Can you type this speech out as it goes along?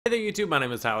there YouTube, my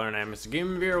name is Tyler and I'm Mr.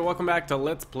 Game Reviewer. Welcome back to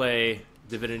Let's Play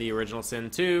Divinity Original Sin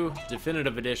 2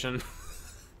 Definitive Edition.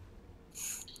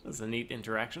 That's a neat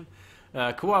interaction.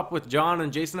 Co-op with John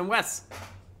and Jason and Wes.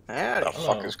 What the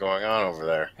fuck is going on over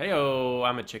there? Heyo,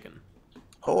 I'm a chicken.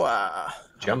 Hoa!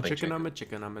 Jumping chicken. I'm a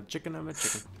chicken, I'm a chicken, I'm a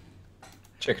chicken.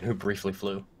 Chicken who briefly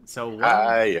flew. So what?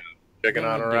 Hi, chicken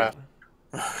on a raft.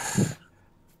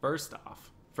 First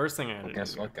off, first thing I had to do.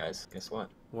 Guess what, guys? Guess what?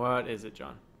 What is it,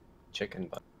 John? Chicken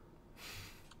butt.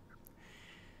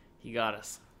 He got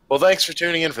us. Well, thanks for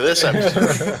tuning in for this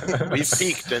episode. We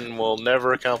peaked and we'll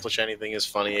never accomplish anything as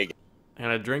funny again. I'm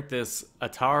gonna drink this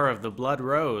Attar of the Blood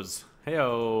Rose.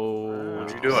 Heyo.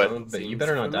 How'd you do it? But you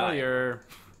better not die.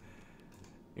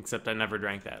 Except I never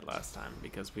drank that last time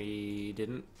because we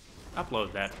didn't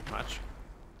upload that much.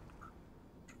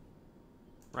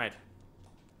 Right.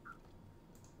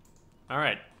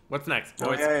 Alright. What's next,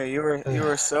 boys? Okay, you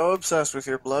were so obsessed with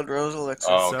your blood rose elixir.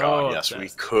 Oh So god, yes, we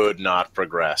could not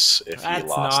progress if That's you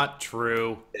lost. not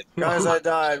true. Guys, I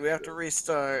died. We have to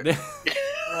restart.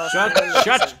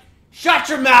 Shut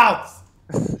your mouths!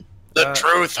 The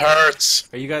truth hurts!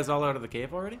 Are you guys all out of the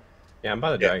cave already? Yeah, I'm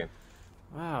by the dragon.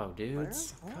 Wow,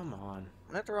 dudes. Where? Come on.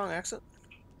 Am I at the wrong exit?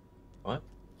 What?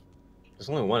 There's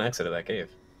only one exit of that cave.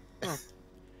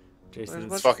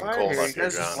 Jason's It's fucking cold here. out You here,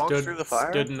 guys just John. walked through the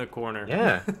fire? stood in the corner.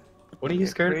 Yeah. What are you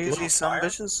scared of? Crazy some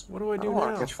bitches. What do I I do don't want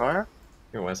now? to catch fire.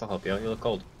 Here, Wes, I'll help you out. You look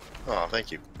cold. Oh,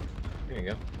 thank you. Here you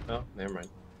go. Oh, never mind.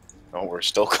 Oh, we're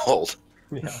still cold.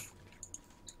 Yeah.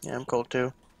 Yeah, I'm cold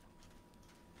too.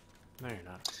 No, you're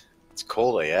not. It's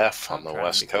cold AF on the trying to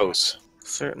west be cold. coast.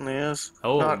 Certainly is.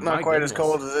 Oh, not my quite as goodness.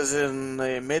 cold as it is in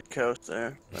the mid coast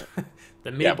there. But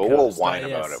The Yeah, but we'll mid-coast, whine ah,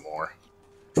 about yes. it more.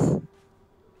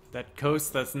 That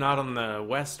coast that's not on the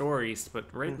west or east, but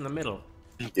right in the middle.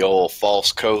 The old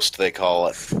false coast, they call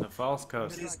it. The false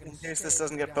coast. in case this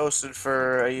doesn't get posted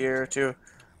for a year or two,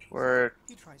 we're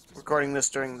recording this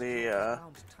during the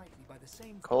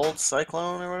cold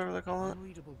cyclone or whatever they call it.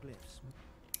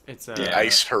 It's The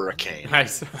ice hurricane.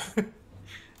 Ice. The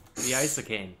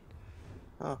isocane.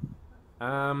 Oh.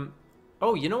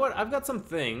 Oh, you know what? I've got some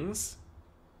things.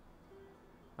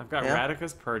 I've got Yeah?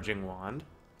 Radica's Purging Wand.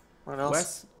 What else?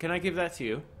 Wes, can I give that to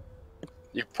you?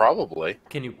 You probably.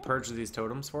 Can you purge these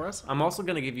totems for us? I'm also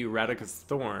going to give you Radica's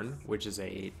Thorn, which is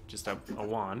just a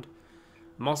wand.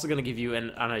 I'm also going to give you an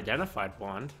unidentified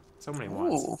wand. So many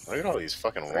wands. Ooh. Look at all these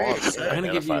fucking Great. wands. I'm going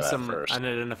to give you Identify that some first.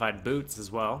 unidentified boots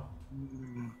as well.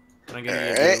 And I'm going to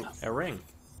Alright. give you a ring.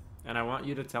 And I want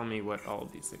you to tell me what all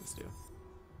of these things do.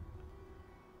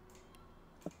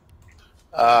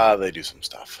 They do some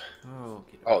stuff. Oh,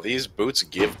 okay. Oh, these boots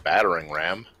give battering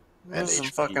ram. And There's some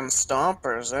HP. fucking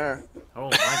stompers there. Oh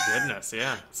my goodness,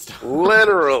 yeah.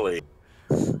 Literally.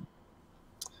 Who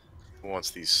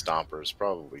wants these stompers?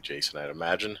 Probably Jason, I'd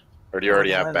imagine. Or do you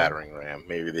already have battering ram?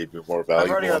 Maybe they'd be more I've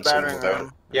valuable. already got in Sin battering without ram.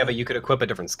 it. Yeah, but you could equip a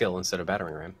different skill instead of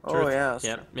battering ram. Oh yes.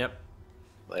 Yep.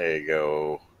 There you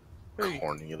go, Hey.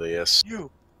 Cornelius. You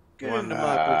get One, into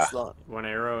my boot slot. One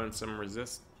arrow and some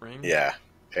resist ring. Yeah,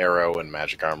 arrow and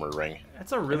magic armor ring.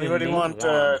 That's a really Anybody neat want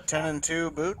wand. 10 and 2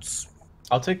 boots?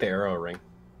 I'll take the arrow ring.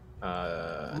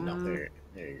 No.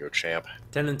 There you go, champ.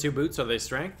 10 and 2 boots, are they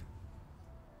strength?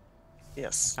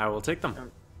 Yes. I will take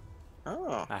them.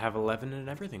 Oh, I have 11 and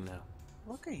everything now.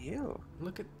 look at you.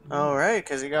 Look at Oh, right,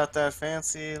 because you got that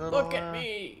fancy little... Look at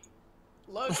me!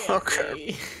 Look at Okay.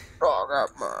 me!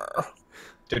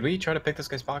 Did we try to pick this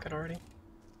guy's pocket already?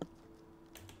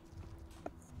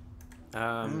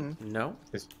 No.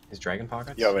 His dragon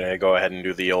pockets? You want me to go ahead and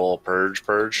do the old purge?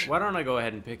 Why don't I go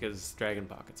ahead and pick his dragon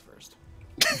pockets first?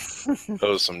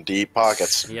 Those some deep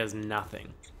pockets. He has nothing.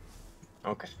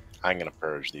 Okay. I'm gonna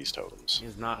purge these totems.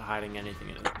 He's not hiding anything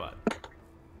in his butt.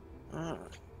 Oh.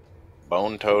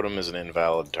 Bone totem is an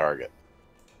invalid target.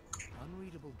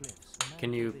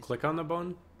 Can you click on the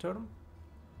bone totem?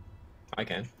 I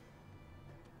can.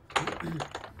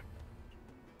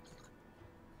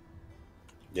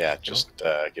 Yeah, it just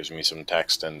gives me some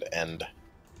text and end.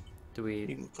 Do You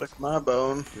we can click my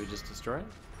bone. just destroy it?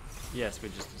 Yes, we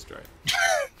just destroy it.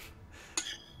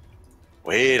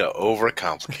 Way to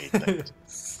overcomplicate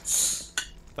things.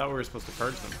 Thought we were supposed to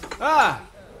purge them. Ah!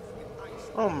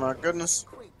 Oh my goodness.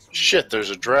 Shit, there's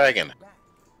a dragon.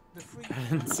 I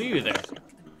didn't see you there.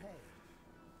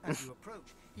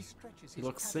 He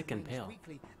looks sick and pale.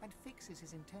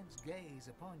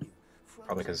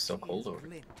 Probably because it's so cold over.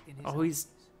 Oh, he's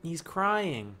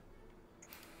crying.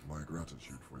 My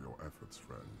gratitude for your efforts,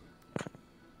 friend.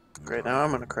 Great, now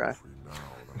I'm gonna cry.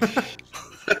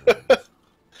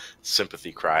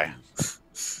 Sympathy cry.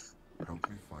 Help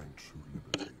me find true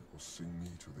liberty, or sing me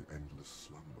to the endless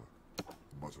slumber.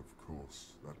 But of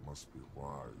course, that must be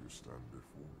why you stand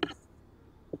before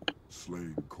me.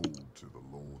 Slain called to the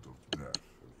Lord of Death,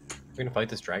 and here you We gonna fight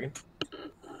this dragon?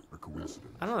 A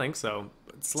coincidence. I don't think so.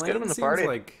 But get him Slain in the seems party.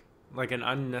 like an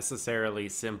unnecessarily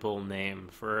simple name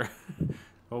for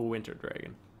a winter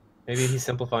dragon. Maybe he's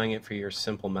simplifying it for your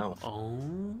simple mouth. Oh,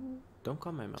 don't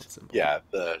call my mouth simple. Yeah,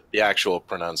 the actual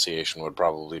pronunciation would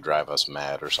probably drive us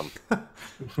mad or something.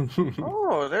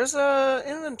 Oh, there's a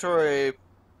inventory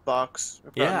box.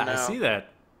 Yeah, now. I see that.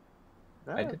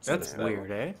 I did That's that.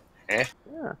 weird, eh?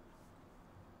 Yeah.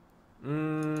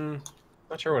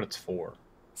 Not sure what it's for.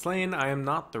 Slain, I am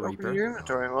not the Open Reaper. your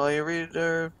inventory while you read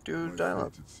or do My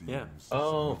dialogue. fate, it seems, Yeah. is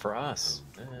Oh, not for my us.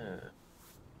 own. Yeah.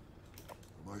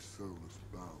 My soul is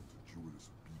bound to joyous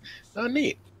obedience. Oh,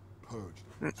 neat. Purged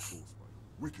of my source by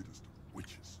the wickedest of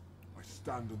witches. I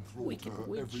stand enthralled Wicked to her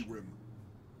witch. every whim.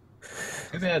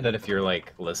 Too bad that if you're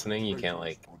like listening, you can't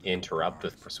like interrupt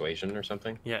with persuasion or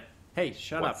something. Yeah. Hey,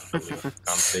 shut up.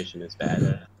 Conversation is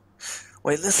bad.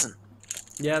 Wait, listen.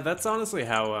 Yeah, that's honestly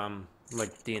how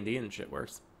like D&D and shit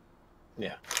works.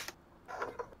 Yeah.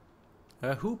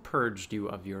 Who purged you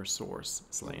of your source,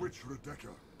 The Slain? witch Rebecca.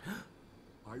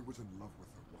 I was in love with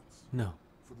her once. No.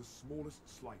 For the smallest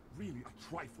slight, really a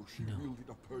trifle, she wielded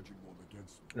a purging wand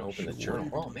against me. I'm gonna open the She journal.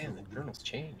 braved Oh me man, to the her will. She journal's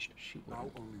changed. Now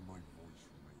only my voice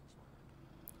remains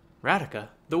my own. Radica,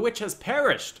 the witch has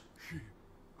perished.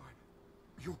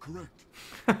 You're correct.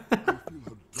 I feel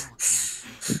her dark eyes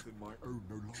within my own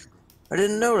no longer. I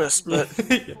didn't notice, but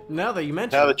Now that you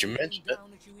mention Now it. that you mentioned it,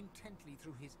 Down at you intently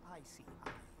through his icy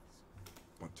eyes.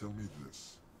 But tell me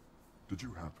this. Did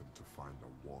you happen to find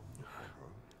a wand on her?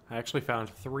 I actually found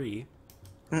 3.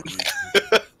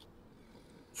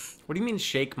 What do you mean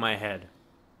shake my head?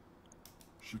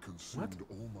 She consumed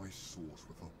all my source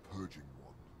with her purging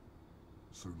wand.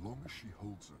 So long as she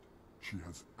holds it, she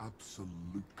has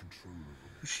absolute control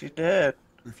over me. she did.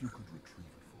 If you could retrieve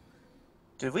it for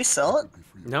me, Did we sell it? I'd be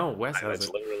free of No, Wes has it's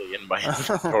it. literally in my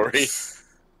inventory.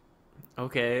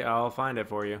 Okay, I'll find it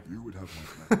for you. You would have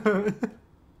my gratitude,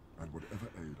 and whatever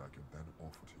aid I can then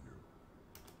offer to you.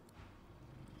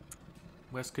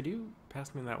 Wes, could you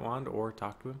pass me that wand or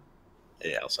talk to him?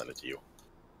 Yeah, I'll send it to you.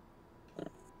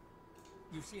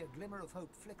 You see a glimmer of hope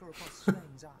flicker across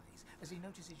Slane's eyes as he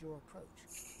notices your approach.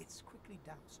 It's quickly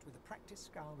doused with a practiced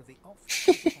scowl of the off.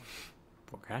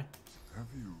 Okay. Have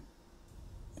you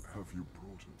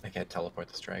brought it, I can't teleport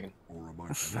this dragon. or am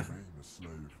I to remain a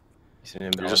slave? He's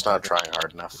an You're just not trying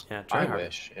hard enough. Yeah, try I hard.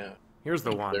 wish, yeah. Here's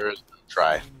the wand. There is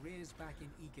try. Slane rears back in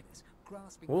eagerness,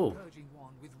 grasping Whoa. the purging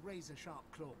wand with razor-sharp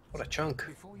claws. What a chunk.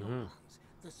 Before your eyes,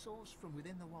 the source from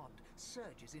within the wand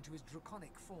surges into his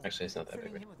draconic form. Actually, it's not that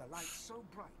filling big. him with a light so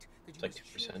bright that you like must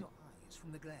shield 2%. your eyes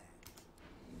from the glare.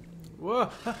 Whoa!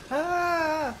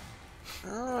 Ha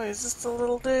Oh, he's just a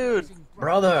little dude. Using bright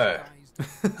Brother!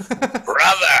 disguised-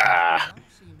 Brother! You now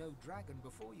see no dragon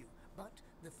before you, but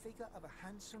the figure of a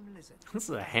handsome lizard. This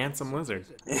is a handsome lizard.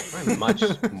 I'm much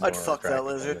more I'd fuck that attractive than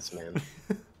lizard. this man.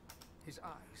 His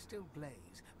eyes still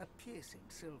blaze, a piercing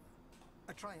silver.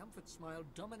 A triumphant smile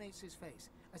dominates his face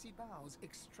as he bows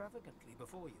extravagantly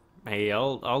before you. Hey,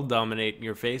 I'll dominate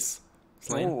your face,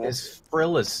 Slain. Ooh. His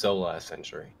frill is so last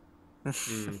century.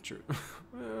 True.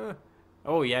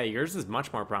 Oh yeah, yours is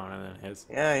much more prominent than his.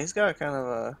 Yeah, he's got kind of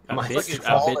a. A Mine's bitch, like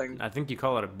a falling. bit, I think you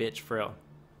call it a bitch frill.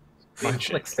 Mine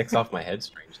like sticks off my head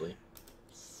strangely.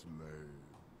 Slave.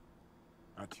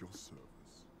 At your service.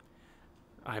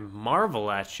 I marvel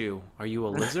at you. Are you a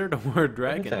lizard or a Look at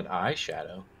dragon? that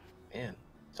eyeshadow. Man,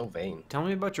 so vain. Tell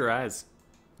me about your eyes.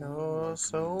 Oh,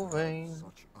 so vain.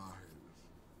 Such eyes.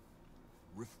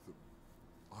 With them,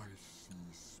 I see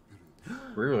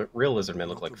spirits. Real lizard men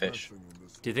look Not like a fish. blessing in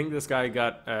this Do you think this guy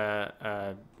got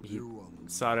he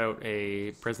sought out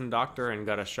a prison doctor and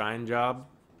got a shine job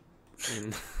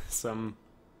in some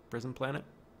prison planet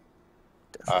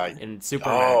in Oh,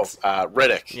 Supermax?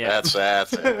 Riddick. Yeah. That's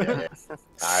it. Yeah, yeah.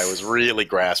 I was really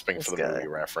grasping for the This guy. movie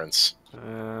reference.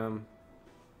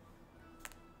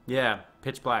 Yeah,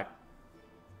 Pitch Black.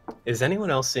 Is anyone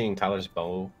else seeing Tyler's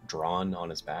bow drawn on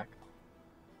his back?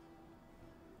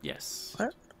 Yes.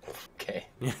 What? Okay.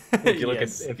 If you look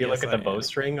Yes, at yes, the I am.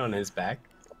 bowstring on his back,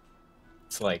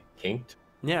 it's like kinked.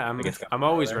 Yeah, I think it's got I'm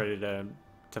always there. ready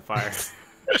to fire.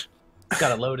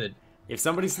 Got it loaded. If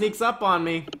somebody sneaks up on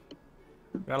me,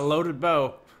 got a loaded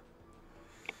bow.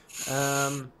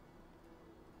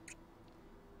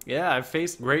 Yeah, I've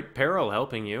faced great peril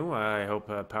helping you. I hope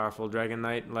a powerful dragon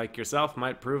knight like yourself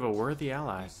might prove a worthy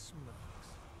ally.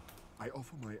 I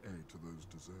offer my aid to those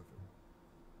deserving.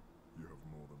 You have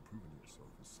more than proven yourself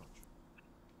as such.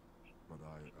 But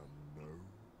I am no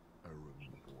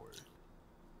errand boy.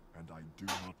 And I do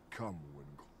not come when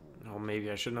called. Well,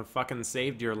 maybe I shouldn't have fucking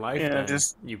saved your life. Yeah, then,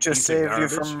 just you just piece of saved you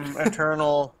garbage. from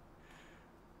eternal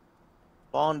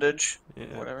bondage.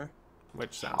 Yeah. Whatever.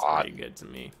 Which sounds Hot. pretty good to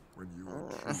me. When you are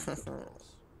truly at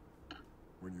loss.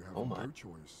 When you have Oh my. no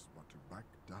choice but to back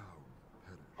down,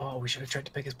 headed. Oh, we should have tried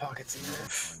to pick his pockets.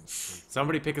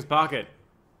 Somebody pick his pocket.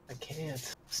 I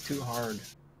can't. It's too hard.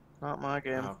 Not my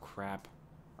game. Oh crap.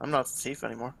 I'm not the thief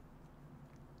anymore.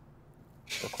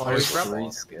 Requires Oh, he's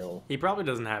 3 skill. He probably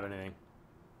doesn't have anything.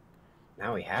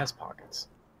 Now he has pockets.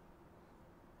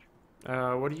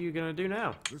 What are you gonna do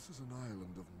now? This is an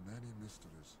island of many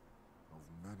mysteries, of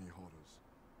many horrors.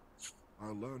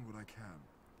 I'll learn what I can.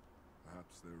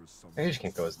 Perhaps there is some. I just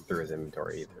can't go through his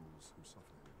inventory either.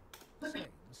 Sane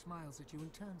smiles at you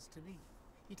and turns to leave.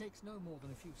 He takes no more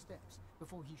than a few steps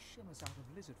before he shimmers out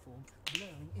of lizard form,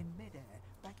 blurring in midair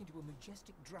back into a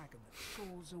majestic dragon that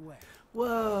soars away.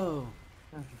 Whoa.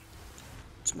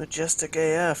 It's majestic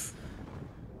AF.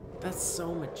 That's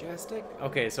so majestic.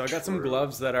 Okay, so I got some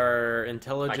gloves that are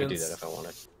intelligence. I could do that if I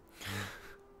wanted.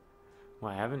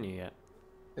 Why haven't you yet?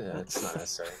 Yeah, it's not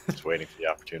necessary. Just waiting for the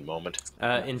opportune moment.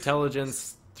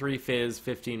 Intelligence, 3 fizz,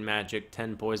 15 magic,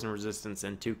 10 poison resistance,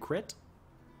 and 2 crit.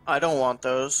 I don't want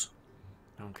those.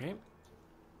 Okay.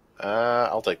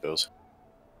 I'll take those.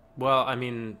 Well, I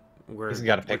mean, He's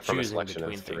got to pick we're from a choosing selection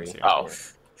between of 3. things here. Oh.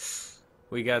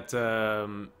 We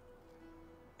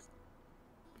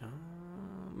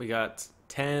got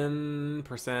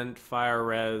 10% fire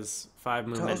res, 5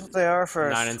 Tell us movement, what they are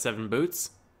first. 9 and 7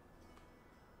 boots.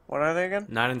 What are they again?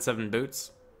 9 and 7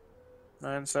 boots.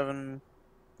 9, 7.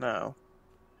 No.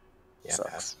 Yeah, Sucks.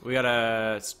 pass. We got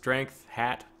a strength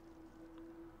hat,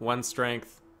 1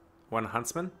 strength, 1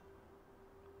 huntsman.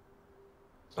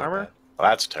 It's not Armor? bad. Well,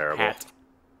 that's terrible. Hat.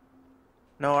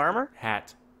 No armor?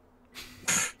 Hat.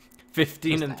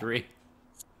 15 What's and that? 3.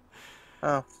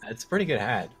 Oh. It's a pretty good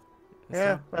hat. It's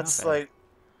Yeah, not that's bad. like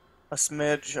a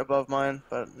smidge above mine,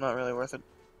 but not really worth it.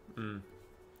 And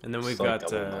then we've It's like got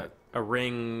double mine. a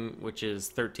ring, which is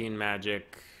 13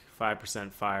 magic,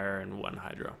 5% fire, and 1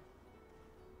 hydro.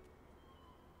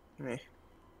 Me.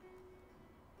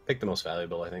 Pick the most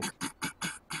valuable, I think.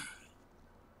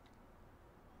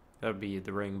 That would be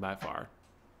the ring by far.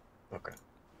 Okay.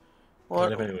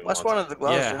 What? if anyone Wes wants wanted it. the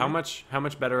gloves. Yeah, didn't how he?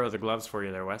 much better are the gloves for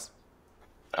you there, Wes?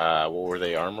 What were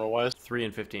they armor-wise? 3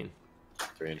 and 15.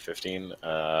 3 and 15.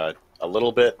 A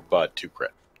little bit, but 2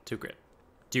 crit. 2 crit.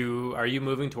 Are you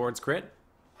moving towards crit?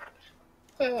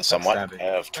 Somewhat. Savage. I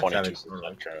have That's 22% savage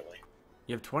sword. currently.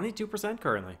 You have 22%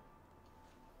 currently.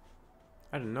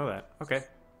 I didn't know that. Okay.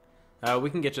 We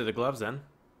can get you the gloves then.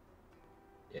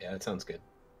 Yeah, that sounds good.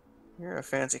 You're a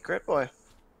fancy crit boy.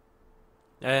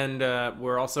 And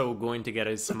we're also going to get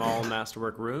a small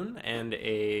masterwork rune and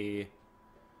a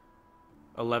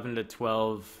 11 to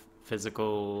 12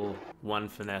 physical 1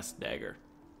 finesse dagger.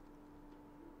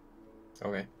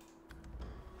 Okay.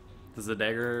 Does the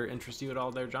dagger interest you at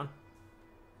all there, John?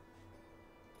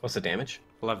 What's the damage?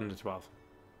 11 to 12.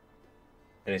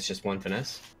 And it's just 1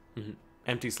 finesse?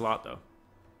 Empty slot, though.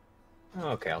 Oh,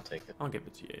 okay, I'll take it. I'll give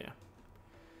it to you, yeah.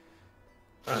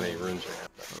 I don't know how many runes you have.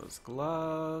 Those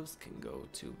gloves can go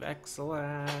to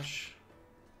Vexalash.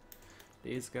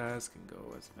 These guys can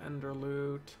go as vendor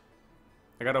loot.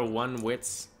 I got a 1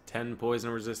 wits, 10 poison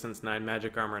resistance, 9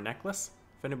 magic armor necklace,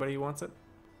 if anybody wants it.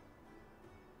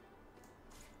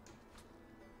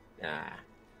 Nah.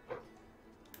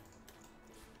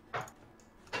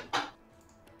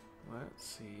 Let's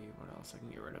see what else I can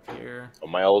get rid of here.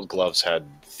 Well, my old gloves had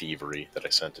thievery that I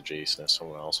sent to Jason if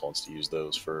someone else wants to use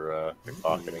those for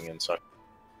pocketing and such.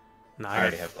 No, I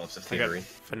already have gloves of I got thievery.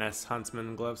 finesse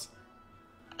huntsman gloves.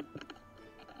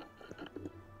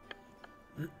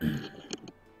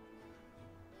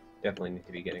 Definitely need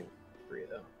to be getting 3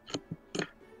 though.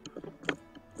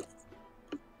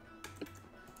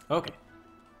 Okay.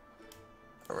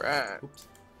 Alright. Oops.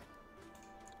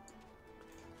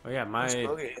 Oh yeah, That's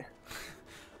bogey.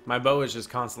 my bow is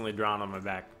just constantly drawn on my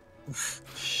back.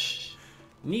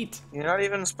 Neat. You're not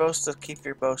even supposed to keep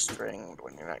your bow stringed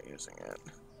when you're not using it.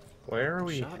 Where are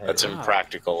we Shut headed? That's up.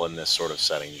 impractical in this sort of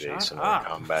setting, Shut Jason. up. Where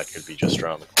combat could be just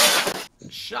around the corner.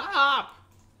 Shut up.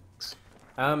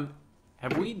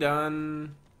 Have we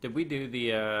done? Did we do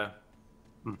the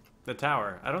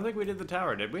tower? I don't think we did the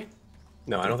tower, did we?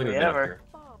 No, I don't think we we've been up ever. here.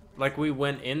 Like we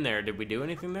went in there. Did we do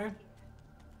anything there?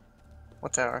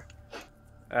 What tower?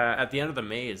 At the end of the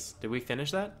maze, did we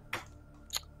finish that?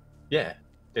 Yeah,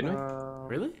 didn't we?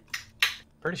 Really?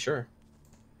 Pretty sure.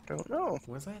 Don't know.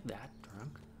 Was I that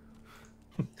drunk?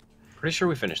 Pretty sure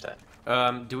we finished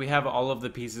that. Do we have all of the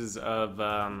pieces of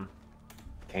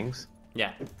Kings?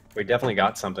 Yeah. We definitely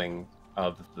got something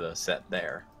of the set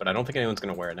there, but I don't think anyone's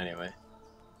gonna wear it anyway.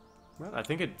 Well, I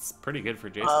think it's pretty good for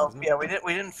Jason, isn't it? Yeah, we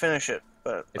didn't finish it,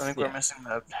 but I think we're yeah. missing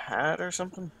the hat or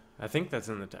something. I think that's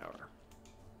in the tower.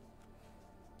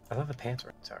 I thought the pants were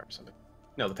in the tower or something.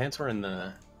 No, the pants were in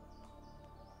the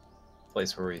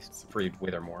place where we freed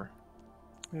Withermore.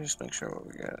 Let me just make sure what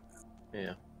we got.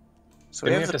 Yeah. So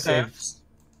Then we we have have the to save- pants,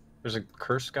 There's a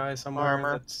cursed guy somewhere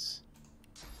Armor. that's...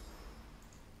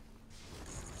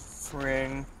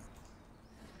 ring,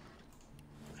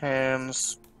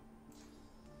 hands.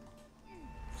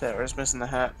 Yeah, we're just missing the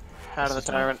hat. Hat of the This is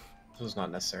not- tyrant. This was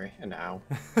not necessary. And now.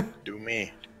 Do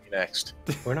me. Next.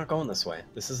 We're not going this way.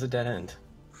 This is a dead end.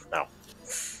 No.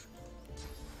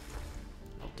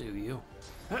 I'll do you.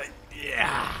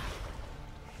 Yeah.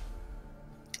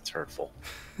 It's hurtful.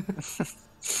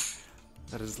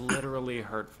 That is literally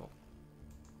hurtful.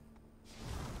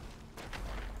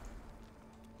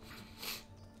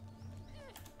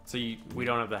 So we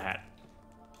don't have the hat.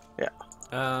 Yeah.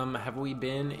 Have we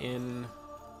been in?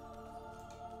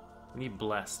 We need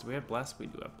blessed. Do we have blessed? We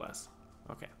do have blessed.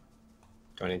 Okay.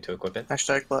 Do I need to equip it?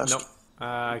 Hashtag blessed. Nope.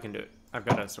 I can do it. I've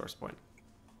got a source point.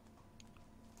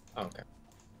 Oh, okay.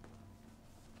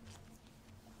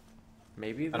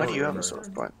 Maybe. Why do you have a the- source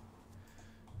point?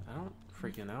 I don't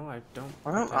freaking know. I don't.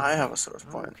 Why don't I have a source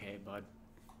point? Okay, bud.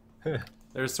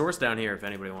 There's source down here if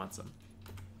anybody wants them.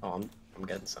 Oh, I'm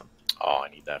getting some. Oh, I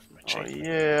need that for my Oh chain.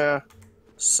 yeah.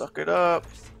 Suck it up.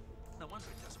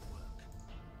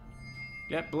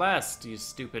 Get blessed, you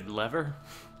stupid lever.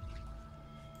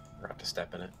 Forgot to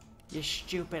step in it. You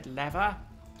stupid lever.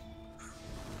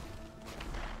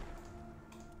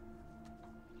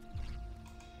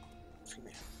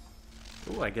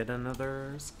 Ooh, I get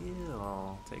another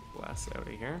skill. Take bless out of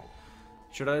here.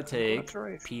 Should I take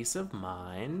Alteration. peace of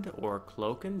mind or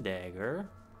cloak and dagger?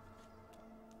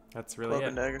 That's really Cloak it.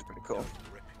 and dagger's pretty cool.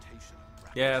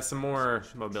 Yeah, some more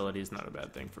mobility is not a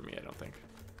bad thing for me, I don't think.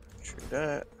 True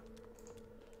that.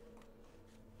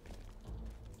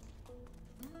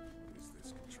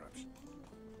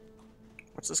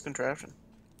 What's this contraption?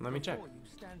 Let me check.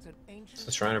 It's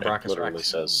the Shrine of It Brachus literally Rex.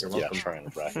 says, You're yeah, welcome. Shrine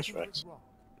of Brachus Rex.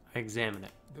 I examine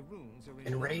it.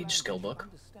 Enrage skill book.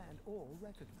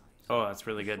 Oh, that's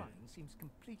really good.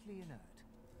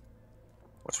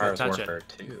 What's Fire's touch Warfare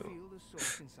 2.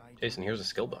 Jason, here's a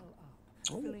skill book.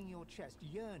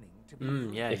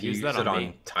 Yeah, If you use use that it on on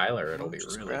me. Tyler, it'll be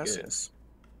Just really good. gracias.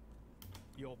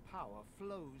 Your power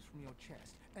flows from your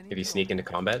chest. If you sneak into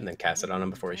combat and then cast it on him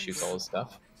before he shoots all his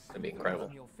stuff, that'd be incredible.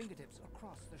 Your fingertips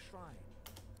across the shrine.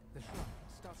 The shrine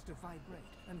starts to vibrate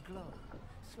and glow.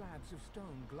 Slabs of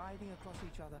stone gliding across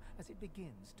each other as it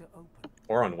begins to open.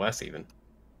 Or on Wes, even.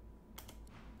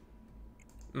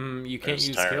 You can't There's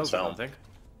use Tyrant's skills, I don't Helm. think.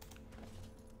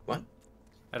 What?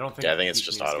 I don't think. Yeah, I think you it's can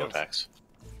just use auto skills. attacks.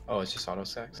 Oh, it's just auto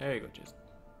sex. There you go, Jason.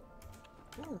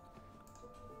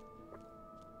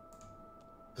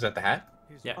 Was that the hat?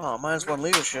 Yeah. Oh, mine's one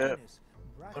leadership.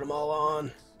 Put them all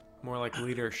on. More like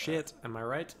leader shit, am I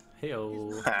right?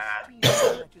 Heyo.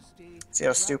 See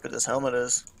how stupid this helmet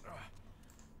is.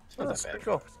 It's Oh, not that's that pretty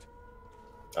bad. cool.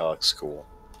 That looks cool.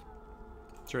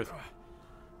 Truth.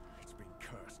 It's been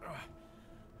cursed.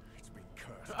 It's been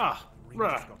cursed. Ah. The Rah.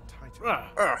 ring has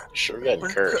got tighter. Sure getting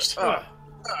cursed.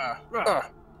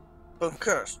 Boom,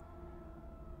 curse.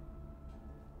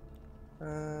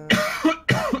 Are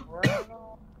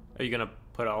you gonna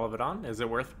put all of it on? Is it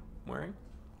worth wearing?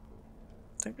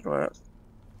 Think about it.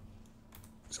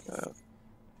 Just got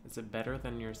Is it better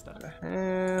than your stuff? the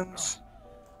hands.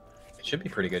 It should be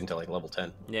pretty good until like level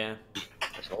 10. Yeah.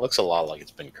 It looks a lot like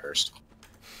it's been cursed.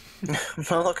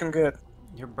 Not looking good.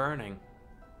 You're burning.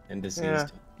 And diseased. Yeah.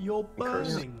 You're And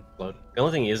cursed. burning. Explode. The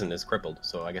only thing he isn't is crippled,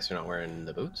 so I guess you're not wearing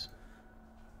the boots.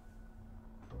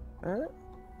 Alright.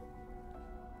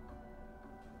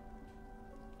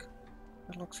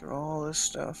 I look through all this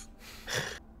stuff.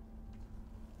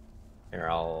 Here,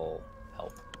 I'll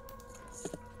help.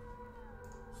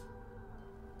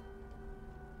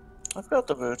 I've got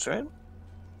the boots, right?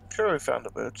 Sure, we found the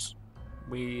boots.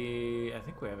 I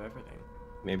think we have everything.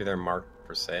 Maybe they're marked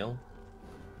for sale.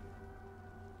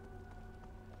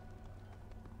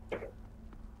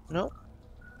 Nope.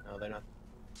 No, they're not.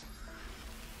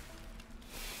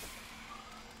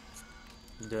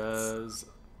 Does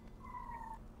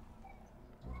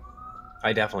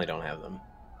I definitely don't have them.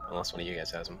 Unless one of you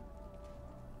guys has them.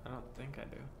 I don't think I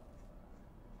do.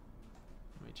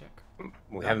 Let me check.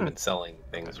 We haven't been selling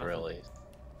things nothing. really.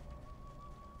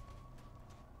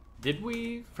 Did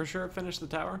we for sure finish the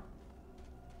tower?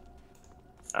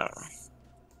 I don't know.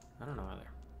 I don't know either.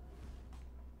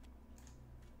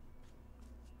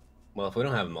 Well, if we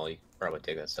don't have them all, you can probably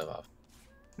take that stuff off.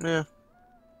 Yeah.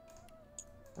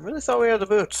 I really thought we had the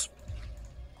boots.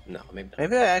 No, maybe not.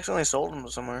 Maybe I accidentally sold them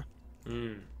somewhere.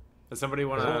 Hmm. Does somebody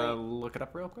want to look it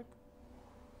up real quick?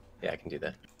 Yeah, I can do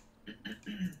that.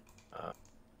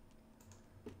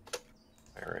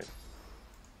 Alright.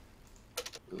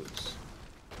 Boots.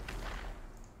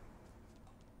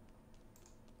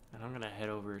 And I'm gonna head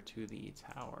over to the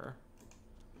tower.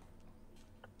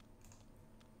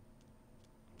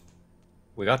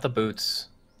 We got the boots.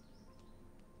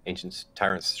 Ancient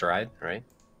Tyrant's Stride, right?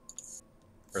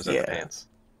 Or is that Yeah. the pants?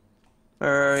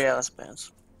 Yeah, that's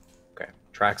pants. Okay.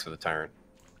 Tracks for the Tyrant.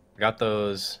 We got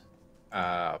those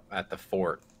at the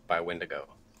fort by Wendigo.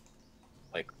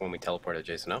 Like when we teleported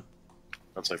Jason up.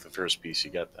 That's like the first piece you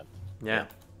get then. Yeah.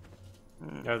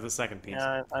 Hmm. That was the second piece.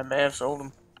 Yeah, I may have sold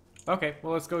them. Okay,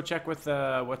 well let's go check with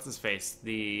what's his face,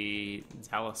 the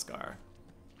Zalaskar.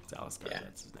 Zalaskar, Yeah.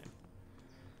 that's his name.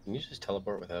 Can you just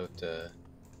teleport without?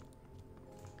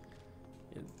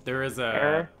 There is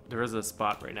a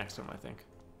spot right next to him, I think.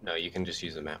 No, you can just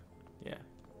use the map. Yeah.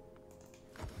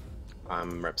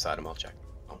 I'm right beside him. I'll check.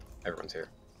 Oh, everyone's here.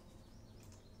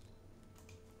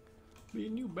 Me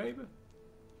and you, baby.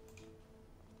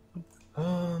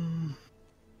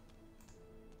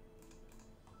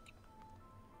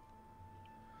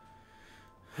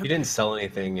 You didn't sell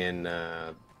anything in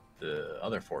the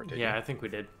other fort, did you? Yeah, I think we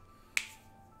did.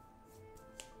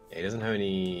 Yeah, he doesn't have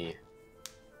any.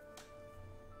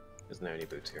 Doesn't have any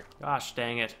boots here. Gosh,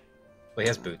 dang it. Well, he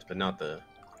has boots, but not the.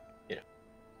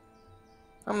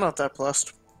 I'm not that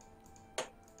plussed.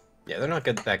 Yeah, they're not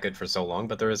that good for so long,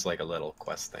 but there is like a little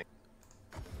quest thing.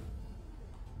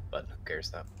 But who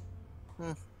cares that?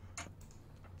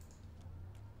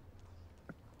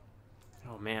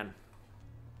 Oh man.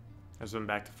 As we went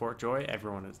back to Fort Joy,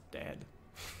 everyone is dead.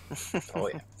 Oh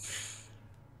yeah.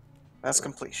 That's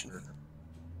completion.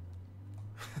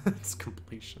 It's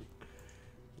completion.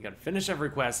 You gotta finish every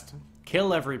quest,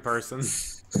 kill every person.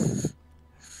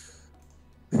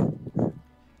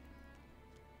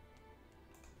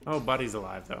 Oh, Buddy's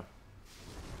alive though.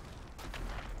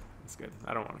 That's good.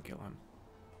 I don't want to kill him.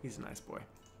 He's a nice boy.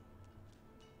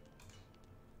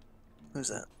 Who's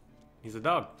that? He's a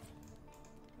dog.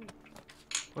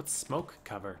 What's smoke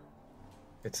cover?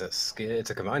 It's a skill.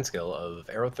 It's a combined skill of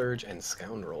Aerothurge and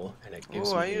Scoundrel, and it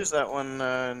gives Oh, I me. used that one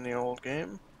in the old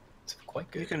game. It's quite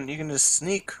good. You can just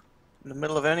sneak in the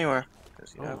middle of anywhere.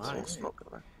 'Cause you Oh, have this my. little smoke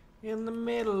cover. In the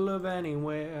middle of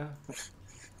anywhere.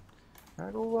 I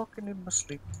go walking in my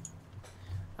sleep.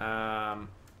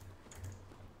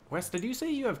 Wes, did you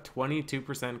say you have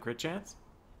 22% crit chance?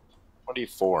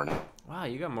 24 now. Wow,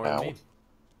 you got more Wow. than me.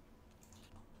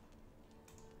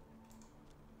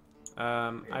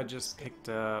 I just picked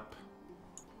up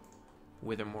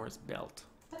Withermore's belt.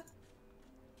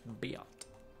 Belt.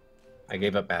 I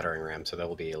gave up battering ram, so there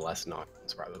will be less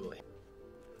knockdowns probably.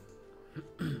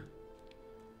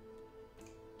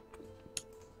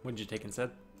 What'd you take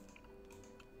instead?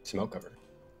 Smoke cover.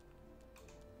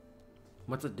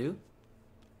 What's it do?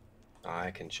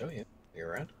 I can show you. You're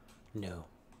around. No.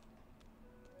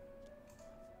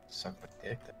 Suck my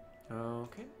dick.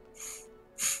 Okay.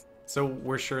 So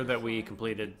we're sure that we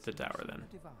completed the tower then.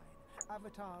 Divine,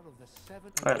 avatar of the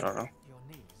seven I don't know. your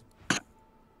needs.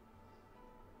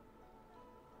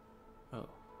 Oh.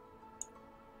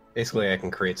 Basically, I can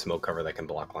create smoke cover that can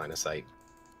block line of sight.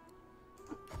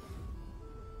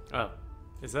 Oh.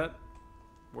 Is that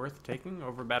worth taking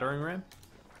over battering ram?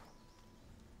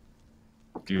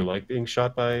 Do you like being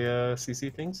shot by CC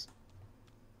things?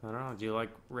 I don't know. Do you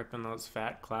like ripping those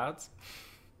fat clouds?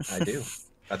 I do.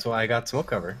 That's why I got smoke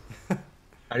cover. How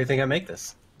do you think I make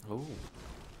this? Oh.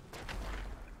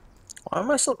 Why am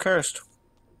I still cursed?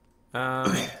 Ring Are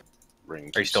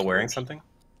you still keeps wearing moving. something?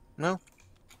 No.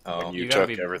 Oh, When you, You gotta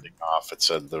took be- everything off, it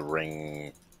said the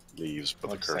ring leaves, but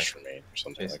the Looks curse like- remains, or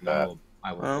something Jason, like that.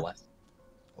 I will Oh. bless.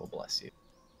 I will bless you.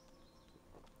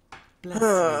 Bless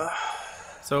you.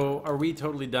 So are we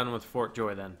totally done with Fort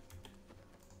Joy then?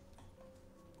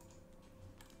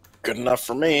 Good enough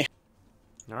for me.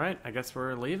 All right. I guess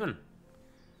we're leaving.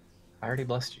 I already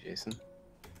blessed you, Jason.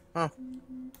 What?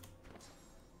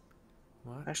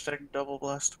 Hashtag double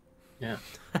blessed. Yeah.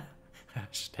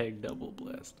 Hashtag double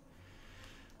blessed.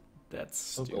 That's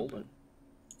So stupid. golden.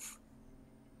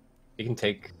 You can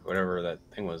take whatever that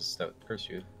thing was that cursed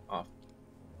you off.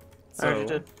 I already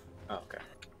So did. Oh, okay.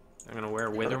 I'm gonna wear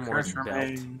The Withermore's curse belt,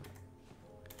 remain.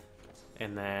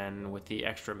 and then with the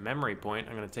extra memory point,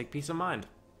 I'm gonna take peace of mind.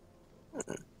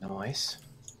 Nice.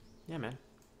 Yeah, man.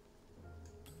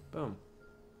 Boom.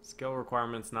 Skill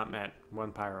requirements not met.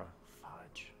 1 pyro.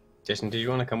 Fudge. Jason, did you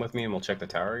want to come with me and we'll check the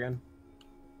tower again?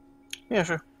 Yeah,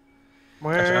 sure. Actually,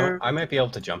 Where? I might be able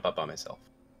to jump up on myself.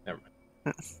 Never mind.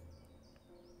 I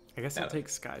guess I'll take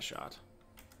Sky Shot.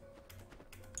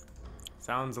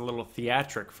 Sounds a little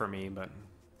theatric for me, but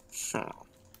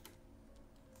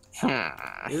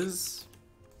is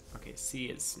okay. C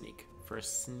is sneak for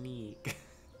sneak.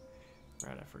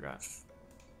 Right, I forgot.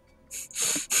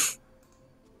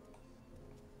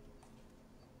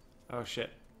 Oh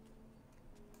shit!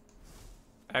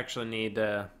 I actually need.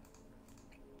 I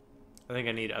think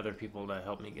I need other people to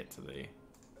help me get to the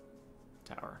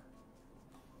tower.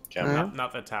 Okay.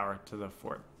 Not the tower, to the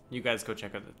fort. You guys go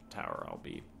check out the tower. I'll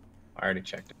be. I already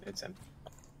checked it. It's empty.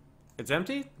 It's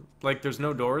empty? Like there's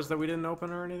no doors that we didn't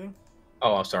open or anything?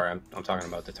 Oh, I'm sorry. I'm talking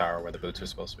about the tower where the boots are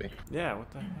supposed to be. Yeah,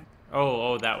 what the heck?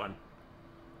 Oh, that one.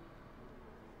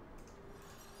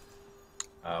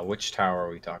 Which tower are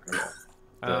we talking about?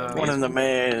 The One maze in the one?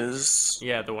 maze.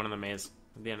 Yeah, the one in the maze.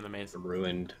 At the end of the maze. The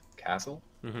ruined castle?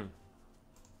 Mm-hmm.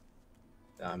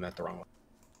 I'm at the wrong one.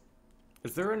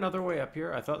 Is there another way up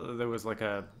here? I thought that there was like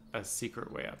a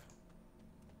secret way up.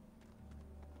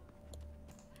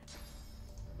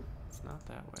 It's not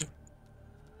that way.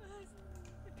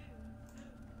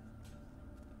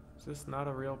 Is this not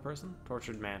a real person?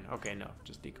 Tortured man. Okay, no,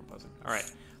 just decomposing.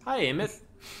 Alright. Hi, Emmett.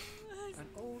 An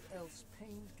old elf's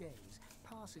pained gaze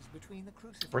passes between the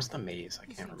crucifix. Where's the maze? I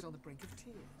He can't seems remember. on the brink of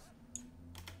tears.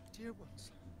 Dear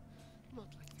ones, not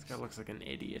like This this. guy looks like an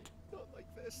idiot. Not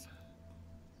like this.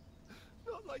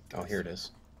 Not like this. Oh, here it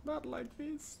is. Not like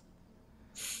this.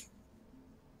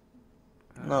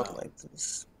 Not like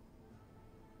this.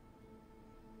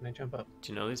 Can I jump up?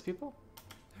 Do you know these people?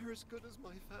 They're as good as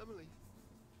my family.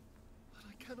 But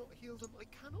I cannot heal them. I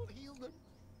cannot heal them.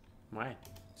 Why?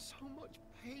 So much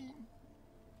pain.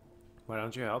 Why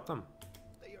don't you help them?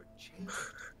 They are chained.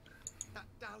 That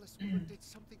Dallas woman did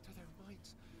something to their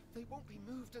minds. They won't be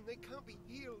moved and they can't be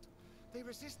healed. They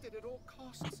resisted at all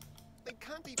costs. They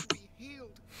can't even be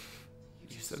healed.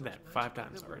 You use said such that 5 magic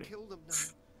times that will already. Kill them now.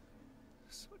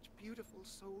 Such beautiful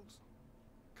souls,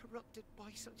 corrupted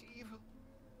by such evil.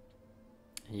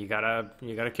 You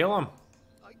gotta kill them.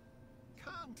 I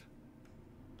can't.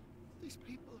 These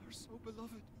people are so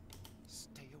beloved.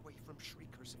 Stay away from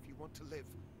shriekers if you want to live.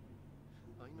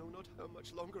 I know not how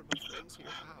much longer my friends here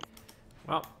have.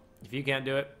 Well, if you can't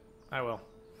do it, I will.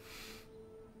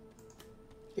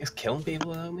 You guys killing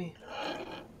people without me?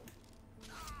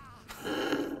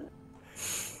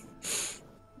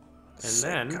 And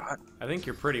then, God. I think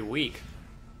you're pretty weak.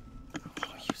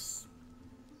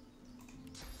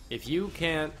 If you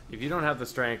don't have the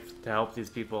strength to help these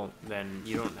people, then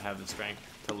you don't have the strength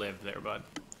to live there, bud.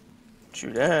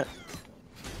 True that.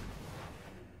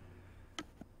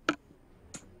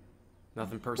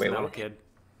 Nothing personal, what? kid.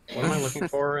 What am I looking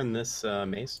for in this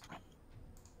maze?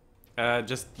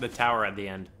 Just the tower at the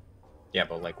end. Yeah,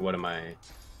 but like, what am I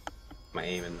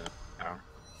aim in the tower?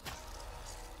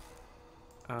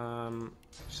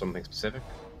 Something specific,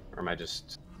 or am I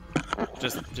just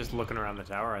Just looking around the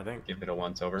tower, I think. give it a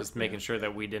once over? Just making sure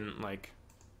that we didn't like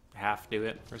half do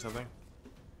it or something.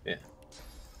 Yeah.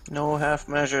 No half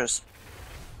measures.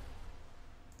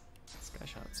 Sky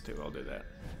shots too. I'll do that.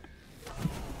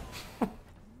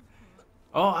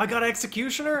 Oh, I got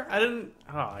executioner. I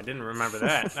didn't remember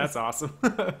that. That's awesome.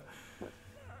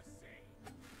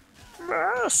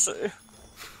 Mercy.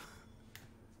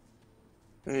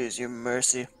 Here's your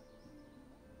mercy.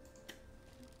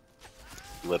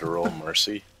 Literal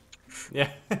mercy.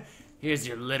 Yeah. Here's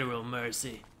your literal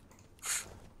mercy.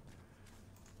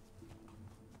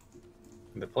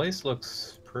 The place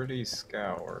looks pretty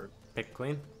scoured. Pick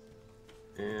clean.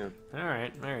 Yeah. All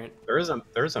right. All right. There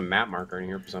is a map marker in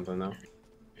here for something though.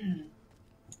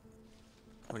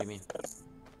 What do you mean? There's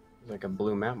like a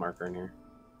blue map marker in here.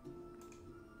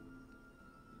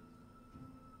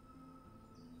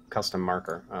 Custom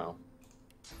marker. Oh,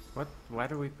 What? Why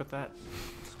do we put that?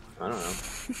 I don't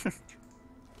know.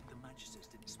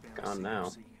 Gone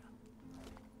now.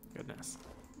 Goodness.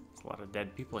 There's a lot of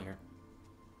dead people here.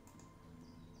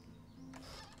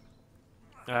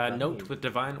 Note with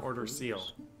Divine Order seal.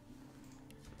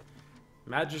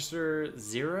 Magister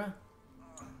Zira?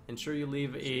 Ensure you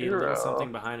leave a little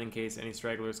something behind in case any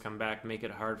stragglers come back. Make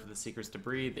it hard for the seekers to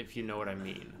breathe, if you know what I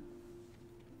mean.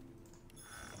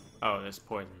 Oh, there's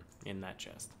poison in that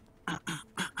chest.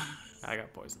 I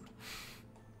got poisoned.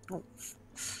 Oh.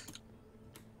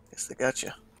 Guess they got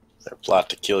you. Their plot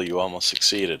to kill you almost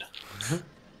succeeded.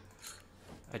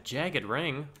 A jagged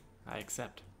ring? I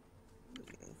accept.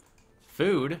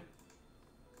 Food?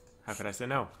 How could I say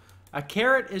no? A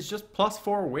carrot is just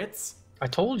 +4 wits? I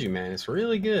told you, man. It's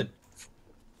really good.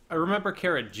 I remember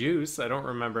carrot juice. I don't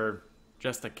remember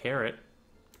just a carrot.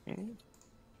 We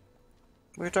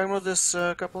were talking about this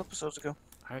a couple episodes ago.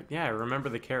 Yeah, I remember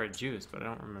the carrot juice, but I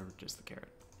don't remember just the carrot.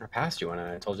 I passed you one, and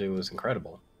I told you it was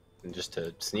incredible. And just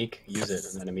to sneak, use it,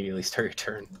 and then immediately start your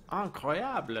turn.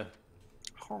 Incroyable.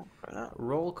 Oh,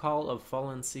 Roll call of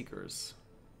fallen seekers.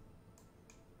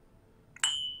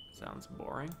 Sounds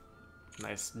boring.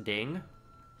 Nice ding.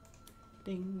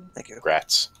 Ding. thank you.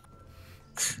 Congrats.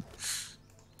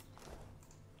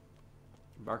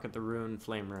 Bark at the rune,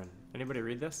 flame rune. Anybody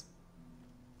read this?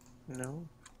 No.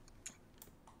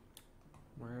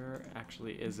 Where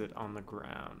actually is it on the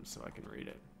ground so I can read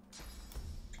it?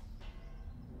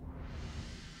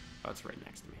 Oh, it's right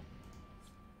next to me.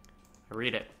 I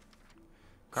read it.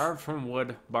 Carved from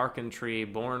wood, bark and tree,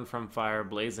 born from fire,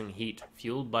 blazing heat,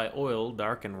 fueled by oil,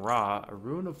 dark and raw, a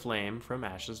rune of flame from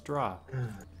ashes draw.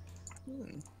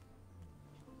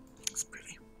 It's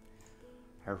pretty.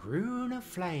 A rune of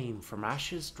flame from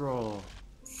ashes draw.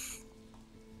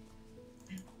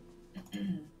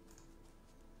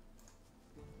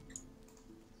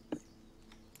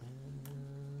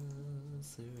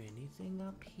 Is there anything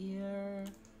up here?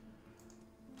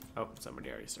 Oh, somebody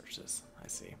already searched this. I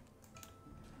see.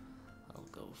 I'll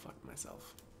go fuck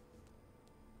myself.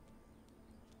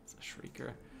 It's a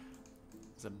shrieker.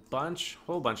 There's a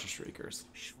whole bunch of shriekers.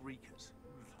 Shriekers.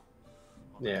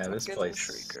 Yeah, this Fucking place.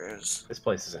 Shriekers. This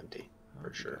place is empty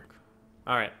for sure.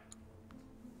 All right.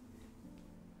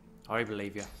 I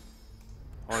believe you.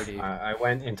 I do. I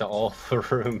went into all the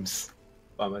rooms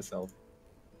by myself.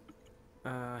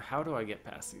 How do I get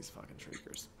past these fucking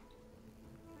shriekers?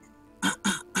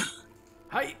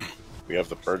 Hi! We have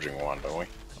the purging wand, don't we?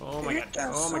 Oh my god.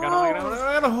 Oh my god. Oh my god. Oh my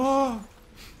god. Oh.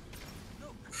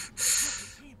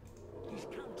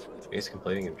 Are you guys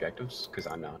completing objectives? Because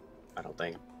I'm not. I don't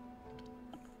think.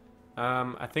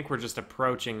 I think we're just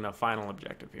approaching the final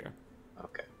objective here.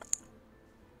 Okay.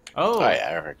 Oh! Oh, yeah,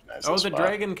 I recognize Oh, this the spot.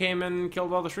 dragon came and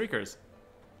killed all the shriekers.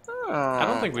 I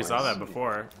don't think we saw that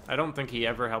before. I don't think he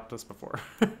ever helped us before.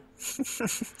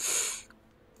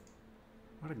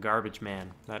 What a garbage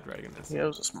man that dragon is. He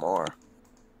owes us more.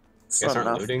 It's You guys not aren't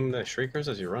enough. looting the shriekers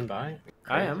as you run by?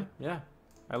 I am, yeah.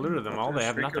 I looted them all. They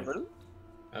have Shrieker nothing. loot?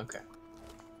 Okay.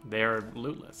 They are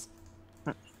lootless.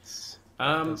 That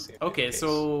does seem to be the Okay, case.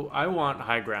 so I want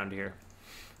high ground here.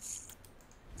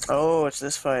 Oh, it's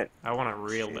this fight. I want it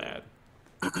real bad.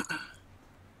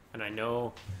 And I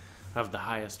know of the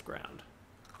highest ground.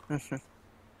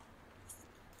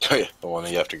 Oh, yeah, the one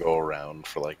that you have to go around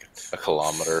for like a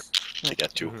kilometer to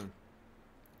get to. Mhm.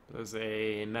 There's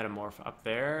a metamorph up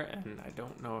there, and I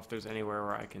don't know if there's anywhere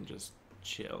where I can just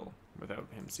chill without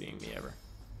him seeing me ever.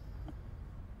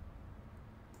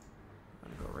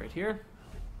 I'm gonna go right here.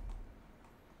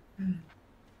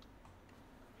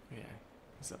 Yeah,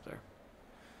 he's up there.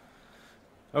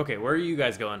 Okay, where are you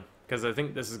guys going? Because I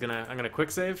think this is gonna... I'm gonna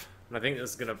quick save, and I think this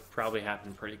is gonna probably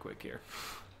happen pretty quick here.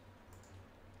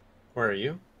 Where are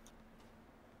you?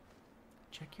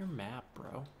 Check your map,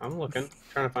 bro. I'm looking.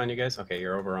 Trying to find you guys. Okay,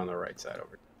 you're over on the right side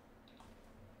over.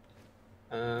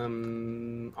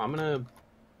 I'm gonna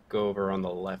go over on the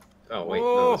left. Oh wait,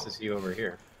 Whoa. no, this is you over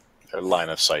here. Their line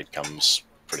of sight comes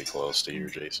pretty close to you,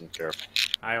 Jason. Careful.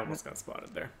 I almost got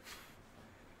spotted there.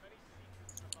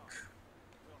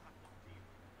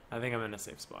 I think I'm in a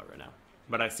safe spot right now.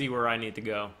 But I see where I need to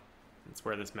go. It's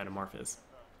where this metamorph is.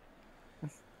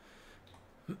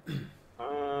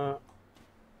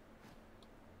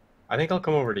 I think I'll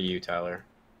come over to you, Tyler,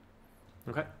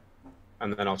 Okay.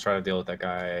 and then I'll try to deal with that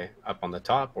guy up on the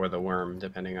top or the worm,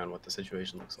 depending on what the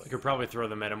situation looks You like. could probably throw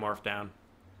the metamorph down.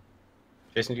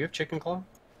 Jason, do you have chicken claw?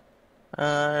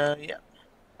 Yeah.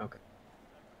 Okay.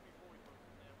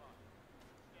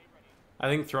 I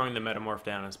think throwing the metamorph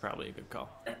down is probably a good call.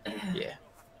 Yeah.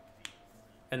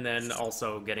 And then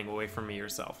also getting away from me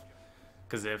yourself.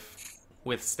 Because if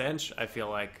with stench, I feel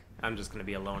like I'm just going to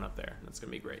be alone up there. That's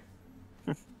going to be great.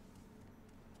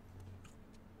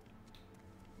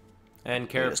 And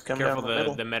just come careful, down the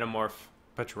middle. the metamorph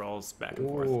patrols back and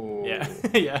forth. Ooh. Yeah,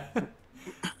 yeah.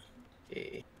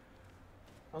 Okay.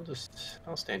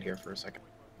 I'll stand here for a second.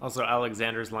 Also,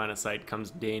 Alexander's line of sight comes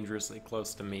dangerously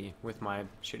close to me with my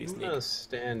shitty I'm sneak. gonna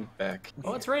stand back.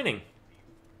 Oh, it's raining.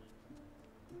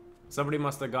 Somebody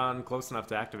must have gone close enough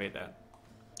to activate that.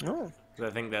 Oh. 'Cause I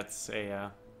think that's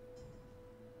a...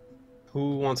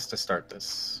 Who wants to start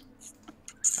this?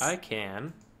 I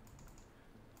can.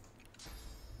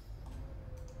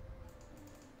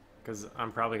 Because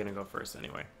I'm probably going to go first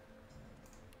anyway.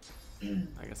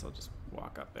 I guess I'll just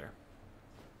walk up there.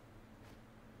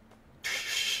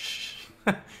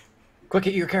 Quick,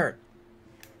 eat your carrot.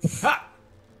 Ha!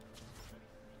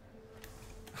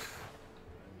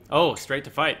 Oh, straight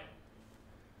to fight.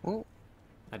 Oh.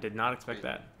 I did not expect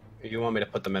that. You want me to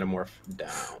put the metamorph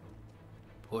down?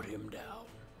 Put him down.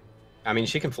 I mean,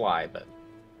 she can fly, but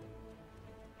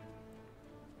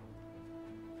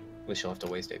at least she'll have to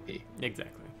waste AP.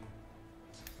 Exactly.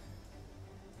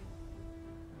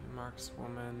 Markswoman,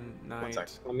 One knight, sec.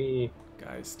 Let me.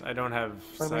 geist. I don't have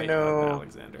Let me sight know. of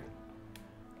Alexander.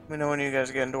 Let me know when you guys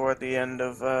are getting toward the end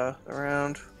of the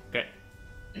round. Okay.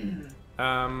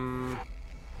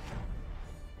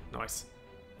 Nice.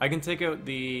 I can take out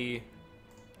the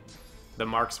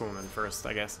markswoman first,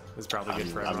 I guess. Is probably good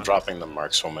for everyone. I'm dropping the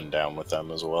markswoman down with them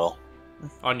as well.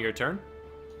 On your turn?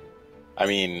 I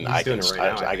mean, He's I doing can it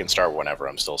right now, I can start whenever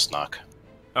I'm still snuck.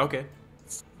 Okay.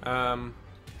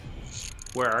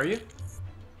 Where are you?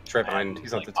 He's right behind.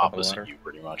 He's at the top of the opposite water. you,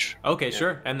 pretty much. Okay,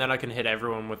 sure. And then I can hit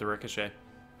everyone with a ricochet.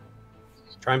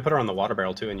 Try and put her on the water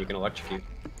barrel too, and you can electrocute.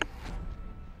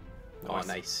 Oh,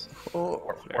 nice. Oh,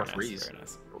 Or Very nice, freeze. very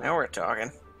nice. now we're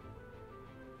talking.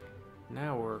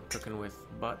 Now we're cooking with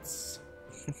butts.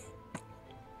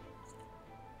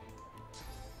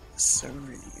 Sorry.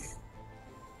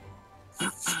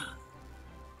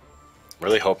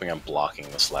 Really hoping I'm blocking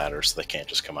this ladder so they can't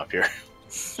just come up here.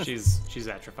 She's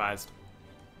atrophied.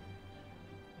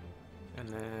 And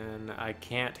then I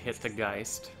can't hit the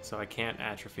Geist, so I can't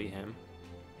atrophy him.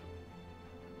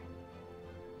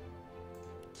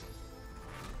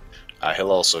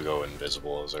 He'll also go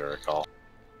invisible, as I recall.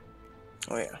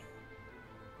 Oh yeah.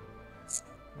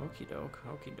 Okie doke,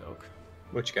 okie doke.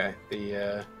 Which guy?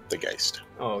 The. The Geist.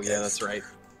 Oh yeah, that's right.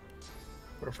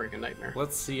 What a freaking nightmare.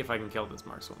 Let's see if I can kill this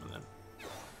markswoman then.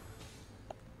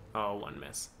 Oh, one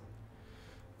miss.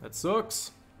 That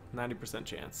sucks. 90%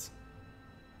 chance.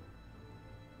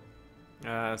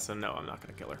 So no, I'm not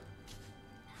gonna kill her.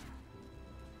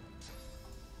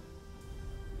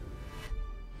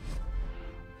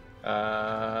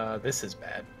 This is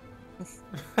bad.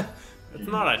 It's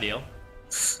not ideal.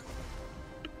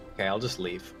 Okay, I'll just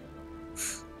leave.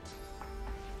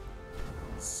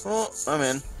 Oh, I'm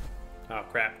in. Oh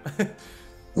crap.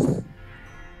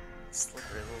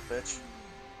 Slippery little bitch.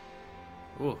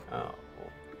 Ooh, Oh,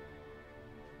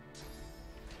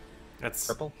 that's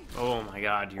purple? Oh my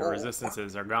god, your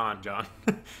resistances are gone, John.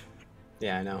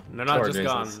 Yeah, I know. They're not So are just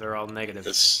gone, Jason's. they're all negative.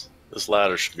 This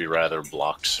ladder should be rather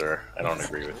blocked, sir. I don't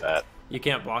agree with that. You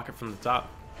can't block it from the top.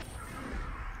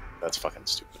 That's fucking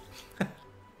stupid.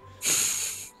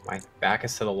 My back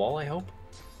is to the wall, I hope?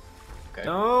 Okay.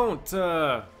 Don't!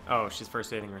 Oh, she's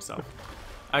first aiding herself.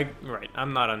 Right,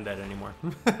 I'm not undead anymore.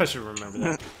 I should remember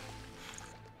that.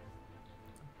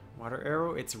 Water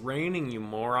arrow? It's raining, you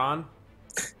moron.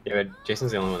 Yeah, but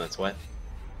Jason's the only one that's wet.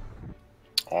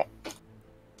 Oh,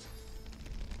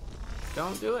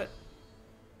 Don't do it.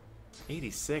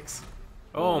 86.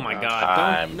 Oh my God. god,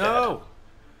 I'm don't. No!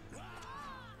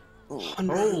 Ooh.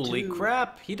 Holy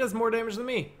crap, he does more damage than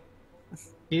me.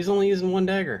 He's only using one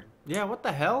dagger. Yeah, what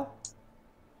the hell?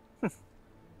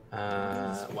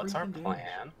 What's our freaking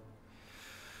plan?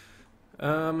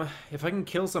 If I can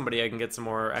kill somebody, I can get some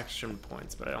more action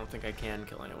points, but I don't think I can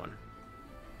kill anyone.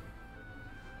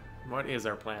 What is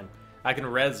our plan? I can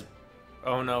res...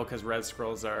 Oh no, because res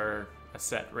scrolls are a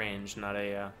set range, not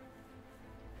a,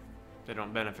 They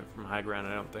don't benefit from high ground,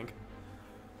 I don't think.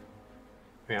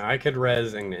 Yeah, I could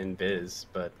res and invis,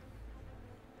 but...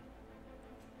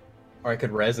 Or I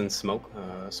could res and smoke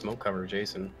cover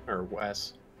Jason, or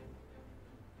Wes.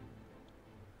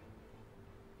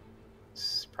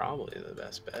 It's probably the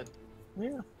best bet.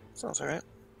 Yeah, sounds alright.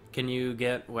 Can you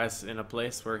get Wes in a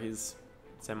place where he's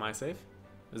semi-safe?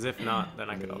 As if not, then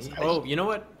I could also... Oh, you know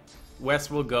what? Wes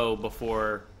will go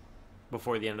before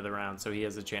the end of the round, so he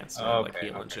has a chance to like Okay,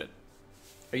 heal and okay. shit.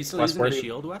 Are you still Wes, using where the do you-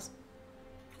 shield, Wes?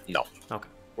 no. Okay.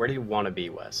 Where do you want to be,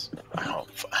 Wes? I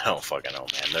don't fucking know,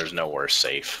 man. There's nowhere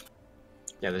safe.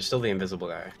 Yeah, there's still the invisible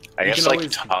guy. I You guess can like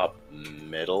always- top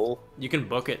middle. You can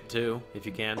book it too, if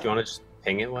you can. Do you want to just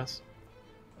ping it, Wes?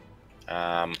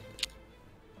 I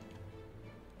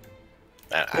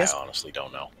Yes. honestly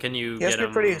don't know. Can you He has get to him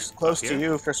be pretty up close to here?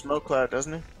 you for Smoke Cloud,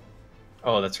 doesn't he?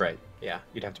 Oh, that's right. Yeah,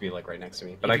 you'd have to be like right next to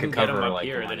me. But If I you could can get cover him up like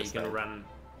here, the then line he of can sight. run.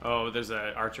 Oh, there's an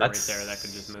archer That's... right there that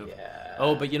could just move. Yeah.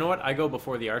 Oh, but you know what? I go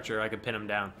before the archer. I could pin him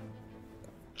down.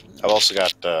 I've also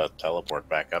got teleport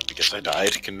back up because I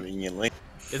died conveniently.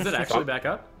 Is it actually back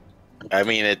up? I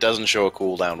mean, it doesn't show a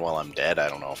cooldown while I'm dead. I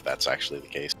don't know if that's actually the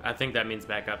case. I think that means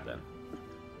back up then.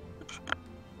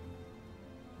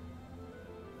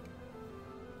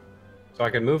 So I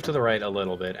could move to the right a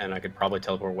little bit, and I could probably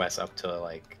teleport Wes up to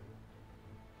like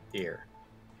here.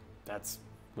 That's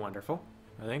wonderful,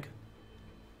 I think.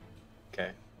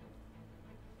 Okay.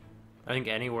 I think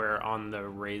anywhere on the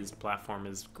raised platform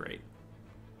is great.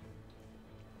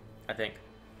 I think.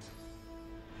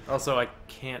 Also, I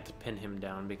can't pin him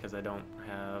down because I don't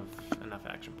have enough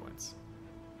action points.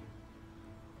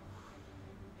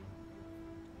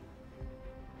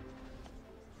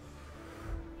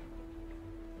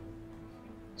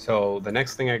 So the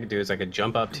next thing I could do is I could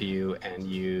jump up to you and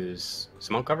use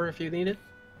smoke cover if you need it.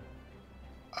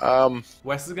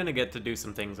 Wes is gonna get to do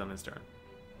some things on his turn.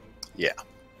 Yeah.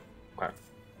 Okay.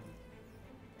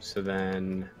 So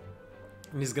then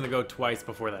And he's gonna go twice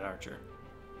before that archer.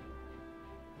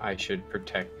 I should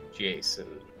protect Jason.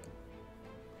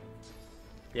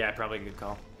 Yeah, probably a good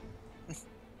call.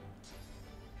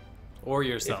 Or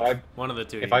yourself. One of the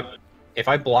two. If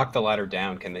I block the ladder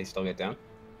down, can they still get down?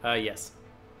 Yes.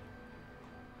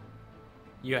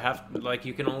 You have, like,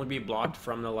 you can only be blocked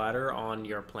from the ladder on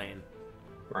your plane.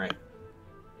 Right.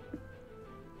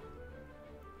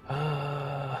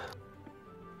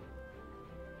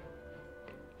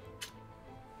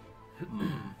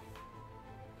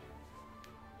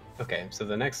 Okay, so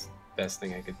the next best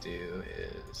thing I could do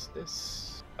is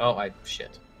this. Oh,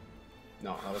 shit.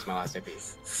 No, that was my last AP.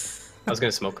 I was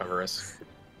gonna smoke cover us.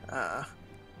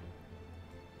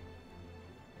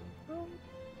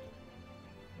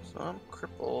 So I'm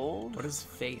crippled. What is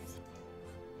faith?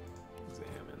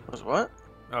 Examine. Was what?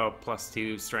 Oh,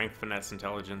 +2 strength, finesse,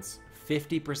 intelligence.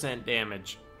 50%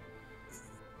 damage.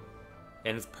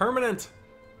 And it's permanent!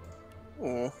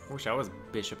 Ooh. Wish I was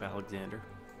Bishop Alexander.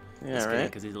 Yeah, right?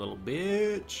 Because he's a little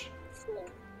bitch.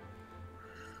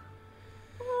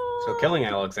 So killing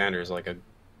Alexander is like a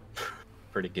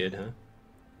pretty good, huh?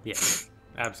 Yeah,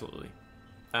 absolutely.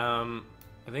 I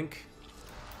think...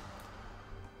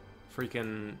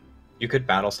 Freaking... You could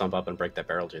battle stomp up and break that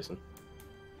barrel, Jason.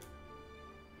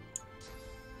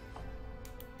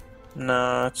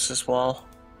 No, it's just wall.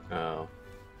 Oh.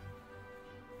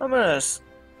 I'm gonna...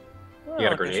 You got a I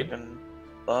guess grenade? I can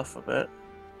buff a bit.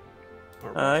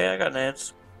 Or- Yeah, I got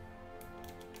nades.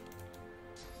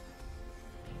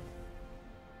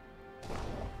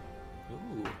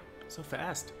 Ooh, so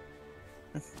fast.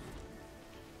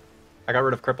 I got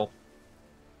rid of cripple.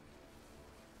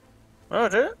 Oh,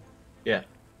 did it? Yeah.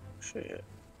 Shit.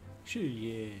 Sure,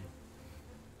 yeah.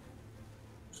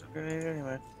 It's a grenade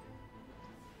anyway.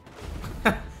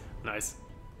 Nice.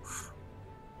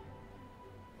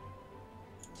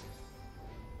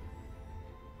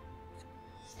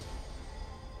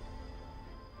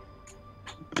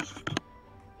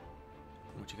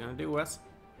 What you gonna do, Wes?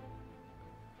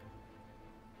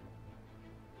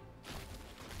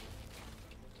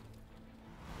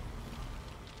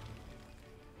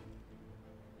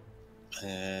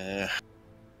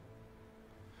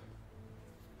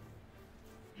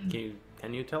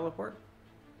 Can you teleport?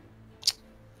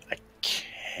 I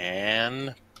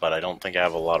can, but I don't think I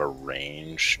have a lot of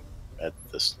range at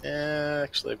this.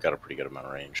 Actually, I've got a pretty good amount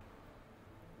of range.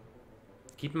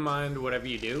 Keep in mind, whatever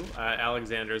you do,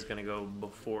 Alexander is gonna go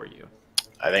before you.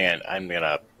 I think I'm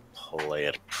gonna play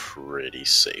it pretty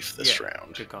safe this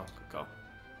round. Good call. Good call.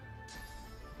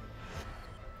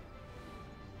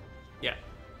 Yeah.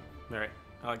 All right.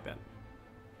 I like that.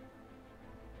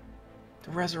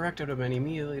 Resurrected him and he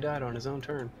immediately died on his own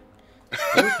turn.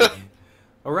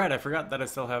 All right. I forgot that I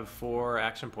still have 4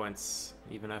 action points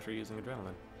even after using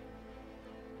adrenaline.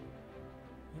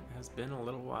 It has been a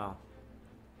little while.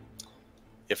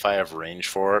 If I have range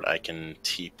for it, I can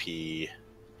TP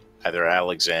either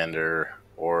Alexander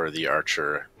or the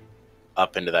archer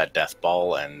up into that death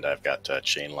ball, and I've got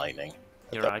chain lightning.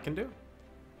 You know what I can do?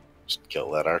 Just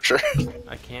kill that archer.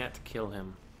 I can't kill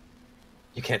him,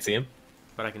 You can't see him?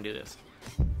 but I can do this.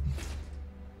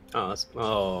 Oh, that's...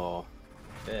 Oh.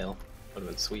 Fail. Would have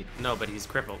been sweet. No, but he's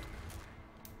crippled.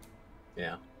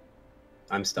 Yeah.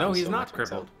 I'm stunned. No, he's so not much myself.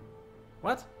 crippled.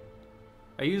 What?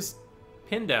 I used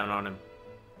pin down on him.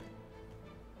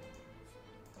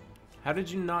 How did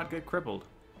you not get crippled?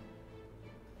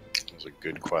 That's a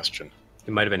good question.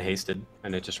 He might have been hasted,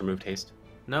 and it just removed haste.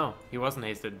 No, he wasn't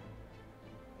hasted.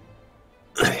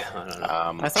 I don't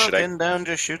know. I thought should pin down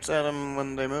just shoots at them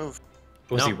when they move.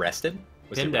 Was No. he rested?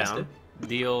 Was Pin he rested? down,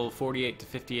 deal 48 to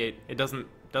 58. It doesn't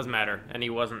matter, and he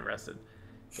wasn't rested.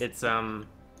 It's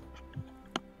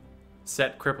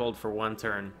set crippled for 1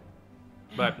 turn,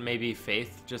 but maybe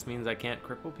faith just means I can't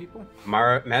cripple people.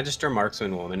 Magister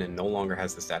marksman woman and no longer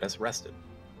has the status rested.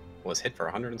 Was hit for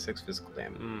 106 physical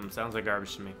damage. Sounds like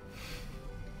garbage to me.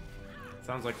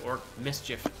 Sounds like orc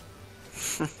mischief.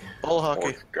 Bull hockey.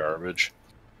 Orc garbage.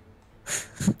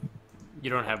 You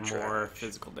don't have more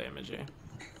physical damage, eh?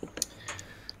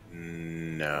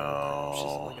 No. She's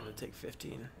only gonna take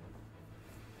 15.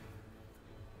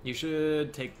 You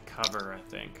should take cover, I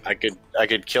think. I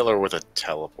could kill her with a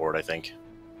teleport, I think.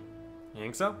 You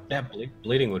think so? Yeah,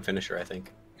 bleeding would finish her, I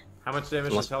think. How much damage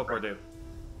Unless- does teleport do?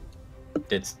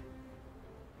 Did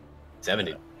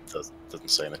 70. Doesn't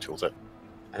say in the tooltip.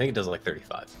 I think it does like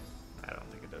 35. I don't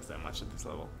think it does that much at this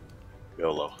level.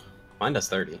 YOLO. Mine does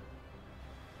 30.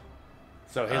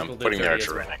 So his I'm will do putting the 30 as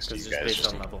archer right well, next to 'cause you it's guys, based just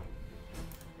on in- level.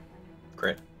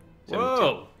 Crit. 72.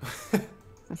 Whoa!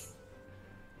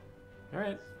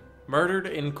 Alright. Murdered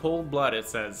in cold blood, it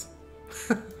says.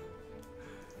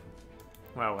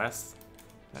 Wow, Wes.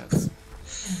 That's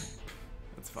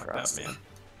fucked up, Frosty. man.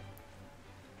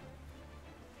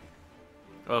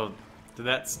 Oh, did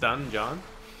that stun John?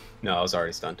 No, I was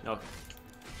already stunned. Oh.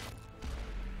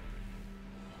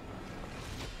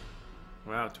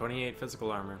 Wow, 28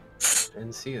 physical armor.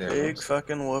 Didn't see there. Big Whoops.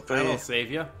 fucking That'll whoopee. save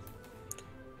you.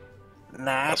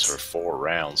 That's for Nice. 4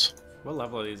 rounds. What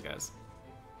level are these guys?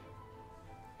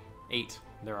 8.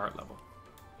 They're art level.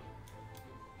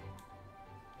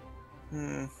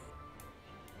 Hmm.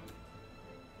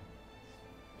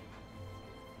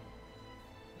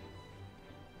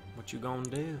 What you gonna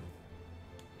do?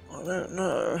 I don't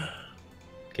know.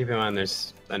 Keep in mind,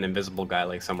 there's an invisible guy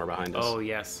like somewhere behind us. Oh,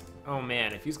 yes. Oh,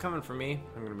 man. If he's coming for me,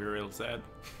 I'm gonna be real sad.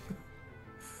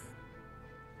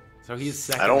 So he's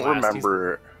second I don't last.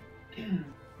 remember. I don't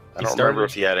started- remember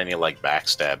if he had any like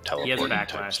backstab He has a teleporting type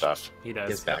backlash. stuff. He does.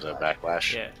 His Has a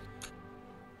backlash. Yeah.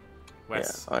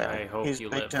 Wes, Yeah, oh, yeah. I hope He's you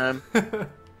big live. time. I'm He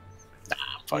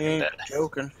fucking ain't dead.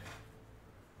 joking.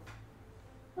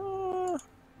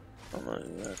 I'm gonna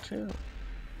do that too.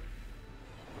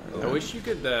 I wish you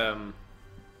could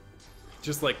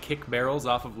just like kick barrels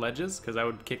off of ledges, because I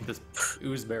would kick this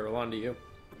ooze barrel onto you.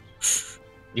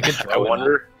 You could I throw it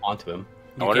wonder. onto him.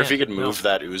 I wonder if you can't, could no. move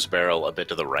that ooze barrel a bit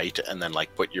to the right and then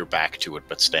like put your back to it,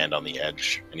 but stand on the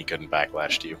edge, and he couldn't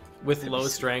backlash to you. With low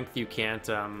strength, you can't.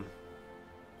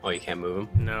 Oh, you can't move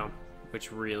him? No,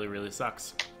 which really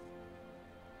sucks.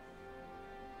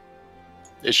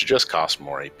 It should just cost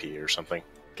more AP or something.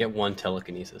 Get 1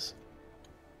 telekinesis.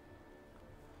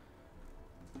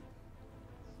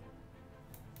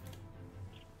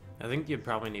 I think you'd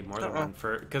probably need more than one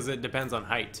for, because it depends on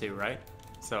height too, right?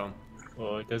 So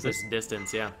Oh, it does this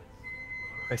distance, yeah.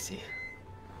 I see.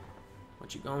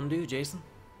 What you gonna do, Jason?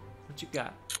 What you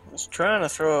got? I was trying to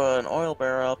throw an oil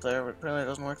barrel out there, but apparently it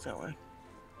doesn't work that way.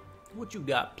 What you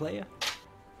got, player?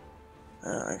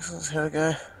 I guess let's hit a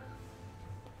guy.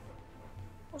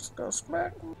 Let's go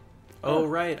smack him. Oh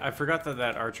right, I forgot that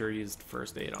that archer used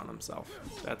first aid on himself.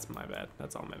 That's my bad.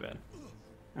 That's all my bad.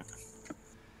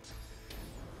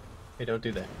 Hey, don't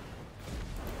do that.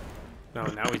 No,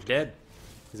 now he's dead.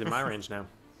 He's in my range now.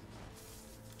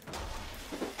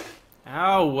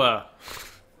 Ow!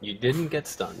 You didn't get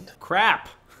stunned. Crap!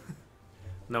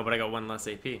 No, but I got 1 less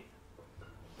AP.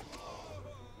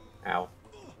 Ow.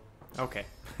 Okay.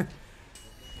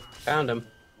 Found him.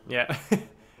 Yeah.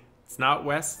 It's not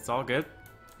West. It's all good.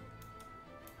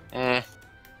 Eh.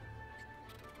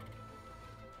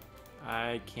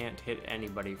 I can't hit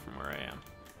anybody from where I am.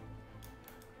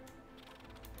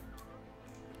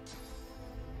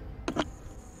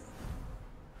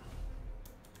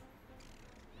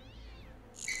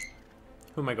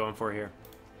 Who am I going for here?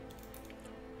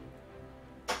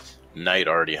 Knight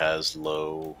already has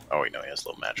low. Oh wait, no, he has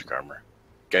low magic armor.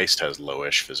 Geist has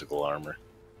lowish physical armor.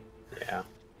 Yeah.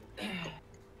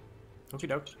 Okie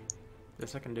doke.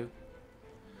 This I can do.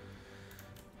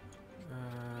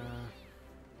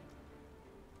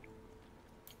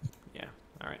 Yeah,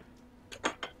 alright.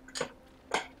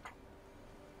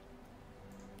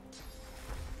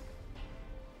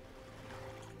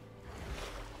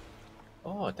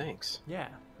 Oh, thanks. Yeah,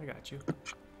 I got you.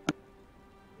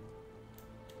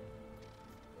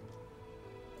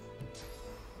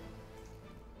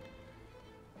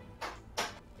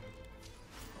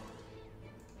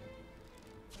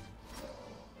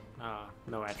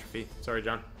 No atrophy. Sorry,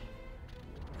 John.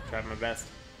 Tried my best.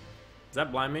 Does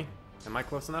that blind me? Am I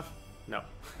close enough? No.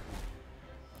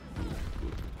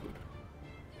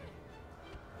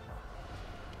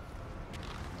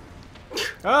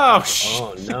 Oh, shit.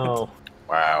 Oh, no.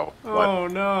 Wow. Oh,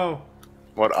 no.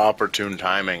 What opportune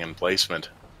timing and placement.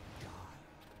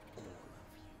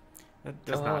 That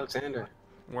does Tell not... Alexander.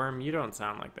 Worm, you don't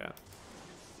sound like that.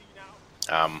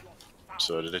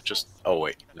 So did it just? Oh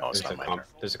wait, no, it's not my turn.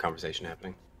 There's a conversation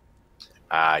happening.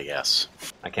 Ah, yes.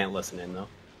 I can't listen in, though.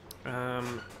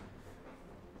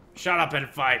 Shut up and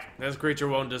fight. This creature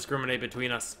won't discriminate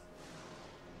between us.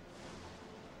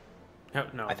 No,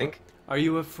 no. I think. Are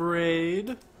you afraid?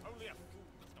 Only a fool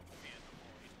does not fear the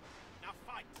void. Now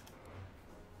fight!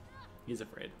 He's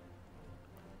afraid.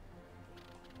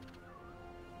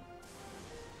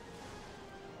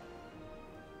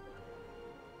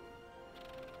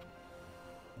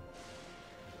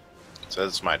 So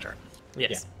it's my turn.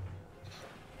 Yes.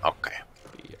 Okay.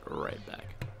 Be right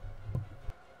back.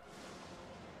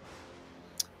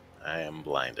 I am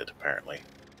blinded, apparently.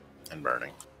 And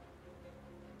burning.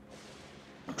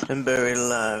 And buried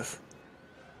alive.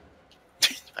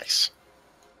 Nice.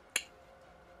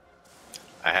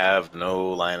 I have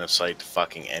no line of sight to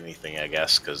fucking anything, I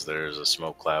guess, because there's a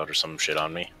smoke cloud or some shit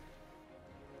on me.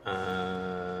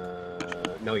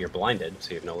 No, you're blinded,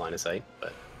 so you have no line of sight.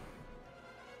 But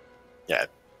Yeah,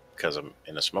 because I'm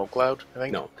in a smoke cloud, I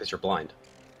think? no, because you're blind.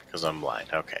 Because I'm blind.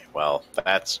 Okay, well,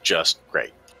 that's just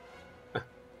great.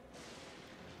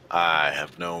 I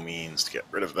have no means to get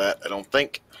rid of that, I don't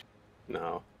think.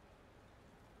 No.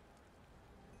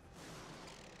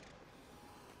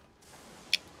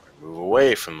 Move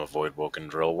away from the void-woken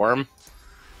drill worm.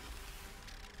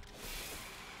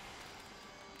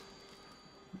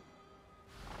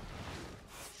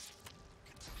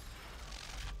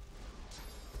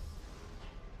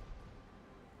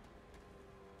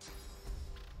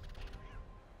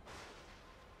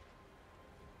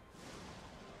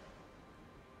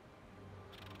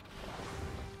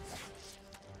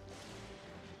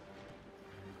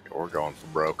 We're going for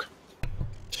broke.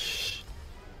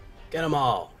 Get them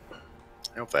all.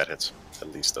 I hope that hits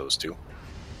at least those two.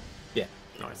 Yeah.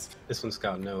 Nice. This one's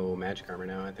got no magic armor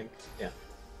now, I think. Yeah.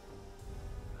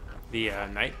 The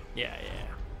knight? Yeah, yeah.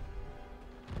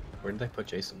 Where did they put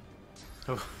Jason?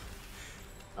 Oh,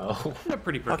 Oh. a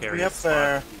pretty Fuck me precarious up spot.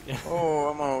 there. Yeah. Oh,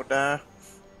 I'm gonna die.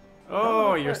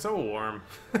 Oh, you're so warm.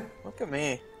 Look at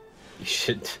me. You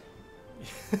should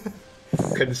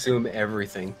consume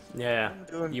everything. Yeah,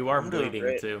 you are I'm doing bleeding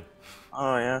great. too.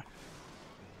 Oh, yeah.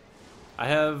 I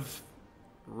have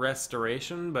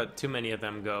restoration, but too many of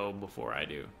them go before I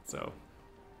do, so.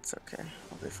 It's okay.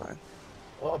 I'll be fine.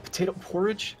 Oh, potato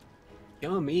porridge?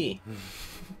 Yummy.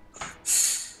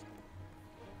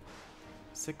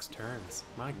 6 turns.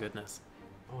 My goodness.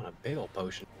 I want a big old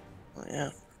potion. Oh, yeah.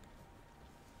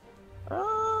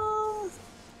 I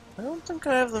don't think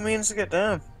I have the means to get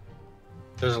down.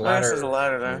 There's a Oh, ladder. there's a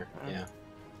ladder there. Yeah.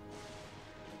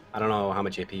 I don't know how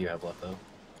much AP you have left, though.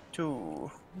 2.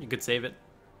 You could save it.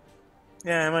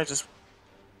 Yeah, I might just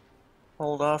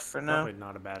hold off for now. Probably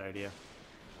not a bad idea.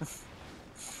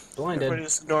 Blinded. Everybody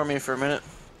just ignore me for a minute.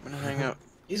 I'm gonna hang out.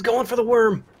 He's going for the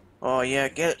worm. Oh, yeah,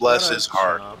 get it. Bless Shut his up,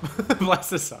 heart. shut up. Bless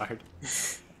his heart.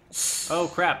 Oh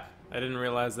crap. I didn't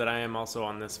realize that I am also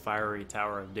on this fiery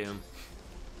tower of doom.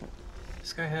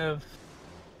 This guy have...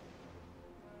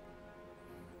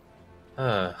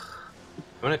 I'm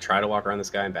gonna try to walk around this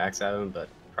guy and backstab him, but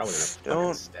probably gonna fucking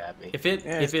Don't. stab me. If it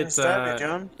Yeah, if it's gonna it's stab you,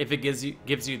 John. if it gives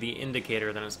you the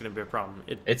indicator, then it's gonna be a problem.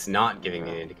 It's not giving me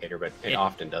an indicator, but it It-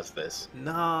 often does this.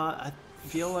 Nah, I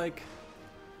feel like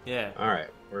yeah. Alright,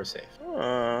 we're safe.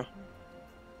 Oh,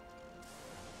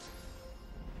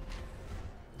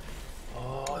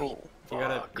 You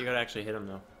gotta actually hit him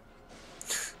though.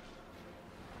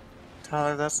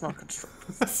 Tyler, that's not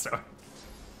constructive. Sorry.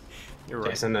 You're right.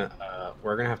 Jason,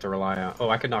 we're gonna have to rely on... Oh,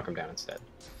 I could knock him down instead.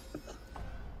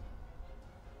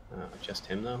 Just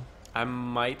him, though? I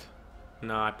might.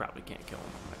 No, I probably can't kill him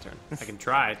on my turn. I can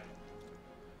try.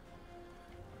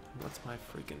 What's my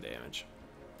freaking damage?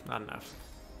 Not enough.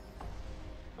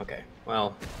 Okay,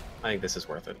 well, I think this is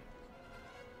worth it.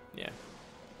 Yeah.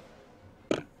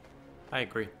 I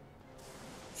agree.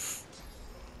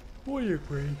 I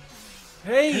agree.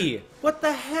 Hey! What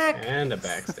the heck? And a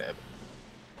backstab.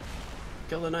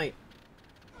 Kill the knight.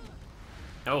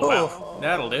 Oh, wow.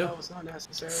 That'll do. That was not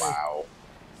necessary. Wow.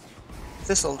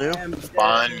 This'll do.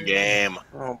 Fun game.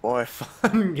 Oh, boy.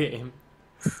 Fun game.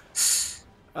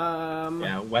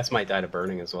 Yeah, Wes might die to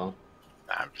burning as well.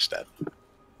 Nah, I'm just dead.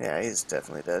 Yeah, he's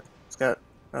definitely dead. He's got...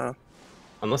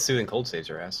 Unless Soothing Cold saves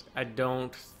your ass. I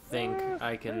don't think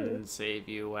I can save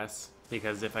you, Wes,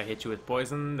 because if I hit you with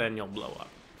poison, then you'll blow up.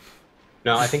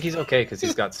 No, I think he's okay because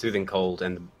he's got Soothing Cold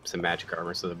and some magic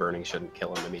armor, so the burning shouldn't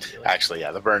kill him immediately. Actually,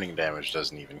 yeah, the burning damage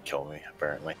doesn't even kill me,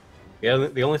 apparently. Yeah,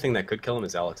 the only thing that could kill him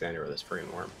is Alexander or this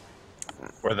friggin' worm.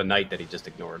 Or the knight that he just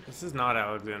ignored. This is not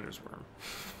Alexander's worm.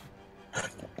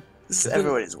 This is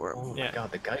everybody's worm. Oh Yeah. my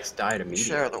god, the guy's died immediately.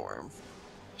 Share the worm.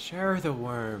 Share the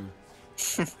worm.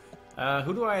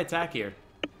 Who do I attack here?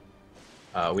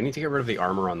 We need to get rid of the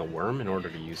armor on the worm in order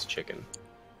to use chicken.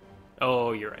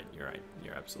 Oh, you're right. You're right.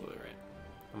 You're absolutely right.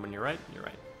 And when you're right, you're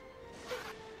right.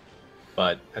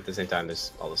 But at the same time,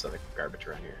 there's all this other garbage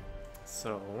around here.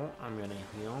 So I'm gonna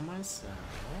heal myself,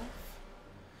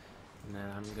 and then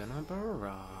I'm gonna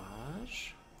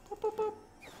barrage. Boop, boop, boop.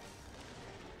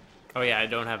 Oh yeah, I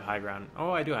don't have high ground.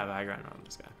 Oh, I do have high ground on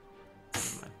this guy.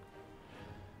 Never mind.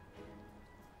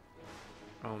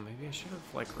 Oh, maybe I should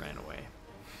have like ran away.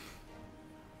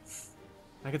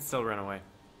 I could still run away.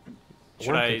 The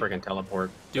Should worm I can freaking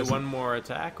teleport. do one more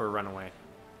attack or run away?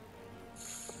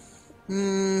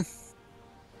 I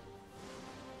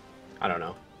don't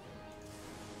know.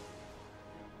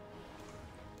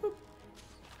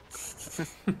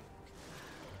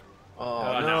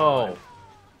 Oh, no.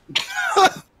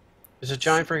 There's a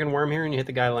giant freaking worm here and you hit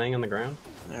the guy laying on the ground?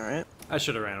 Alright. I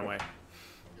should have ran away.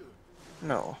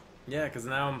 No. Yeah, because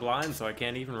now I'm blind, so I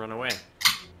can't even run away.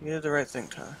 You did the right thing,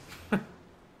 Tyler.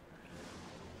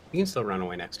 You can still run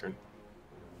away next turn.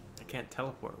 I can't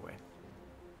teleport away.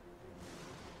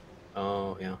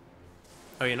 Oh, yeah.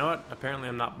 Oh, you know what? Apparently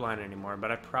I'm not blind anymore,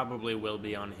 but I probably will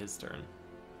be on his turn.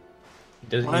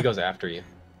 He What? goes after you.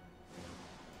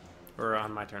 Or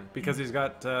on my turn. Because he's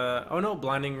got... oh no,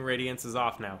 Blinding Radiance is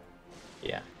off now.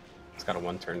 Yeah. It's got a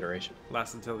 1-turn duration.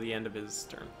 Lasts until the end of his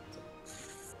turn.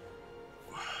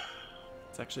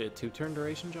 It's actually a 2-turn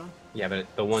duration, John? Yeah, but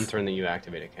the 1 turn that you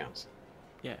activate it counts.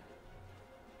 Yeah.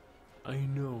 I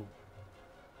know.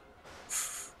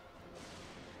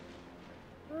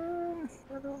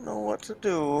 I don't know what to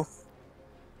do.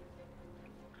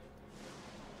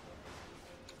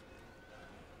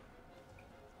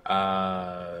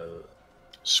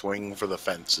 Swing for the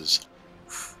fences.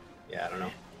 Yeah, I don't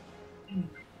know.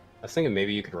 I was thinking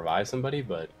maybe you could revive somebody,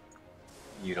 but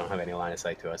you don't have any line of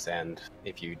sight to us, and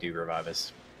if you do revive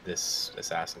us, this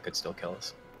assassin could still kill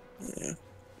us. Yeah.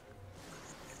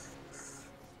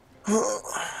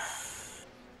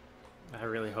 I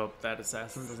really hope that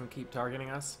assassin doesn't keep targeting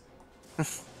us.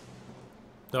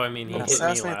 Though, I mean, he hit me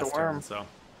Assassinate the last worm. turn, so...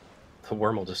 The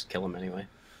worm will just kill him anyway.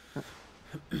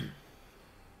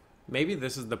 Maybe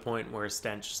this is the point where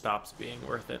Stench stops being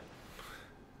worth it.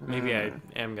 Maybe I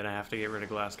am gonna have to get rid of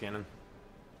Glass Cannon.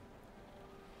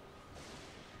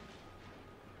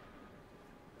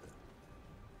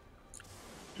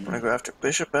 I'm gonna go after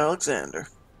Bishop Alexander.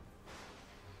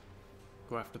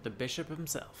 Go after the bishop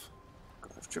himself. Go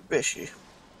after Bishy.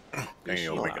 And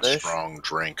you'll Like make a this. strong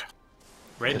drink.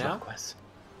 Right Good now? luck, Wes.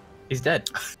 He's dead.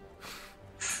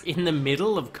 In the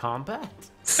middle of combat?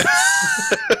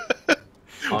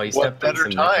 Oh, he What stepped in better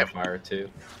some time? fire too.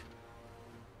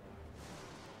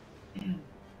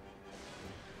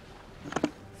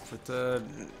 But,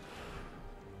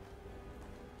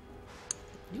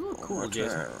 you look cool,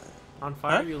 Jason. On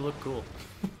fire, Huh? you look cool.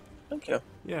 Thank you.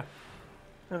 Yeah.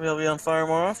 Maybe I'll be on fire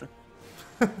more often.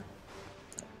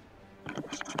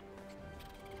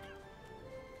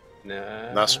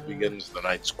 Nah. Thus begins the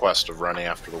knight's quest of running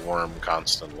after the worm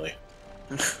constantly.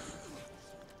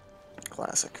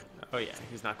 Classic. Oh yeah,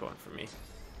 he's not going for me.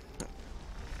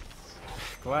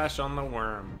 Clash on the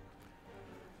worm.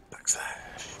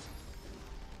 Backslash.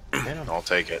 I'll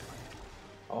take it.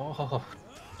 Oh,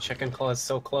 chicken claw is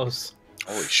so close.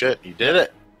 Holy shit, you did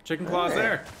it! Chicken claw's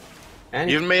there. And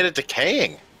You even made it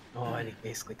decaying! oh, and he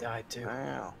basically died too.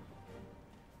 Wow.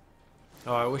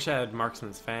 Oh, I wish I had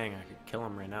Marksman's Fang. I could kill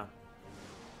him right now.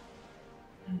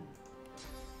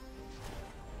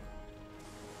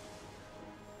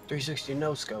 .360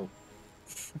 no scope.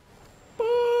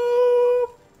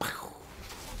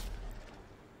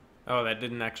 Oh, that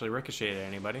didn't actually ricochet at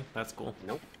anybody. That's cool.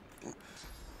 Nope.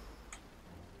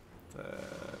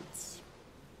 That's...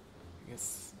 I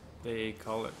guess they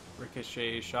call it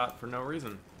ricochet shot for no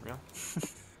reason. Yeah.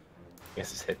 I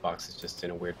guess his hitbox is just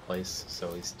in a weird place,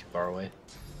 so he's too far away.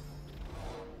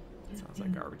 Sounds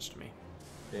like garbage to me.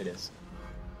 It is.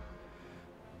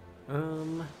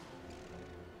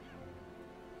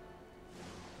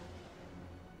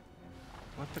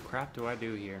 What the crap do I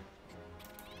do here?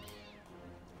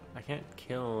 I can't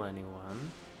kill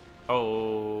anyone.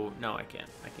 Oh, no, I can't.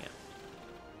 I can't.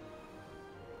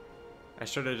 I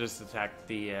should have just attacked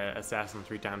the assassin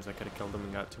 3 times. I could have killed him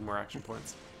and got 2 more action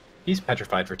points. He's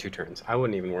petrified for 2 turns. I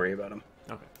wouldn't even worry about him.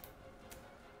 Okay.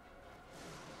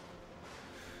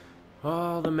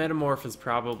 Oh, the metamorph is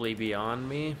probably beyond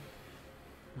me.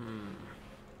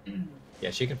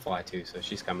 Yeah, she can fly too, so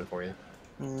she's coming for you.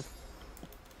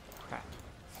 Crap.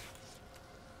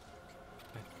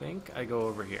 I think I go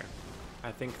over here.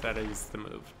 I think that is the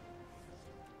move.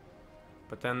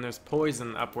 But then there's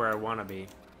poison up where I want to be.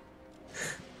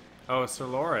 Oh, Sir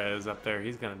Laura is up there.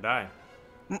 He's gonna die.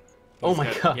 Oh He's my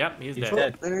dead. god. Yep, he's He's dead.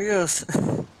 dead. There he goes.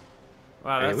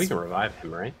 Wow, Hey, that's... we can revive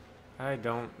him, right? I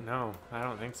don't know. I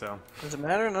don't think so. Does it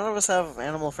matter? None of us have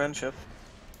animal friendship.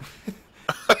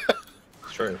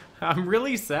 True. I'm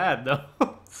really sad though.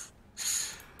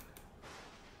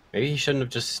 Maybe he shouldn't have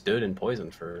just stood in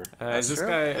poison for. Is this true.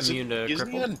 guy Isn't immune to he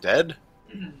crippled? undead?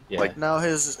 Yeah. Like- Now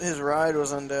his ride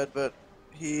was undead, but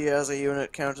he as a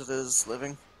unit counted as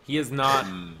living. He is not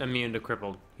immune to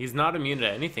crippled. He's not immune to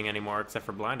anything anymore except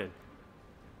for blinded.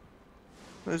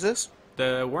 Who's this?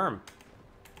 The worm.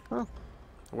 Oh.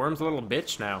 The worm's a little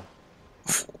bitch now.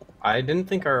 I didn't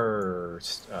think our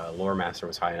lore master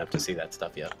was high enough to see that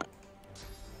stuff yet.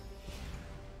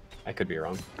 I could be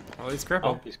wrong. Well, he's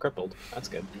crippled. Oh, he's crippled. That's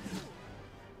good.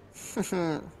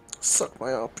 Suck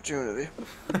my opportunity.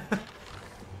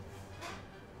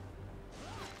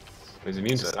 He's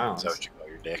immune to Is silence. that what you call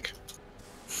your dick?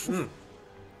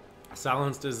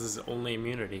 Silenced is his only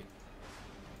immunity.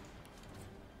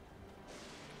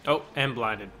 Oh, and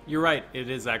blinded. You're right. It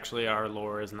is actually our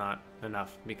lore is not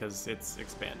enough because it's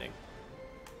expanding.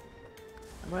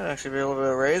 I might actually be able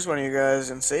to raise one of you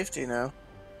guys in safety now.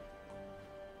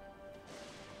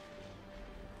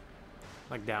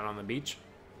 Like down on the beach.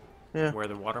 Yeah. Where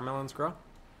the watermelons grow.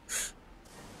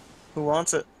 Who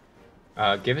wants it?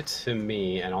 Give it to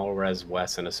me, and I'll res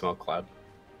Wes in a smoke cloud.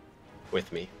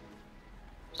 With me.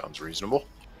 Sounds reasonable.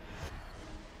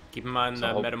 Keep in mind So the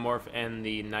I'll- metamorph and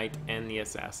the knight and the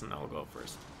assassin. I'll go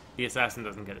first. The assassin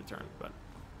doesn't get a turn, but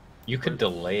You could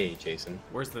delay, Jason.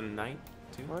 where's the knight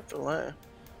too? What delay?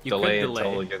 You delay could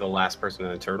until you're the last person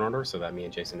in the turn order, so that me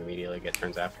and Jason immediately get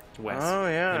turns after. Wes. Oh,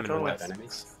 yeah, Him and totally. Wes.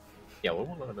 Enemies. Yeah,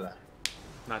 we'll look at that.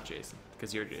 Not Jason,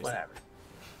 because you're Jason. Whatever.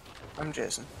 I'm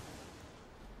Jason.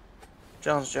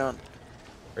 John's John.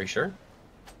 Are you sure?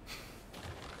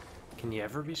 Can you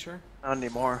ever be sure? Not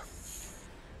anymore.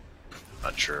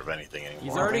 Not sure of anything anymore.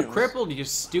 He's already Wow. crippled, you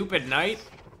stupid knight.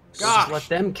 Just Gosh, let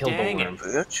them kill the dang it. worm.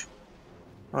 Bitch.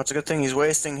 Well, it's a good thing he's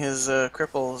wasting his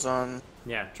cripples on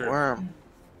Yeah, true. Worm.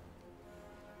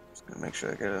 Just gonna make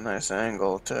sure I get a nice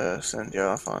angle to send you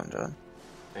off on, John.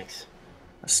 Nice.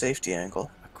 A safety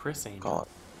angle. A Chris angle. Call it.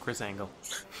 Chris angle.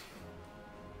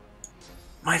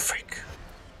 My freak.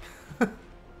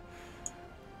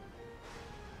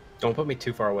 Don't put me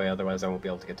too far away, otherwise I won't be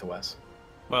able to get to Wes.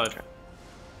 Well,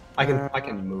 I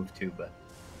can move too, but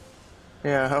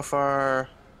Yeah, how far?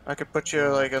 I could put you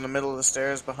like in the middle of the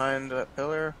stairs behind that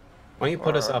pillar. why don't you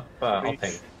put us Or up? I'll reach.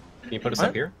 ping. Can you put us What?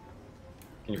 up here?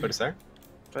 Can you put us there?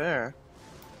 There.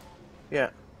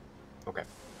 Yeah. Okay.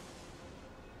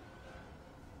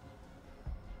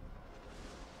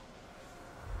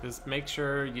 just make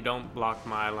sure you don't block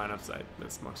my line of sight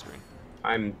with smoke screen.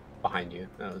 I'm behind you.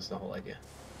 That was the whole idea.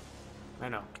 I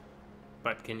know.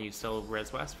 But can you still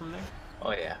res west from there?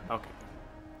 Oh yeah. Okay.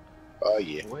 Oh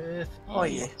yeah. With Oh,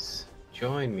 yeah. ease.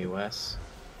 Join me, Wes.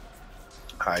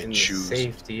 I In the choose.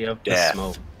 safety of the death.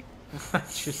 smoke.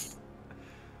 Just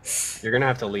You're gonna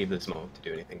have to leave the smoke to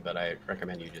do anything, but I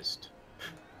recommend you just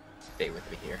stay with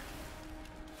me here.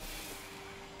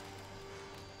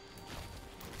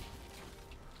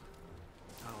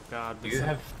 oh god. Do this you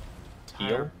have entire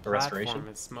heal or platform restoration?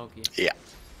 is smoky. Yeah.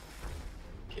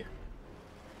 Here.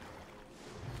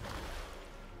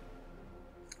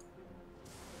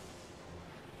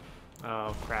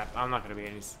 Oh crap! I'm not gonna be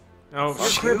any. Oh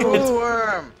Fuck shit! you,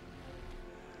 Worm!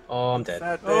 Oh, I'm dead.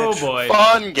 Fat Oh bitch. boy!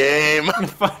 Fun game.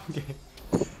 Fun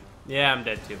game. Yeah, I'm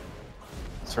dead too.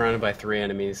 Surrounded by 3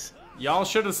 enemies. Y'all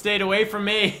should have stayed away from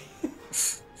me.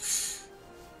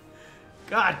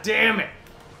 God damn it!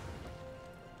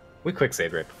 We quick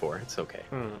saved right before. It's okay.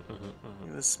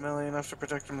 He was smelly enough to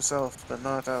protect himself, but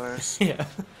not others. Yeah.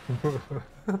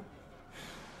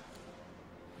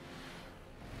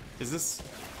 Is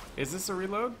this a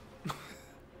reload?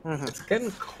 It's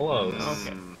getting close.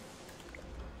 Okay.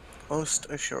 Most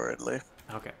assuredly.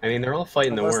 Okay. I mean, they're all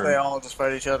fighting the Unless worm. they all just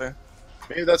fight each other.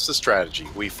 Maybe that's the strategy.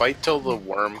 We fight till the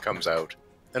worm comes out,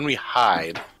 then we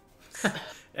hide.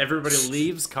 Everybody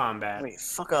leaves combat. Wait,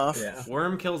 fuck off. Yeah.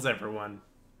 Worm kills everyone.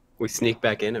 We sneak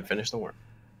back in and finish the worm.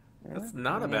 That's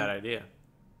not a bad idea.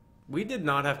 We did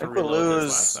not have to think we'll reload this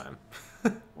lose. last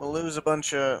time. We'll lose a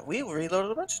bunch of... We reloaded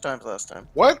a bunch of times last time.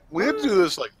 What? We had to do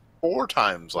this like 4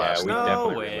 times Yeah, last we night. No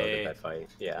definitely way. reloaded that fight.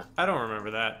 Yeah. I don't remember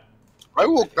that. I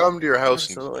will come to your house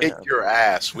Absolutely and not. kick your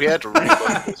ass. We had to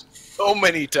reload this so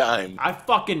many times. I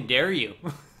fucking dare you.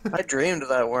 I dreamed of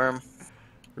that worm. Wes,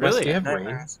 Really? do you have rain?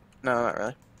 Nightmares. No, not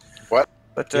really. What?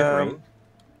 But, Do you have rain?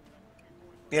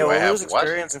 yeah, Do I we'll have lose what?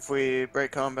 experience if we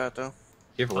break combat, though. Do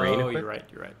you have rain Oh, equipped? you're right.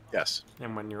 You're right. Yes.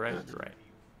 And when you're right, you're right.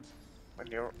 When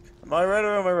you're... Am I right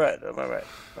or am I right? Am I right?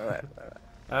 Am I right? Am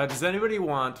I right? Does anybody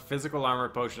want physical armor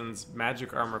potions,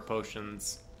 magic armor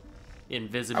potions,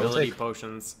 invisibility take-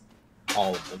 potions,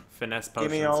 All of them. finesse Give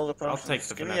potions? me all the I'll potions. take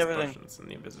the Give me finesse everything. potions and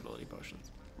the invisibility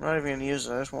potions. I'm not even gonna use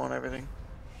it. I just want everything.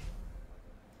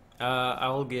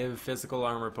 I'll give physical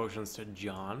armor potions to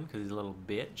John because he's a little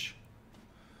bitch.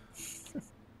 Are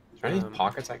there any Um,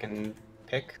 pockets I can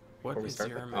pick What before we is start?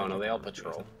 your Oh magic no, they all armor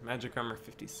patrol. potion? Magic armor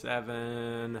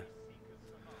 57.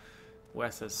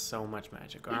 Wes has so much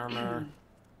magic armor.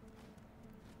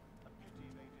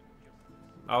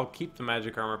 I'll keep the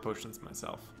magic armor potions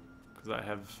myself, because I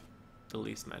have the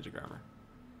least magic armor.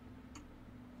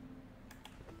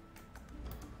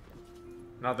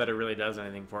 Not that it really does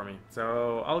anything for me.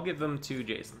 So I'll give them to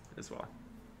Jason as well.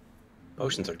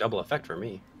 Potions are double effect for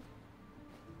me.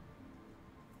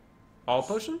 All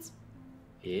potions?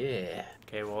 Yeah.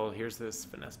 Okay, well, here's this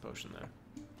finesse potion then.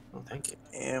 Oh, thank you.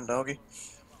 Damn, doggy.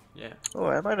 Yeah. Oh,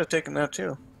 I might have taken that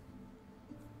too.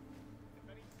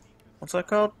 What's that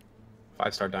called?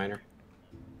 5-star diner.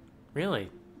 Really?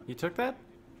 You took that?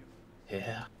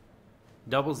 Yeah.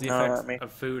 Doubles the No, effects not me.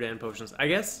 of food and potions. I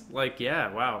guess, like,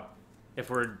 yeah, wow. If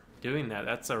we're doing that,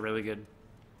 that's a really good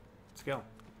skill.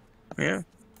 Yeah.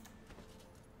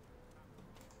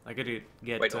 I could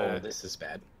get... Wait, oh, this is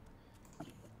bad.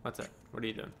 What's that? What are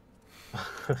you doing?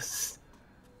 Trying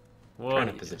What to are you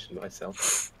doing? position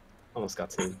myself. Almost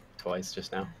got seen twice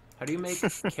just now. How do you make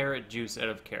carrot juice out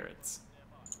of carrots?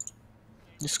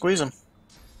 You squeeze them.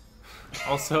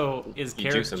 Also, is You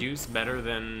carrot juice 'em. juice better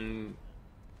than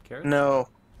carrots? No.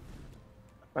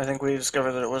 I think we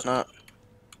discovered that it was not.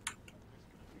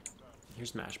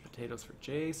 Here's mashed potatoes for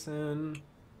Jason.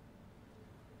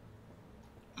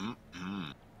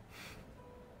 Mm-mm.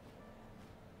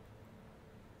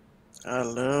 I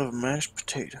love mashed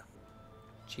potato.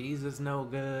 Cheese is no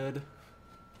good.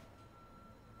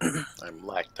 I'm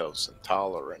lactose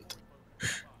intolerant.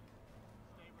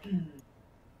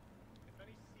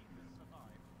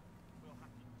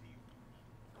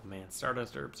 Oh man,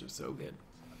 Stardust herbs are so good.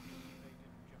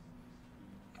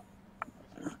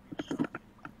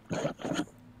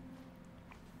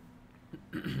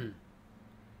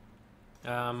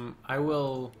 I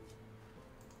will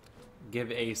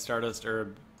give a Stardust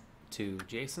herb to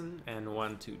Jason and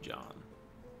one to John,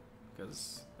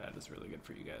 because that is really good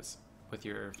for you guys with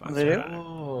your 5-star They do? diner.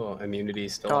 Oh, immunity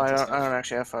still. Oh, lots I of don't stuff.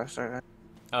 actually have 5-star.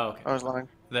 Oh, okay. I was lying.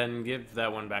 Then give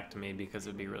that one back to me because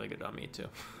it'd be really good on me too.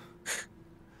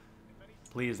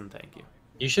 Please and thank you.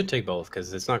 You should take both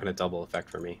because it's not going to double effect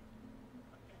for me.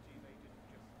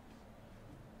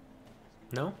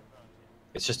 No?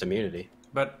 It's just immunity.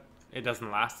 But it doesn't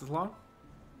last as long?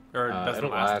 Or it doesn't it'll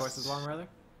last last- twice as long, rather?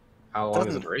 How long is the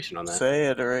Doesn't duration on that? Say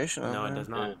a duration on No, it there. does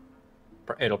not.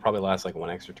 Yeah. It'll probably last like one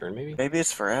extra turn, maybe. Maybe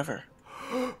it's forever.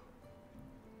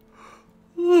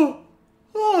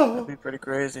 That'd be pretty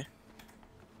crazy.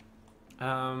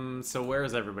 So where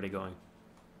is everybody going?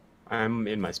 I'm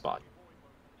in my spot.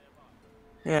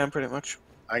 Yeah, pretty much.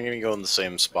 I'm gonna go in the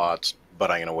same spot, but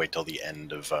I'm gonna wait till the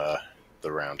end of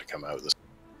the round to come out.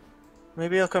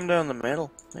 Maybe I'll come down the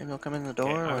middle. Maybe I'll come in the Okay,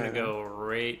 door. I'm or- gonna go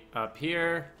right up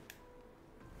here.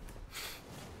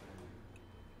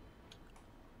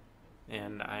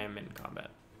 And I am in combat.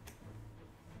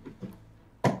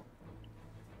 I'm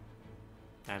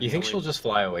You the think only- she'll just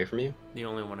fly away from you? the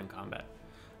only one in combat?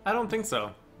 I don't think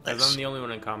so, because Nice. I'm the only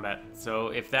one in combat. So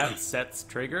if that sets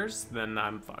triggers, then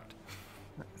I'm fucked.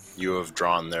 You have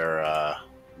drawn their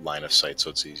line of sight, so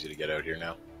it's easy to get out here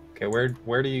now. Okay,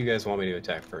 where do you guys want me to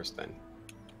attack first then?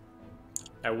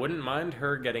 I wouldn't mind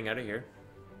her getting out of here.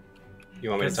 You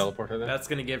want me to 'Cause teleport her then? That's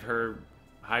gonna give her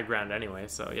high ground anyway,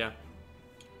 so yeah.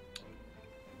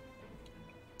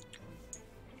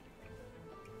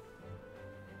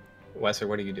 Wesser,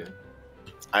 what are you doing?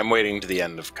 I'm waiting to the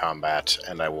end of combat,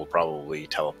 and I will probably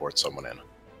teleport someone in.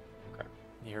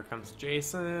 Here comes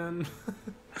Jason.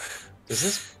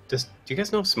 Do you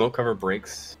guys know if smoke cover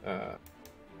breaks?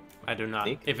 I do not.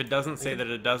 Sneak? If it doesn't say that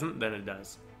it doesn't, then it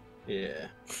does. Yeah.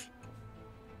 That's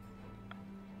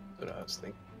what I was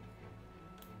thinking.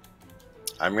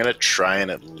 I'm gonna try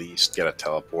and at least get a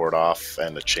teleport off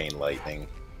and a chain lightning,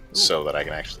 so that I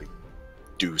can actually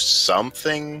do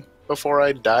something before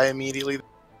I die immediately.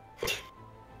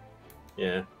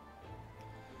 Yeah.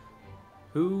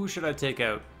 Who should I take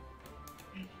out?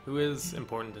 Who is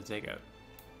important to take out?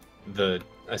 The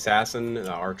assassin,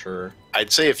 the archer.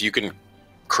 I'd say if you can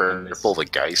cripple the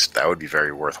Geist, that would be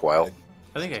very worthwhile.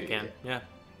 I think I can, yeah.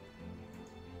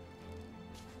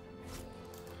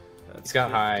 That's He's got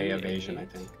high 58. evasion, I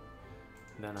think.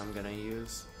 Then I'm gonna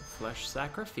use Flesh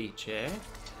Sacrifice.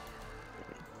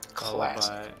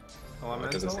 Classic. Followed by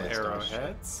it doesn't Elemental say it's dodge.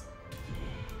 Arrowheads.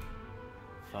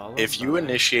 Followed If you by-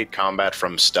 initiate combat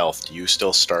from stealth, do you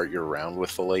still start your round with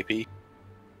full AP?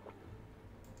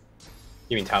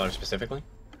 You mean Tyler specifically?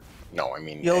 No, I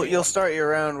mean You'll anyone. start your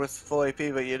round with full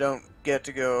AP, but you don't get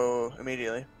to go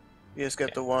immediately. You just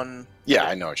get the one Yeah,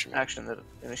 I know what you mean. action that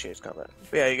initiates combat.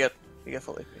 But yeah, you get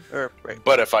full AP. Or right.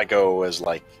 But if I go as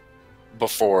like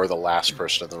before the last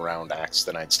person of the round acts,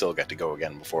 then I'd still get to go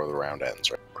again before the round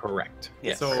ends, right? Correct.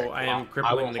 Yes. So correct. I am will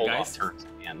crippling the hold off Geist. turns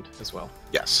at the end as well.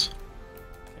 Yes.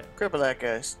 Cripple that,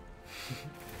 guys.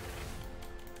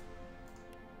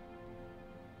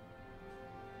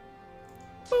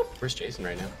 Where's Jason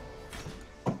right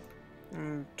now?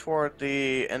 Toward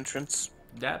the entrance.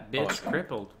 That bitch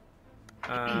crippled.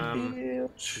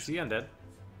 Bitch. Is he undead?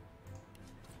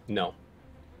 No.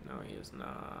 No, he is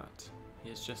not. He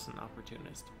is just an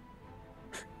opportunist.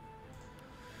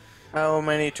 How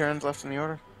many turns left in the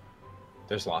order?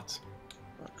 There's lots.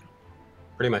 Okay.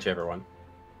 Pretty much everyone.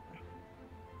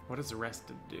 What does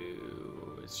arrested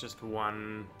do? It's just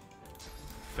one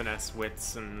finesse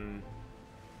wits and...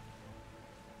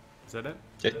 Is that it?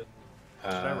 Should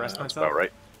I rest That's myself? about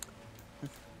right.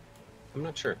 I'm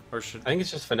not sure. Or should I think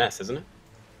it's just finesse, isn't it?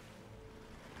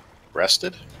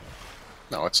 Rested?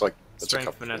 No, it's like it's a strength,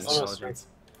 couple finesse, turns. intelligence?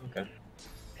 Okay.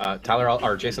 Tyler,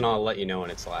 or Jason, I'll let you know when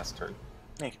it's the last turn.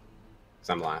 Hey. Because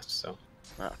I'm last, so.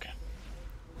 Okay.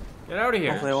 Get out of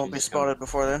here! Hopefully I won't be she's spotted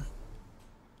before then.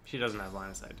 She doesn't have line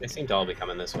of sight. They seem to all be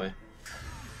coming this way.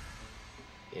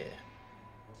 Yeah.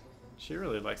 She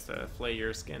really likes to flay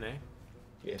your skin, eh?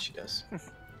 Yeah, she does.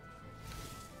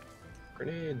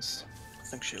 Grenades. I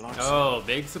think she lost. Oh,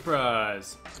 big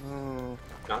surprise! Oh,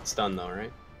 Not stun though,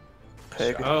 right?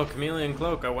 pig. Oh, chameleon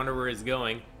cloak. I wonder where he's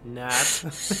going. Not.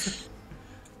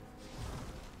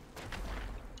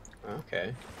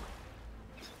 Okay.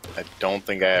 I don't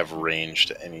think I have range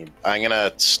to any. I'm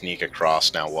gonna sneak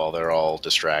across now while they're all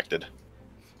distracted,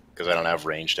 because I don't have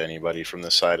range to anybody from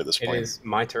this side at this It point. is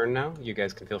my turn now. You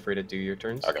guys can feel free to do your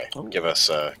turns. Okay, give us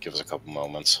a couple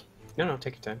moments. No,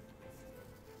 take your time.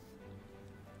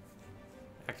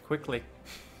 Act quickly.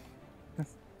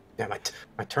 Yeah,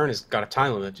 my turn has got a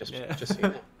time limit. Just Yeah. so you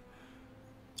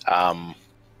know.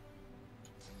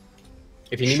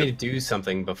 If you need me to do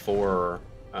something before,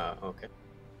 okay.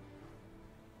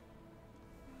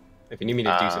 If you need me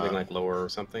to do something like lower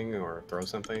something or throw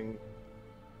something,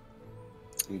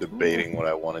 I'm debating what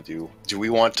I want to do. Do we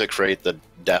want to create the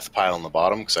death pile in the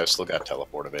bottom? Because I've still got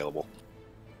teleport available.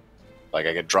 Like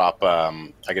I could drop,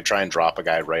 I could try and drop a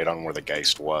guy right on where the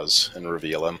Geist was and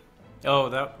reveal him. Oh,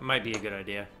 that might be a good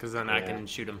idea, because then I Yeah. can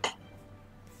shoot him.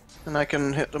 And I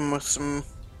can hit them with some.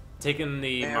 Taking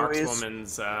the AoEs.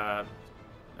 markswoman's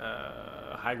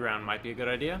high ground might be a good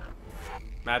idea.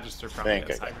 Magister probably Think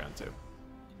has I high ground too.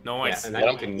 Nice. yeah, and Get then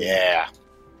him? you can Yeah.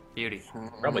 Beauty.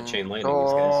 probably chain lightning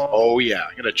these guys. Oh yeah,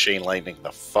 I'm gonna chain lightning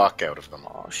the fuck out of them.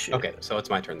 Oh shit. Okay, so it's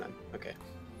my turn then. Okay.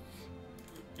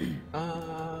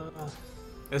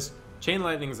 This chain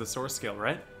lightning is a source skill,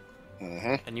 right?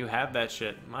 Mm-hmm. And you have that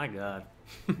shit. My god.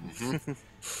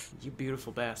 You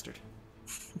beautiful bastard.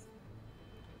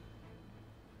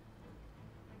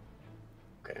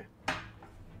 Okay.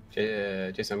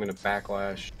 Jason, I'm gonna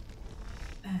backlash.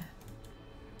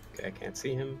 Okay, I can't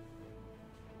see him.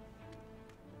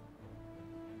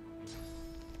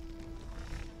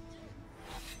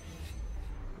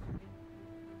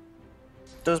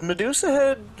 Does Medusa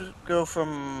head go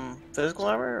from physical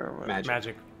armor or what? Magic.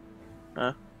 Magic.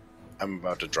 I'm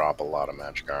about to drop a lot of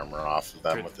magic armor off of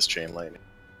them Good. with this chain lightning.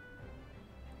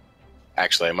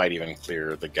 Actually, I might even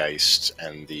clear the Geist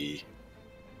and the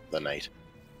Knight.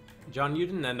 John, you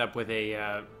didn't end up with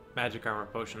a magic armor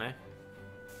potion, eh?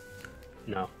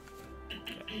 No.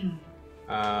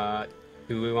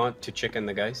 Do we want to chicken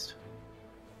the Geist?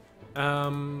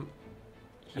 And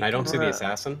I don't see the Alright.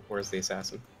 assassin. Where's the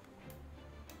assassin?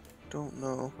 Don't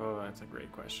know. Oh, that's a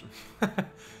great question.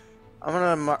 I'm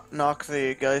gonna knock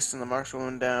the Geist and the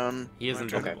markswoman down. He is My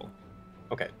turn. invisible.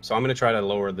 Okay, so I'm gonna try to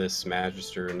lower this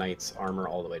Magister Knight's armor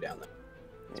all the way down there.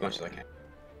 As much as I can.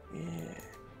 Yeah.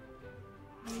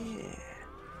 Yeah.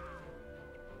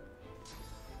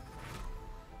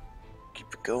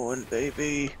 Keep it going,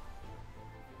 baby. I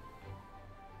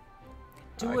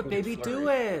Do it, can baby, do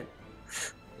flurry. it!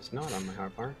 It's not on my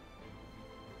hard part.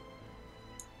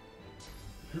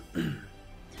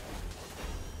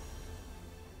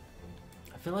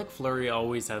 I feel like Flurry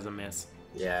always has a miss.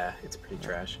 Yeah, it's pretty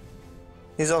trash.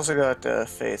 He's also got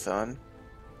Faith on.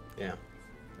 Yeah.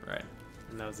 Right.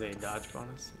 And that was a dodge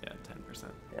bonus? Yeah, 10%.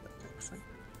 Yeah.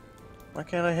 Why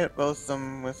can't I hit both of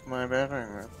them with my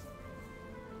battering ram?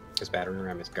 This battering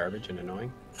ram is garbage and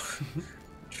annoying. It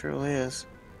truly is.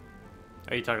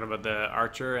 Are you talking about the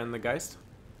Archer and the Geist?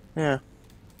 Yeah.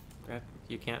 Okay.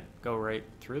 You can't go right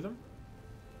through them?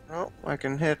 Oh, I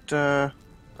can hit.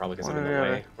 Probably because I'm in One the or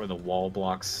the way, or the wall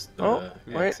blocks the. Oh,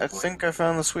 wait, exit I point. think I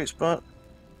found the sweet spot.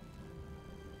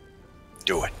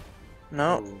 Do it.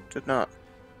 No, Ooh. did not.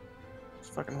 It's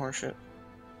fucking horseshit.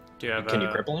 Do you have Can you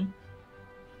a... cripple him?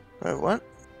 Wait, what?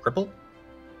 Cripple?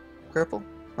 Cripple?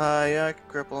 Yeah, I can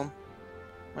cripple him.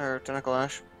 Or tentacle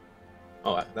ash.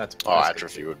 Oh, that's. Oh, that's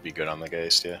atrophy would be good on the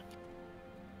Geist, yeah.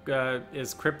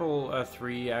 is Cripple a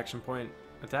 3 action point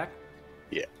attack?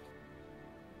 Yeah.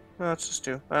 No, it's just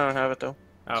 2. I don't have it though.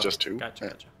 Oh, Just 2? Gotcha, Yeah.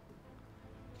 gotcha.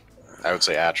 I would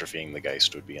say atrophying the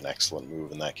Geist would be an excellent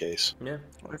move in that case. Yeah,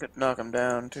 We could knock him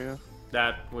down too.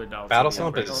 that would also Battle be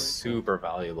Stomp great. is super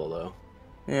valuable though.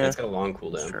 Yeah, It's got a long that's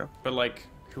cooldown. true. But like,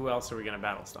 who else are we gonna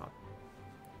battle stomp?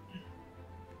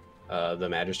 The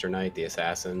Magister Knight, the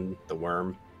Assassin, the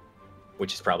Worm,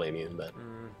 which is probably immune, but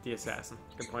The assassin.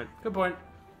 Good point. Good point.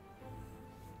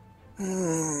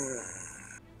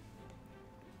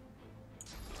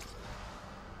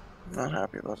 Not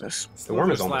happy about this. the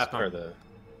Worm is Slither almost, slap or him.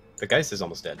 the Geist is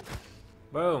almost dead.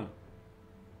 Boom.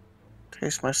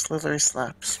 Taste my slithery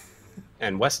slaps.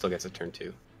 And West still gets a turn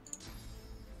too.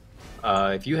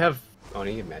 If you have, oh,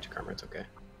 you have magic armor, it's okay.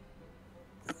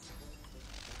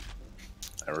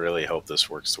 I really hope this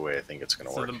works the way I think it's going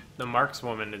to So work. the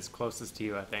markswoman is closest to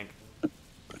you, I think.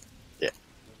 Yeah.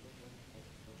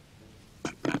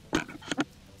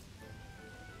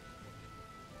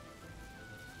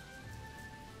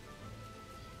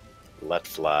 Let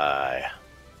fly.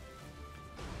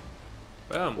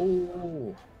 Boom.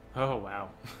 Ooh. Oh wow.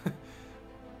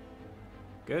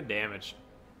 Good damage.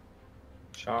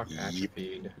 Shock, Yep.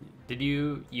 atrophied. Did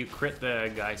you crit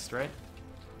the Geist, right?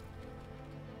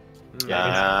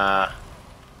 Yeah,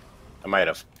 I might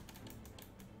have.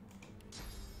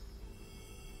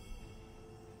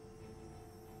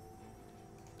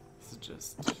 This is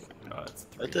just. Oh, it's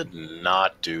 3. It did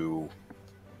not do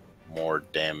more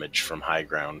damage from high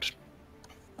ground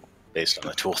based on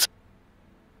the tool.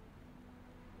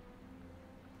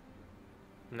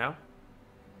 No.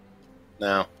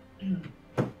 No.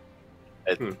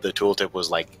 The tooltip was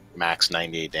like max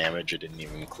 98 damage. It didn't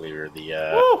even clear the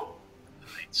Woo!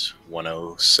 it's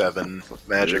 107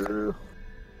 magic.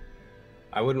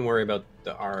 I wouldn't worry about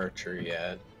the archer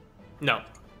yet. No.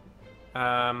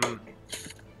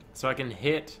 So I can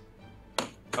hit.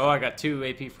 Oh, I got 2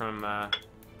 AP from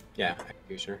Yeah,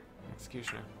 you sure?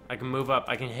 Executioner. I can move up.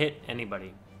 I can hit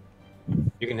anybody.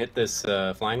 You can hit this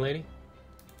flying lady.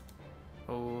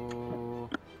 Oh.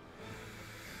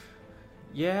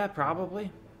 Yeah, probably.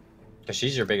 Because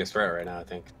she's your biggest threat right now, I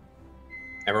think.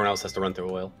 Everyone else has to run through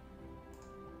oil.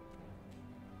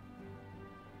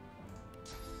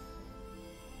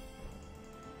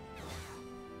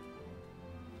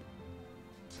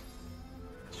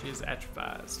 She is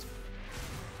atrophied.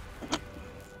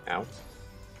 Ow.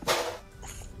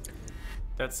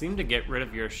 That seemed to get rid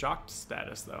of your shocked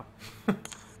status, though.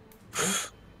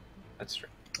 That's true.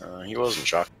 He wasn't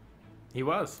shocked. He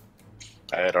was.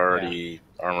 I had already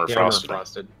armor Yeah, frosted. armor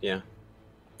frosted. Yeah.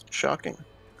 Shocking.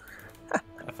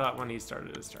 I thought when he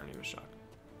started his turn, he was shocked.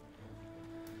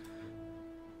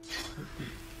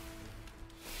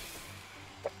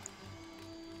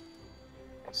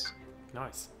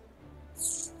 Nice.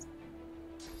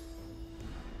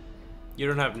 You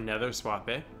don't have nether swap,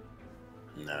 eh?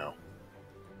 No.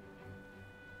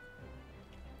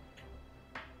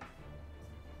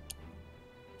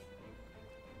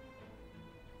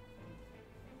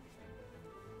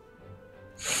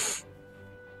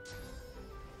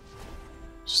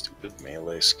 Stupid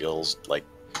melee skills, like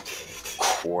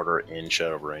quarter inch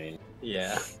out of range.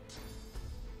 Yeah.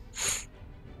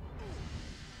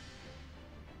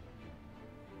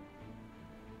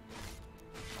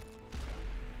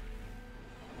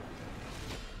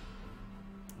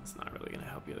 It's not really gonna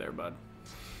help you there, bud.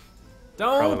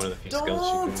 Probably Don't! one of the few Don't!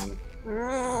 skills you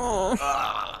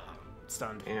can.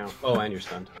 Stunned. Ow. Oh, and you're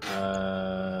stunned.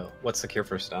 What's the cure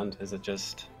for stunned? Is it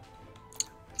just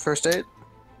First aid?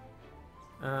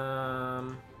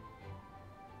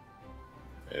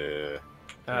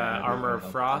 Armor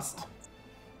of Frost.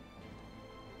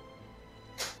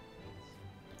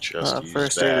 Just use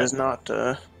First that. aid is not.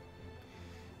 No.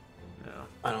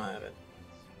 I don't have it.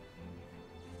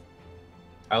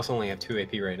 I also only have 2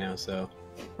 AP right now, so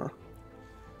Let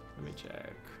me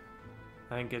check.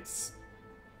 I think it's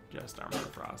just Armor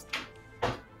of Frost.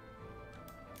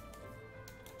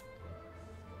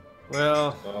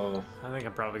 Well, oh, I think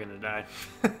I'm probably gonna die.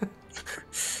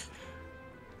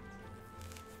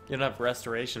 You don't have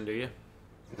restoration, do you?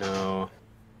 no.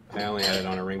 I only had it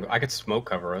on a ring. I could smoke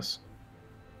cover us.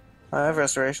 I have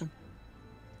restoration.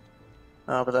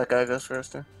 Oh, but that guy goes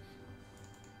first. Too.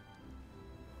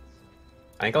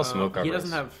 I think I'll smoke cover He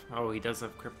doesn't us. have. Oh, he does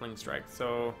have crippling strike,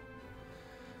 so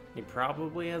he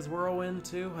probably has whirlwind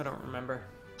too. I don't remember.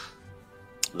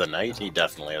 The knight, he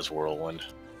definitely has whirlwind.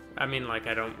 I mean, like,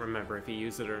 I don't remember if he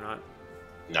used it or not.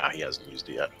 Nah, he hasn't used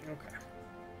it yet. Okay.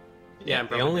 Yeah, I'm The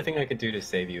probably only good. thing I could do to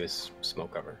save you is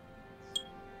smoke cover.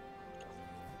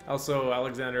 Also,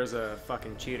 Alexander's a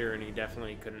fucking cheater, and he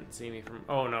definitely couldn't see me from.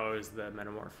 Oh no, it was the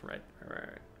metamorph, right?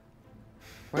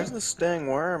 Where's the staying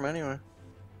worm anyway?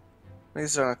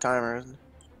 He's on a timer, isn't he?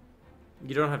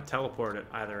 You don't have teleport it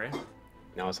either, eh?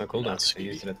 No, it's not cooldown. That's I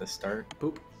used it at the start.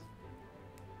 Poop.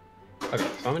 Okay, so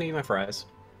I'm gonna eat my fries.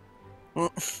 And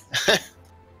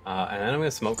then I'm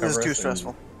gonna smoke This is cover too us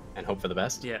stressful. and hope for the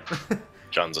best. Yeah.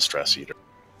 John's a stress eater.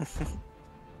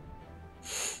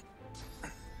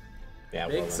 Yeah.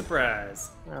 Big well, then. surprise.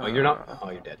 Oh, you're not.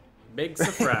 Oh, you're dead. Big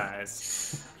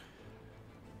surprise.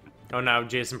 Oh, now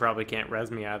Jason probably can't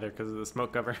res me either because of the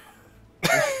smoke cover.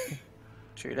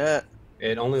 True that.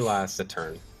 It only lasts a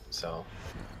turn, so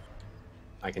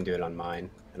I can do it on mine,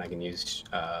 and I can use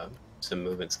some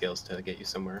movement skills to get you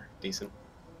somewhere decent.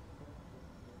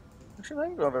 Actually, I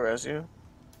can go to res you.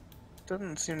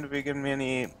 Doesn't seem to be giving me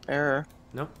any error.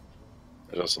 Nope.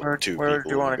 There's also Where, two where people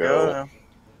do you want who to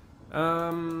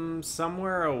go?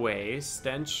 Somewhere away.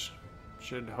 Stench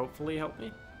should hopefully help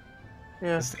me.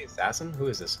 Yeah. Is this the assassin? Who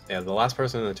is this? Yeah, the last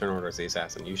person in the turn order is the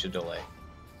assassin. You should delay.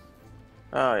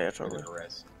 Oh yeah, We're totally. gonna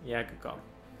res. Yeah, good call.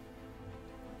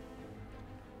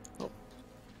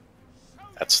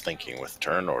 That's thinking with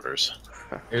turn orders.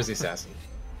 Here's the assassin.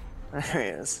 There he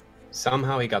is.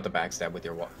 Somehow he got the backstab with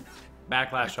your what?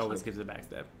 Backlash always gives a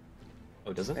backstab.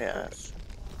 Oh, does it? Yeah.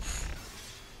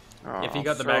 Oh, If you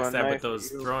got the throw a backstab knife with those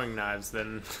at you. throwing knives,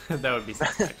 then that would be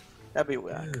suspect. That'd be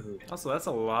whack. Dude. Also, that's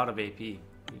a lot of AP you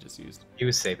just used. He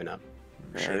was saving up.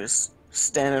 Yeah, he's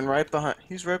standing right behind.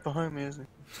 He's right behind me, isn't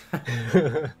he?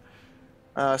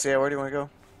 So yeah, where do you want to go?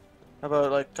 How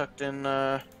about like tucked in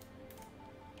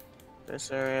this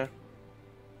area?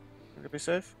 Would it be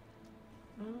safe?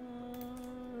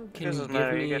 Can you doesn't give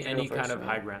matter, you me get to go any kind first, of right?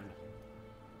 high ground?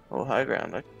 Oh, high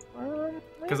ground.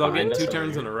 Because I'll Behind get us 2 over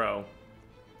turns in here. a row.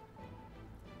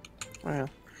 Yeah,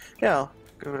 yeah. I'll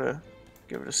give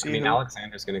it a see. I mean,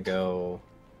 Alexander's gonna go.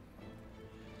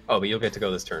 Oh, but you'll get to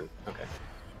go this turn. Okay.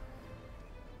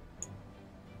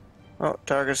 Oh,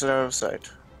 target's out of sight.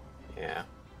 Yeah.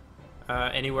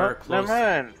 Anywhere Oh, close. never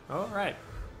mind. Oh, right.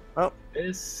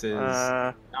 This is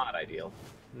Uh, not ideal.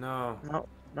 No,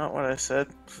 not what I said.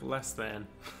 less than.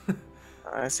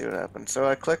 I see what happened. So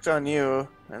I clicked on you,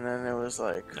 and then it was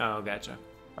like, Oh, gotcha.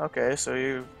 okay, so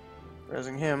you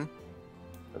resing him,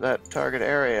 but that target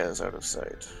area is out of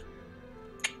sight.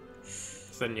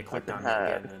 So then you clicked on Fucking it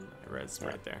hard. again and it res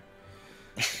right there.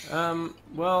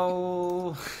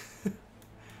 Well,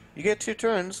 You get 2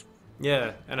 turns.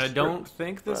 yeah, and I don't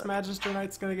think this But- Magister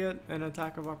Knight's gonna get an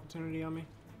attack of opportunity on me.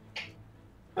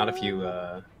 Not if you,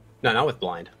 no, not with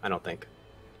blind, I don't think.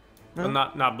 No?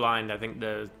 Well, not blind. I think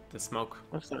the smoke.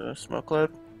 What's the smoke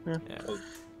cloud? Yeah.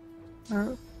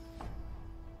 Yeah.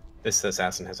 This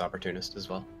assassin has opportunist as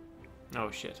well.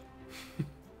 Oh shit.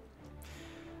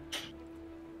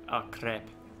 Oh crap.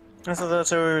 I thought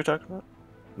that's what we were talking about.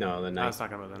 No, the I knight. was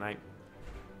talking about the knight.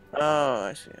 Oh,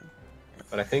 I see.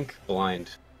 But I think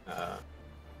blind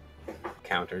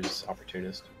counters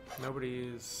opportunist.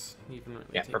 Nobody's even. Really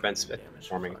Yeah, taking prevents any damage.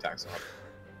 performing Fuck. attacks.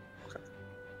 61.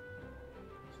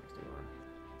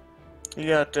 You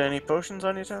got any potions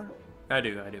on you, Tom? I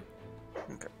do.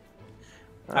 Okay.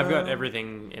 I've got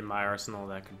everything in my arsenal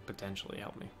that could potentially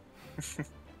help me.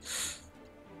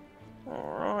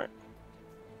 Alright.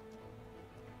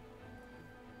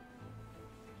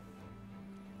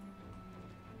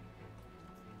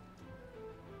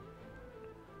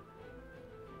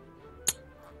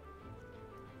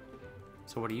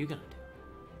 So what are you gonna do?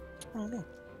 I don't know.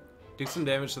 Do some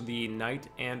damage to the knight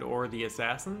and or the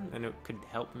assassin, and it could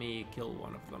help me kill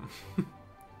one of them.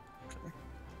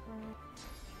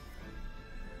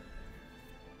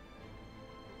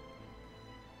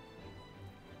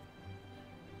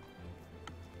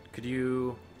 Could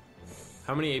you...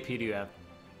 How many AP do you have?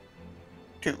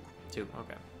 2. 2,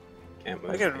 okay. Can't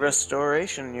move. I could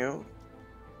restoration you.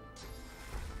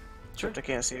 Sure. I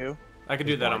can't see you. I could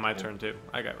do that on my Yeah. turn too.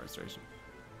 I got restoration.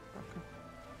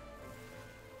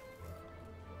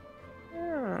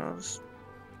 Yeah,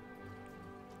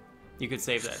 You could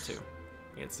save that too.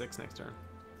 You get 6 next turn.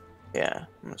 yeah,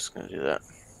 I'm just gonna do that.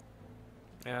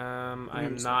 I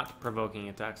am not provoking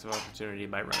attacks of opportunity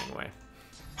by running away.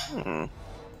 Hmm.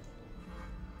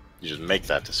 You just make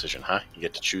that decision, huh? You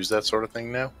get to choose that sort of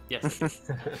thing now? Yes. I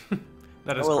do.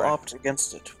 That I is will correct. opt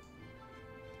against it.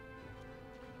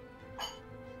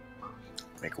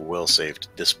 Make a will save to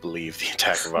disbelieve the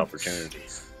attack of opportunity.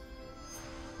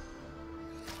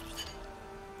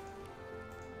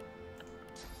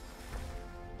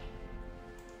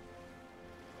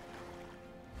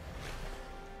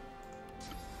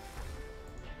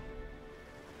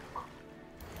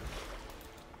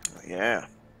 Yeah.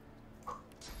 Oh,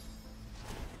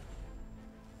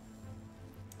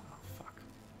 fuck.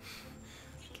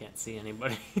 Can't see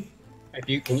anybody. If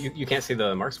you can't see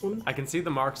the markswoman? I can see the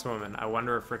markswoman. I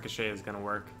wonder if Ricochet is gonna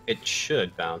work. It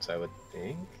should bounce, I would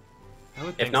think. I would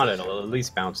If think not, so, it'll too. at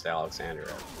least bounce to Alexander.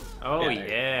 Oh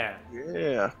Yeah. yeah.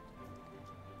 Yeah.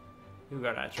 Who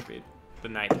got atrophied? The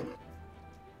knight.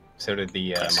 So did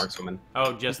the markswoman.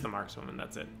 Oh, just the markswoman.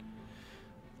 That's it.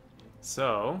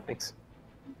 So Thanks.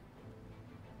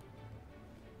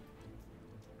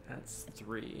 that's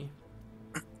 3.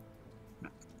 I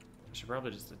should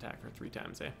probably just attack her 3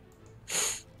 times, eh?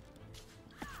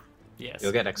 Yes.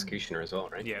 You'll get executioner as well,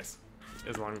 right? Yes.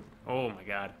 As long. Oh my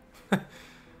god.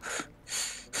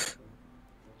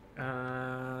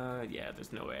 Yeah.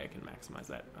 There's no way I can maximize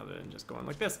that other than just going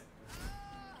like this.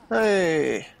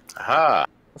 Hey, Aha!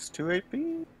 that's 2 AP.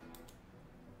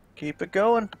 Keep it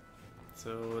going.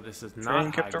 So this is not.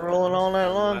 Train kept high it rolling ground all night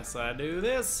long. Unless I do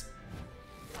this.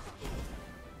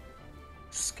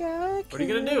 Sky. What are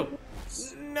you gonna do?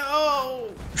 No.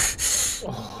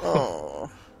 Oh.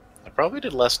 I probably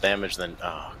did less damage than.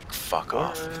 Oh, fuck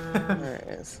off. There it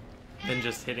is. Than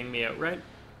just hitting me outright.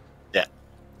 Yeah.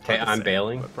 Okay, Hard to I'm say,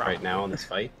 bailing but probably. right now on this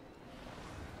fight.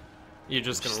 You're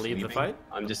just gonna Just leave the leaving. fight?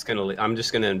 I'm just gonna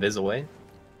invis away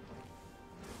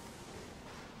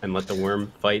and let the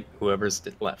worm fight whoever's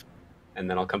left, and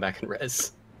then I'll come back and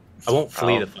res. I won't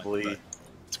flee the fight. Probably, but-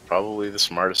 it's probably the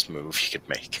smartest move you could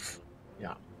make.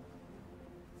 Yeah.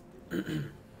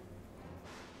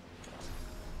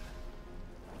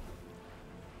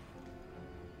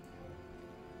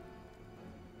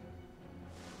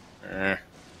 Eh.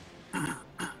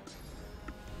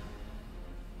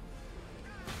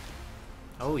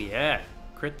 Oh yeah.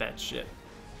 Crit that shit.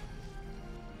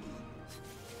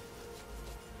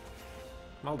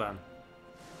 Well done.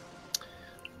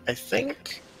 I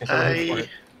think If I roll for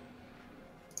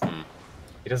I. it.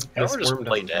 He doesn't. I This just worm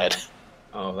play doesn't dead. die.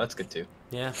 Oh, that's good too.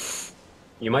 Yeah.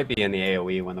 You might be in the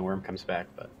AOE when the worm comes back,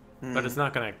 but But it's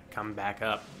not gonna come back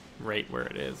up right where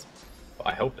it is.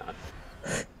 I hope not.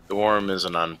 The worm is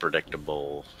an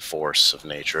unpredictable force of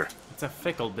nature. It's a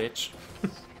fickle bitch.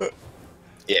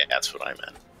 Yeah, that's what I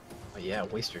meant. But yeah,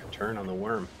 waste your turn on the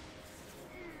worm.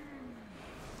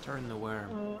 Turn the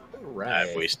worm. Right.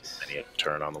 I've wasted many a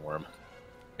turn on the worm.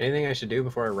 Anything I should do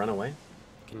before I run away?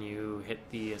 Can you hit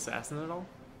the assassin at all?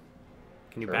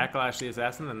 Can you Sure. backlash the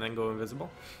assassin and then go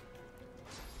invisible?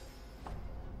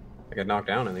 I could knock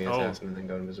down on the Oh. assassin and then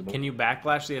go invisible. Can you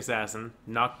backlash the assassin,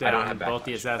 knock I don't down have both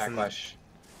the backlash. assassins? Backlash.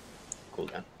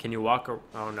 Cooldown. Can you walk?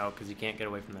 Oh no, because you can't get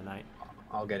away from the knight.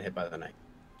 I'll get hit by the knight.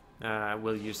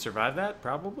 Will you survive that?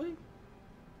 Probably.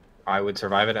 I would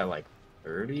survive it at like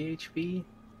 30 HP.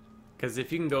 Because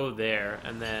if you can go there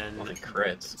and then Only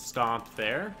crits. stomp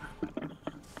there,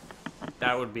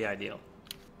 that would be ideal.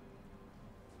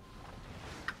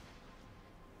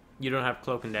 You don't have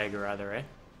cloak and dagger either, eh?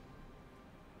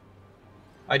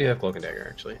 I do have cloak and dagger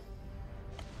actually.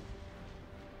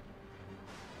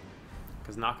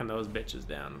 Because knocking those bitches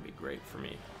down would be great for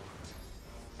me.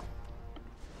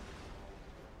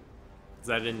 Because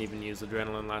I didn't even use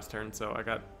adrenaline last turn, so I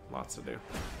got lots to do.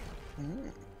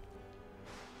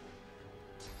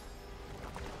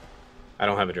 I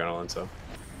don't have adrenaline, so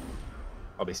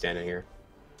I'll be standing here.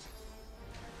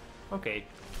 Okay.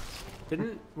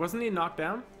 Wasn't he knocked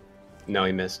down? No,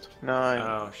 he missed. No, I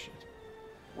Oh shit.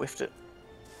 whiffed it.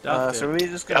 Duffed So it. are we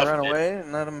just gonna Duffed run it. away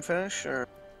and let him finish, or?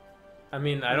 I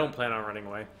mean, I don't plan on running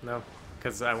away. No.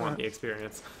 Because I want the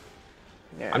experience.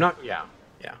 Yeah. I'm not. Yeah,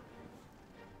 yeah.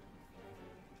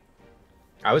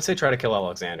 I would say try to kill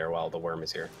Alexander while the worm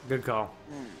is here. Good call.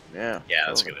 Yeah. Yeah,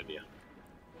 that's a totally. good idea.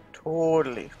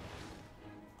 Totally.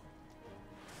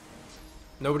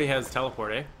 Nobody has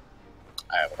teleport, eh?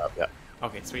 I have it up, yeah.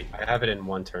 Okay, sweet. I have it in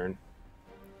one turn.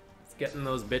 Getting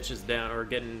those bitches down, or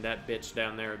getting that bitch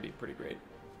down there would be pretty great.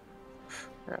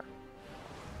 Yeah.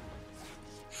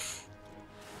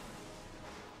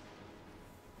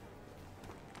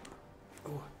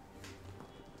 Ooh.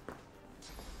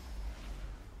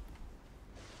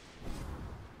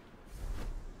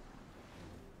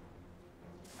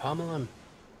 Pummel him.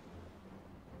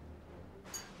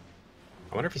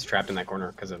 I wonder if he's trapped in that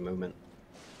corner because of movement.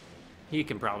 He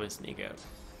can probably sneak out.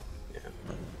 Yeah.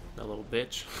 The little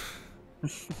bitch.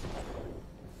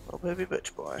 Little baby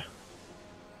bitch boy.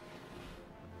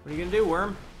 What are you gonna do,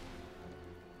 worm?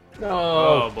 No.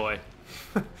 Oh boy.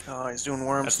 Oh, he's doing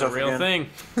worm That's stuff the real again.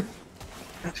 thing.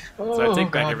 Oh, So I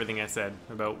take back God. everything I said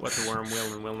about what the worm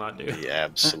will and will not do. The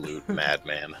absolute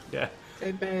madman. Yeah.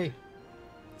 Hey, Bay.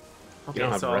 Okay,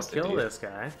 don't have so I'll arrested, kill do you? this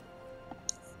guy.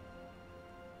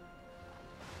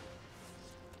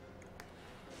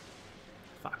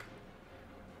 Fuck.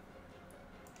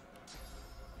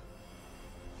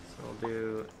 So I'll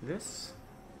do this.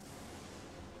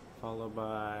 Followed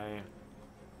by...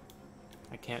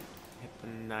 I can't hit the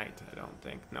knight, I don't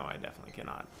think. No, I definitely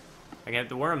cannot. I can hit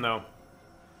the worm, though.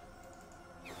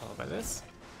 Followed by this.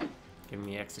 Give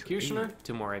me Executioner,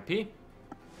 2 more AP.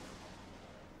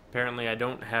 Apparently I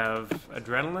don't have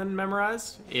Adrenaline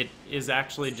memorized. It is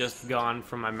actually just gone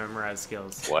from my memorized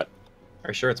skills. What? Are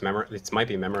you sure it's It might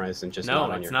be memorized and just No,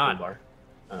 not on it's your not. toolbar.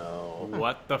 Oh.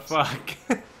 What the fuck?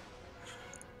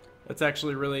 That's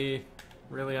actually really,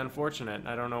 really unfortunate.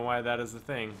 I don't know why that is the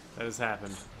thing that has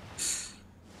happened.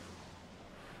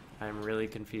 I'm really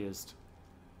confused.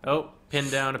 Oh, pin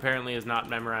down apparently is not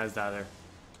memorized either.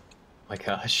 My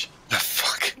gosh. The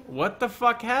fuck? What the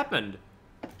fuck happened?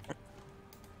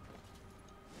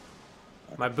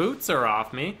 My boots are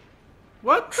off me.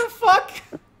 What the fuck?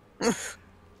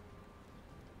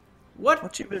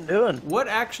 What you been doing? What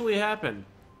actually happened?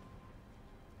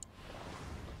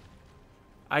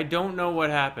 I don't know what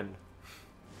happened.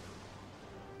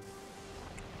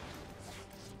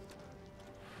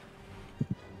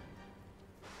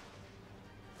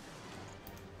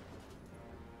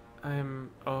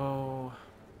 Oh,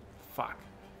 fuck.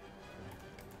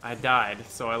 I died,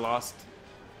 so I lost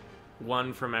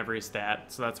 1 from every stat,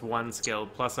 so that's 1 skill.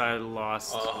 Plus I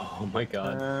lost... Oh my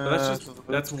god. But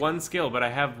that's 1 skill, but I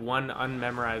have 1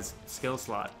 unmemorized skill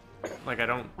slot. Like, I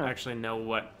don't actually know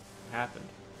what happened.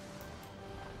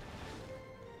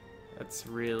 That's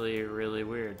really, really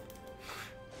weird.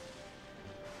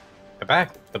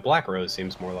 The black rose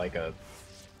seems more like a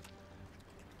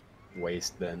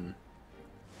waste than...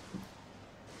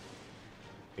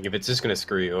 Like, if it's just gonna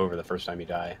screw you over the first time you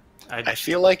die. I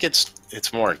feel like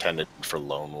it's more intended for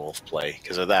lone wolf play,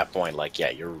 because at that point, like, yeah,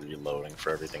 you're reloading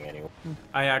for everything anyway.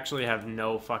 I actually have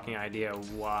no fucking idea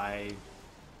why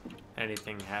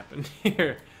anything happened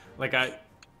here. Like, I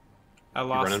You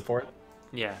lost... running for it?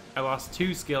 Yeah, I lost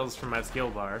 2 skills from my skill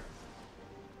bar.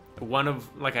 One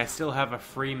of... Like, I still have a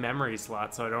free memory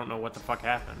slot, so I don't know what the fuck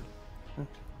happened.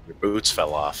 Your boots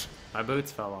fell off. My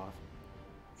boots fell off.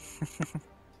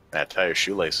 That tie your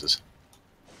shoelaces.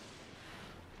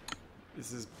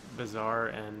 This is bizarre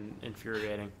and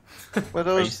infuriating. Were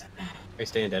Are you those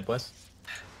staying dead, Wes?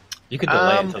 You could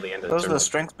delay until the end of the those are turn. the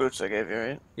strength boots I gave you,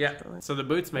 right? Yeah, so the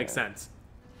boots make sense.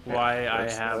 Why I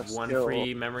that's have 1 skill.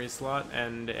 free memory slot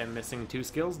and am missing 2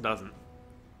 skills doesn't.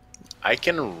 I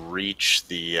can reach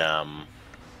the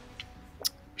what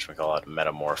should we call it,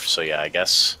 metamorph. So yeah, I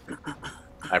guess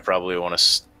I probably want to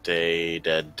stay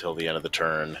dead till the end of the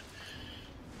turn,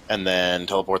 and then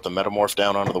teleport the metamorph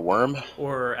down onto the worm.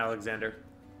 Or Alexander.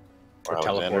 Or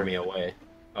Alexander. teleport me away.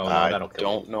 Oh, no, I that'll kill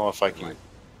don't me. know if I can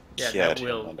Yeah, get that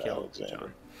will him onto kill Alexander.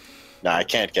 John. No, I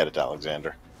can't get it to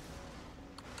Alexander.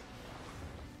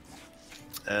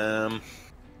 Yeah,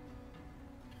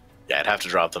 I'd have to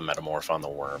drop the metamorph on the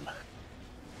worm.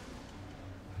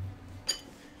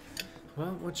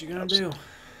 Well, what you gonna do?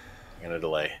 I'm gonna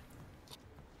delay.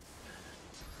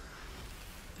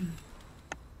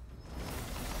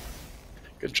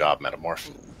 Good job,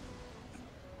 metamorph.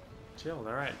 Chilled,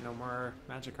 alright. No more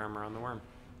magic armor on the worm.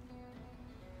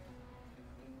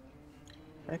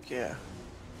 Heck yeah.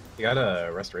 You got a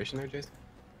restoration there, Jason?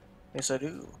 Yes, I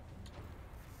do.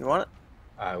 You want it?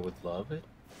 I would love it.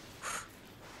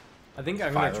 I think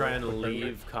I'm gonna Fire try and quick memory.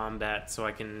 leave combat so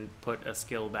I can put a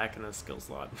skill back in a skill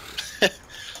slot.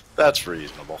 That's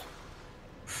reasonable.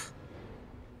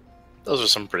 Those are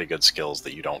some pretty good skills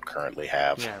that you don't currently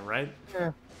have. Yeah, right?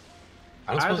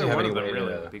 I don't suppose Either you have one any of them way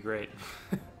really to... would be great.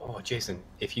 Oh, Jason,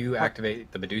 if you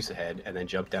activate the Medusa head and then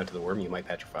jump down to the worm, you might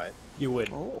petrify it. You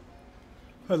would. Oh.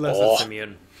 Unless Oh. it's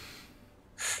immune.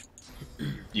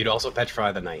 You'd also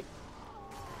petrify the knight.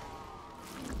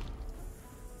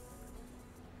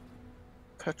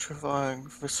 Petrifying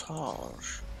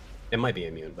visage. It might be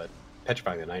immune, but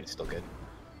petrifying the knight is still good.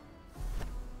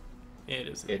 It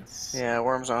is immune. It's... Yeah,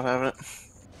 worm's not having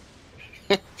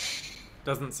it.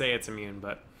 Doesn't say it's immune,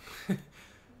 but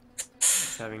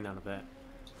it's having none of that.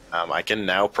 I can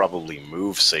now probably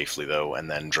move safely though, and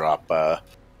then drop.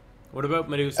 What about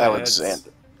Medusa Head's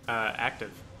Alexander.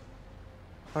 active?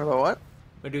 What about what?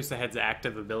 Medusa Head's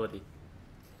active ability.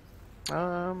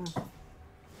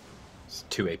 It's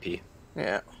 2 AP.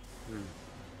 Yeah.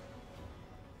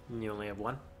 And you only have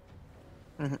 1?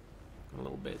 Mhm. A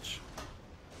little bitch.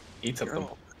 Eat something.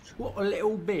 What a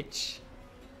little bitch.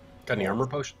 Got any armor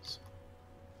potions?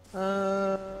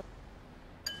 Not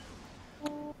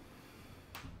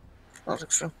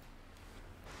extra.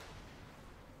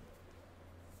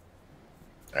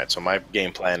 Alright, so my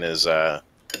game plan is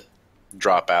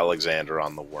drop Alexander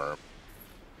on the worm.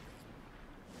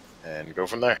 And go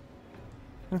from there.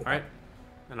 Alright.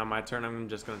 And on my turn, I'm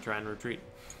just going to try and retreat.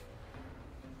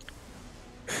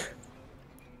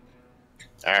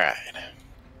 Alright.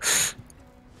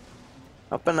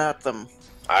 Up and at them.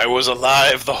 I was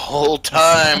alive the whole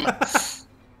time!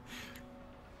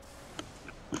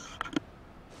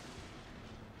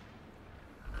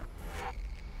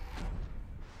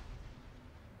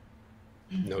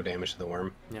 No damage to the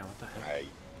worm. Yeah, what the heck?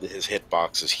 His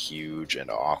hitbox is huge and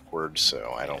awkward,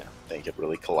 so I don't think it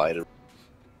really collided.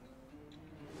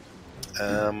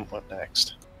 What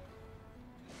next?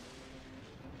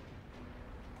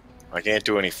 I can't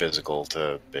do any physical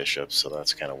to Bishop, so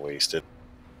that's kind of wasted.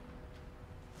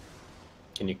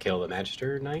 Can you kill the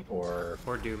Magister Knight, or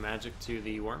do magic to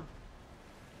the worm?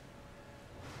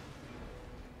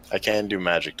 I can do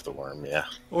magic to the worm, yeah.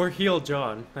 Or heal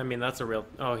John. I mean, that's a real...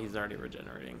 Oh, he's already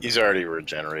regenerating. He's already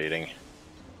regenerating.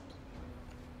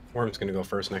 Worm's gonna go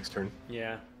first next turn?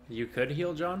 Yeah. You could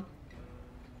heal John?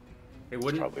 It It's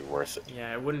wouldn't... probably worth it.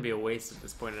 Yeah, it wouldn't be a waste at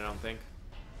this point, I don't think.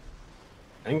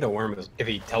 I think the worm is, if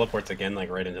he teleports again, like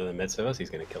right into the midst of us, he's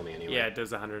gonna kill me anyway. Yeah, it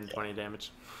does 120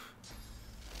 damage.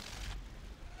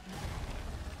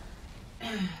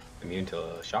 Immune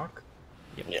to a shock?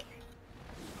 Yep. Yeah.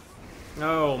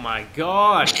 Oh my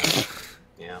god!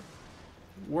 Yeah.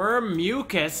 Worm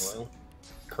mucus! Oil.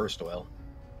 Cursed oil.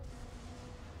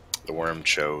 The worm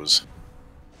chose.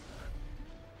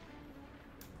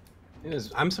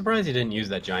 I'm surprised he didn't use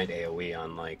that giant AoE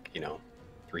on, like,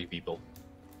 3 people.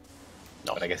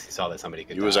 No. But I guess he saw that somebody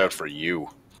could He was die. out for you.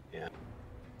 Yeah.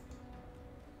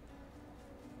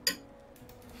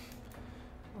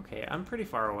 Okay, I'm pretty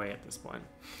far away at this point.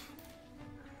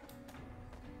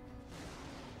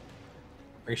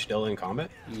 Are you still in combat?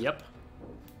 Yep.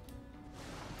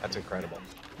 That's incredible.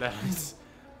 That is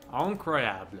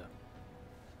incroyable.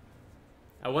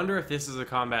 I wonder if this is a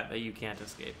combat that you can't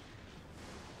escape.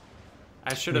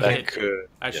 I should have That hit. could.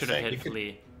 I you should have think? hit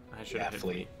flee. I should have hit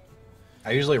flee. flee.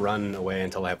 I usually run away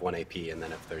until I have 1 AP, and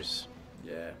then if there's...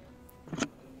 Yeah.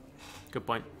 Good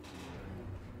point.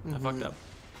 I fucked up.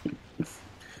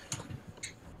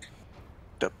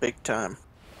 The big time.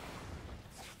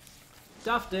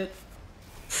 Stuffed it.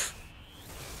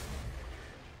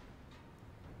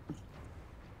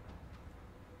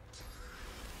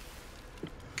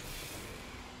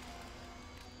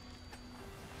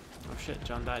 Oh shit,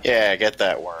 John died. Yeah, get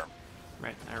that worm.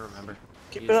 Right, I remember.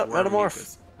 Keep Use it up, worm Metamorph.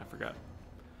 mucus. I forgot.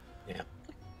 Yeah.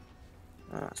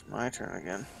 Oh, it's my turn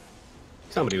again.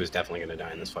 Somebody was definitely going to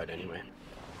die in this fight anyway.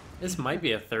 This might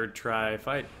be a third try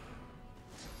fight.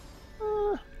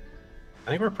 I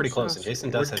think we're pretty close, and Sounds- Jason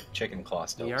does have chicken claw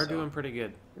still. We are so- doing pretty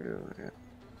good. Yeah.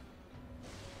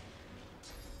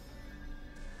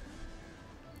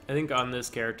 I think on this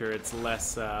character, it's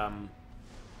less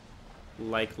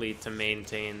likely to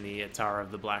maintain the Atara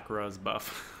of the Black Rose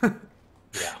buff.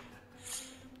 Yeah.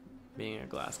 Being a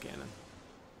glass cannon.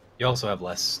 You also have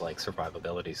less, like,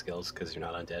 survivability skills, because you're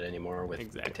not undead anymore with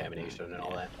Exactly. contamination and all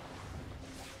Yeah. that.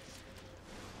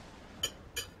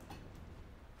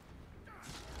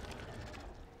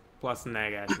 Plus,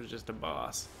 Nagash was just a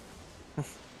boss.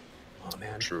 Oh,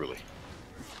 man. Truly.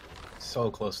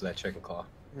 So close to that chicken claw.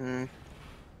 Mm.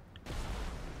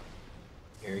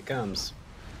 Here he comes.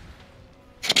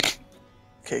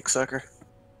 Cake sucker.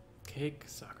 Cake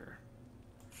sucker.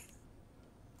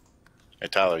 Hey,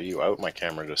 Tyler, you out? My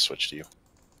camera just switched to you.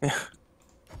 Yeah.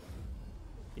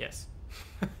 Yes.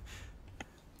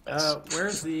 Yes.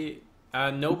 Where's the...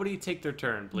 nobody take their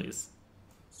turn, please.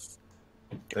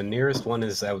 The nearest one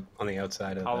is out on the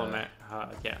outside of Hollow the...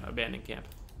 yeah, abandoned camp.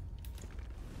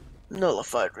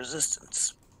 Nullified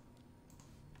resistance.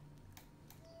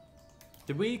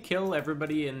 Did we kill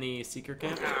everybody in the seeker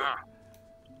camp?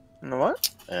 You know what?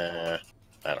 I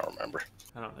don't remember.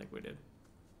 I don't think we did.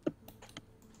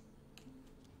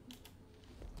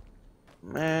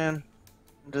 Man.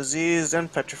 Diseased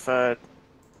and petrified.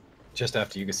 Just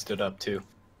after you stood up, too.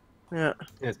 Yeah.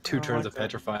 Yeah, 2 I turns like of that.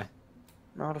 Petrify.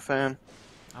 Not a fan.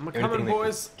 I'm a Anything coming, that can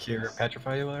boys. Cure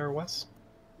Petrify you there, Wes?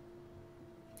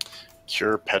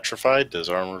 Cure Petrified? Does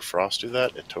Armored Frost do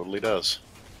that? It totally does.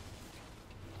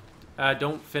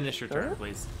 Don't finish your turn, Sure.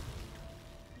 please.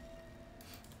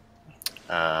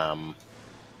 Jason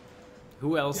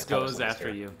Who else Yeah, Tyler's goes almost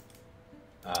after here.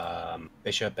 you?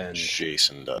 Bishop and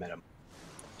does. Metam.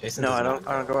 Jason No, does I not don't.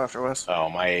 I don't go after Wes. Oh,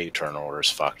 my turn order's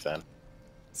fucked then.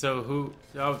 So who...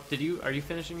 Oh, are you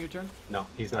finishing your turn? No,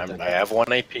 he's not done I yet. have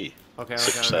 1 AP. Okay,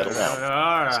 Settle down.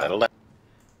 All right. Settle down.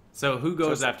 So who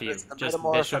goes So after you? it's the Just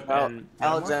Metamorph Bishop about and Metamorph?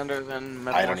 Alexander, then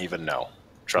Metamorph. I don't even know.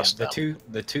 Trust Yeah, them.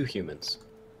 the two humans.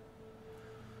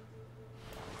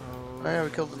 Oh, yeah, we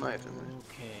killed the knight, didn't we?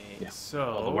 Okay, Yeah. so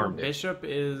Well, the worm did. Bishop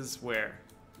is where?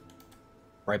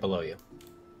 Right below you.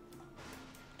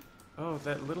 Oh,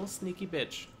 that little sneaky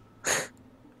bitch.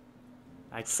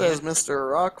 I Says can't.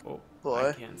 Mr. Rock Oh, Boy.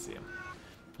 I can't see him.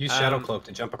 Use Shadow Cloak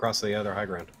to jump across the other high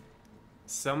ground.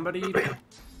 Somebody,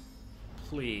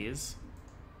 please.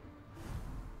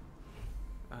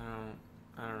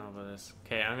 I don't know about this.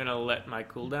 Okay, I'm gonna let my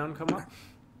cooldown come up.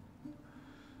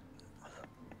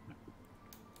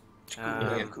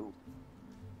 Coop.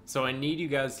 So I need you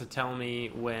guys to tell me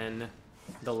when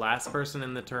the last person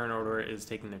in the turn order is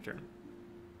taking their turn.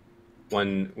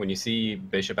 When you see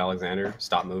Bishop Alexander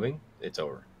stop moving, it's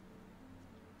over.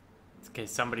 Okay,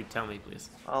 somebody tell me, please.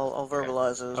 I'll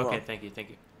verbalize it as well. Okay, thank you.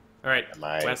 All right,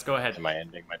 Wes, go ahead. Am I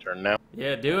ending my turn now?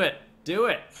 Yeah, do it. Do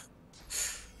it.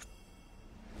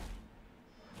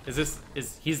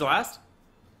 He's last?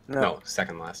 No,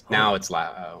 second last. Now it's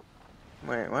Wait,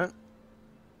 what?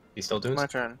 he's still doing My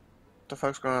turn. What the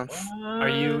fuck's going on? Are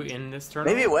you in this turn?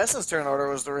 Maybe order? Wes's turn order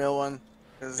was the real one.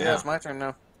 Because, yeah, Yeah. it's my turn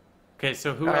now. Okay,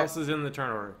 so who All right. else is in the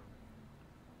turn order?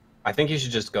 I think you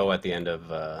should just go at the end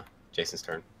of Jason's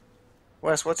turn.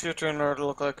 Wes, what's your turn order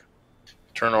look like?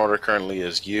 Turn order currently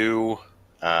is you,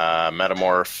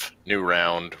 Metamorph, new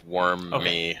round, Worm,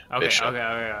 me, Bishop.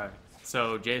 Okay.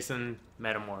 So Jason,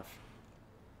 Metamorph.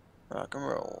 Rock and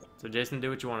roll. So Jason, do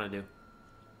what you want to do.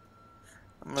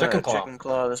 I'm gonna Chicken claw. chicken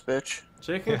claw this bitch.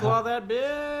 Chicken claw that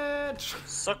bitch.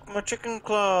 Suck my chicken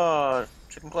claw.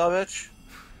 Chicken claw, bitch.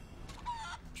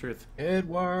 Truth. It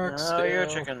works. Oh, you're a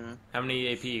still. chicken. How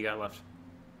many AP you got left?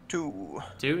 2.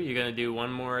 2? You gonna do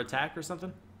one more attack or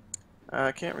something?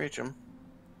 I can't reach him.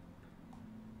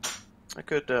 I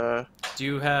could, Do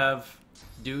you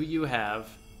have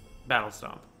Battle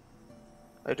Stomp?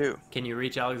 I do. Can you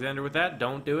reach Alexander with that?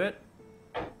 Don't do it.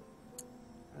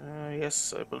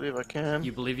 Yes, I believe I can.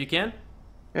 You believe you can?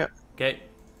 Yep. Okay.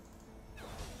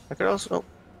 I could also. Oh,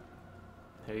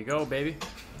 There you go, baby.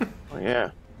 oh,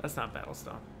 yeah. That's not Battle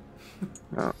Stomp.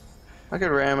 No. I could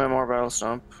ram him or battle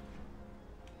stomp.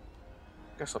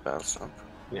 Guess I'll battle stomp.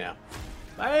 Yeah.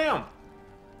 Bam!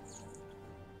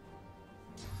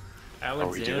 Are we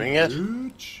Alexander. doing it?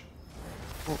 Bitch.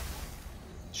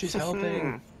 She's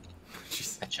helping.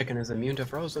 Jeez. That chicken is immune to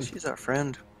frozen. She's our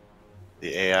friend.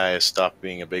 The AI has stopped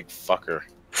being a big fucker.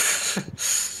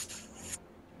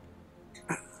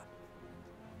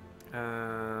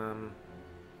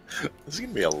 This is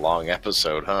gonna be a long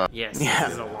episode, huh? Yes, Yeah.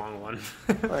 this is a long one.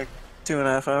 Like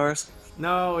 2.5 hours.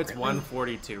 No, it's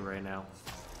 1:42 right now.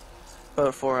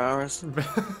 About 4 hours.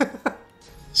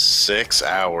 6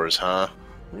 hours, huh?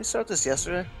 Did we start this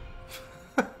yesterday?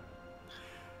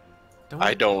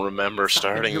 I don't remember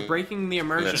starting You're breaking the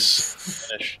immersion. this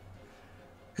finish.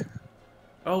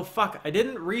 Oh fuck! I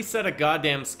didn't reset a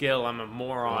goddamn skill. I'm a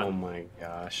moron. Oh my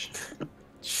gosh.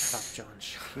 Shut up, John.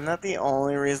 Shut up. Isn't that the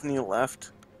only reason you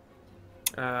left?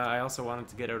 I also wanted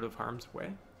to get out of harm's way,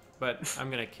 but I'm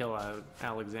gonna kill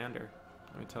Alexander.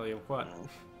 Let me tell you what.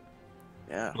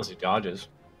 Yeah. Unless he dodges.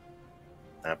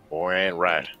 That boy ain't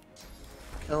right.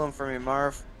 Kill him for me,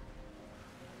 Marv.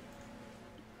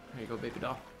 There you go, baby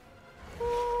doll.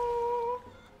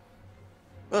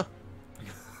 Oh.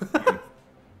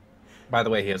 By the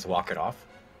way, he has to walk it off,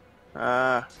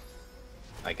 Ah.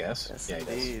 I guess. Yes, Yeah, he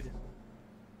does. indeed.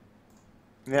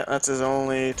 Yeah, that's his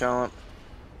only talent.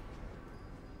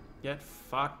 Get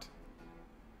fucked.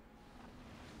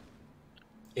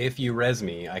 If you res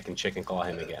me, I can chicken claw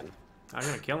him again. I'm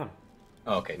gonna kill him.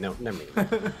 Oh, okay, no, never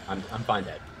mind. I'm fine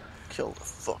dead. Kill the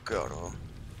fuck out of him.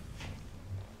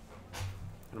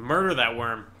 I'm gonna murder that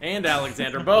worm and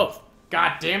Alexander both.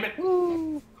 God damn it!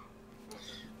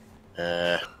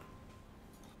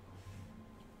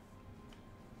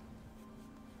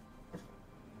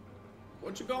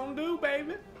 What you gonna do,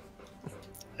 baby?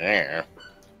 Yeah.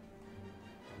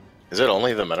 Is it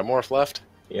only the Metamorph left?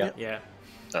 Yeah. Yeah.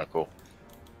 Oh, cool.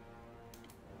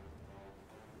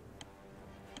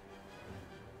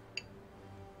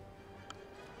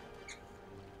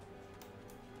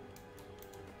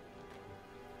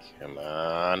 Come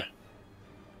on.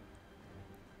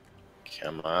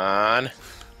 Come on.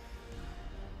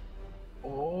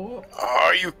 Oh.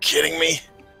 Are you kidding me?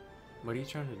 What are you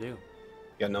trying to do? You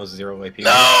got no 0 AP.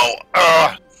 No!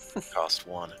 Ugh! Cost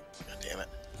 1. God damn it.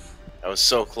 I was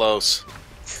so close.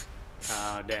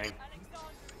 Ah, dang.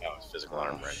 That was physical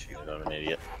armor. I'm an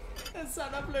idiot. The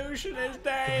son of Lucian is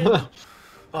dead.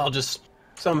 I'll just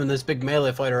summon this big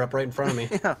melee fighter up right in front of me.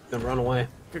 Yeah. Then run away.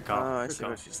 Good call. Oh, I Good see call.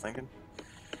 what she's thinking.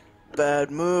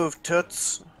 Bad move,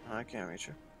 toots. I can't reach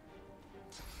her.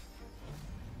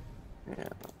 Yeah.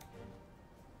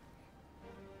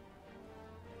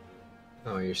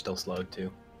 Oh, you're still slowed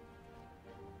too.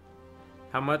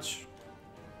 How much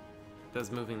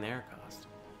does moving there cost?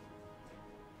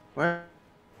 Where?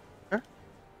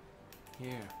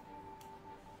 Here.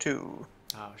 2.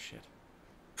 Oh shit.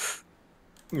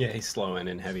 Yeah, he's slow and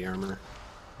in heavy armor.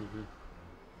 Mm-hmm.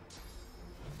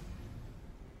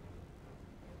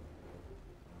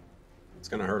 It's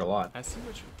gonna hurt a lot. I see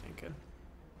what you're thinking.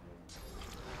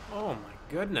 Oh my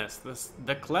goodness,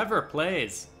 the clever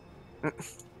plays.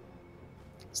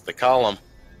 It's the column.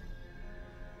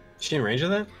 Is she in range of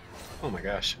that? Oh my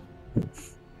gosh.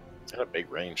 It's got a big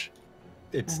range.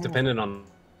 It's dependent on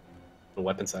the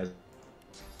weapon size.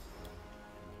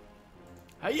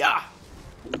 Hiya!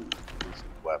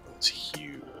 Weapon's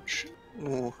huge.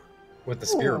 Ooh. With the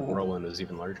spear, Whirlwind is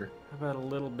even larger. How about a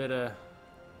little bit of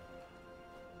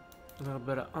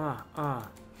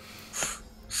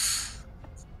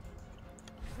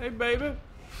Hey baby.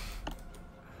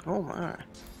 Oh my.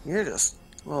 You're just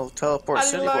a little teleport How do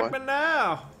city you like boy. me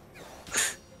now?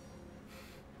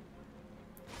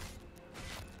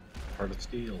 Heart of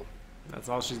Steel. That's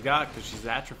all she's got because she's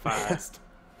atrophied.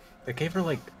 They gave her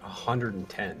like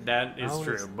 110. That is How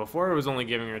true. Before it was only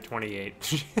giving her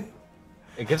 28.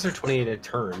 It gives her 28 a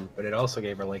turn, but it also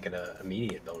gave her like an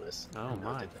immediate bonus. Oh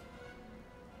my.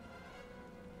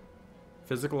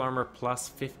 Physical armor plus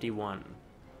 51.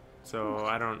 So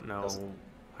I don't know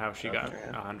how she got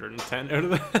 110 out of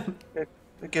that.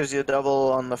 It gives you a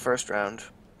double on the first round,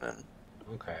 and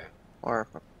Okay. or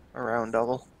a round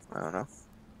double. I don't know.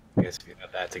 I guess if you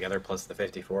add that together plus the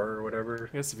 54 or whatever.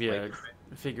 I guess if you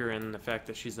figure in the fact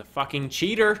that she's a fucking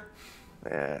cheater.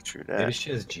 Yeah, true Maybe that.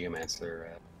 she has Geomancer.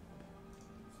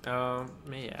 Yeah,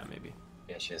 maybe.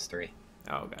 Yeah, she has 3.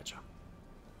 Oh, gotcha.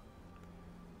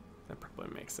 That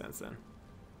probably makes sense then.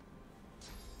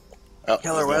 Oh, Killer that's the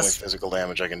only West. physical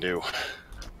damage I can do.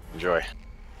 Enjoy.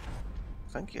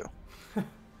 Thank you.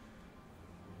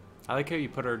 I like how you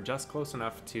put her just close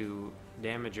enough to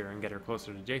damage her and get her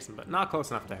closer to Jason, but not close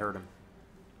enough to hurt him.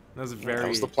 That was That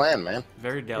was the plan, man.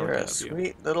 very You're delicate a of you.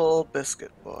 sweet little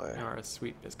biscuit boy. You are a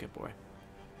sweet biscuit boy.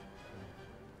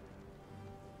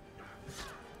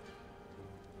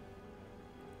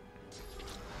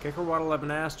 Kick her waddle up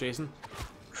an ass, Jason.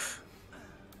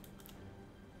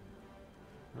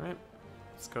 Alright.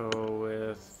 Let's go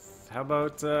with... How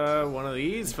about one of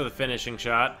these for the finishing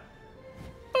shot?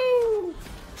 Boo!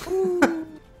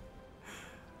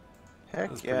 Heck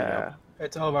That's pretty yeah. dope.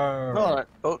 It's over. Oh,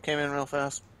 that boat came in real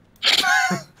fast.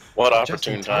 What Just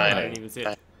in opportune time. I time. didn't even see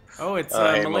it. Oh, it's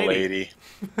Hey, Milady.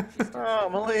 milady. Oh,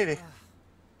 my lady.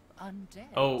 Undead.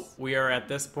 Oh, we are at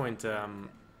this point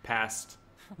past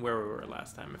where we were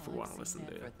last time if we want to listen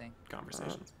to Everything.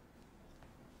 conversations.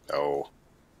 Oh.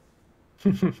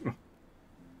 And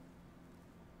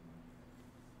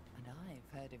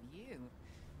I've heard of you.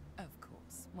 Of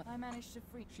course. When I managed to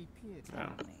free She peered Oh.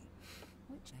 down. me.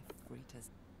 Which I freed us.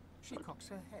 She cocks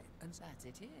her head and That's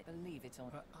it here. Believe it or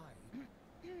her not. eye.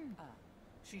 Ah,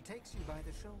 She takes you by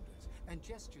the shoulders and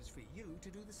gestures for you to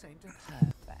do the same to her.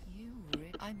 perfect. You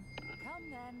I'm. Come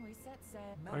then, we set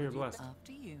sail. Oh, you're blessed.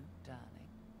 After you, darling.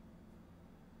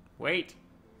 Wait.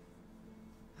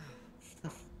 You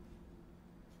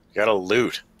gotta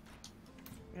loot.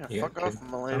 Yeah, Yeah, fuck off, could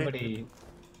my lady. somebody...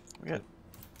 Yeah.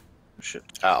 Shit,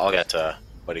 I'll get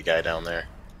buddy guy down there.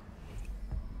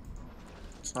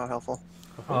 it's not helpful.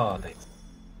 Oh, thanks.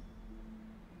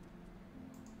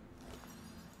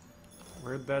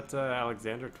 Where'd that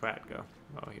Alexander twat go?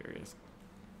 Oh, here he is.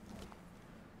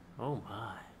 Oh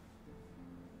my.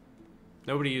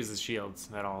 Nobody uses shields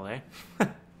at all, eh?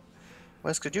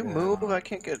 Wes, could you move? I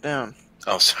can't get down.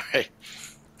 Oh, sorry.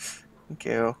 Thank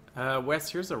you. Wes,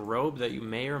 here's a robe that you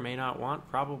may or may not want.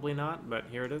 Probably not, but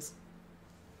here it is.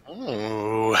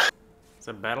 Ooh. It's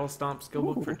a battle stomp skill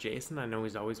book for Jason. I know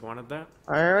he's always wanted that.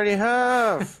 I already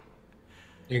have.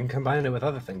 You can combine it with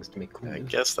other things to make cool. I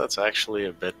guess that's actually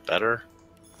a bit better.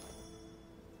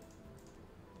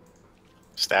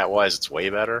 Stat-wise, it's way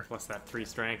better. Plus that 3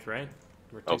 strength, right?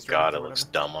 Or 2 Oh strength god, or it looks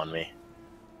whatever. dumb on me.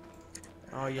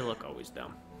 Oh, you look always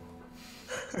dumb.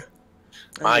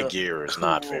 My You look gear is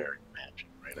not cool. very matching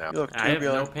right now. You look I have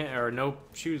no tubular. no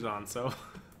shoes on, so.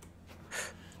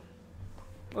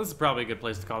 Well, this is probably a good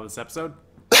place to call this episode.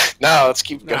 No, let's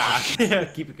keep going. Yeah,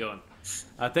 keep it going.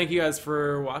 Thank you guys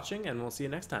for watching, and we'll see you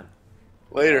next time.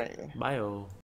 Later. Bye-o.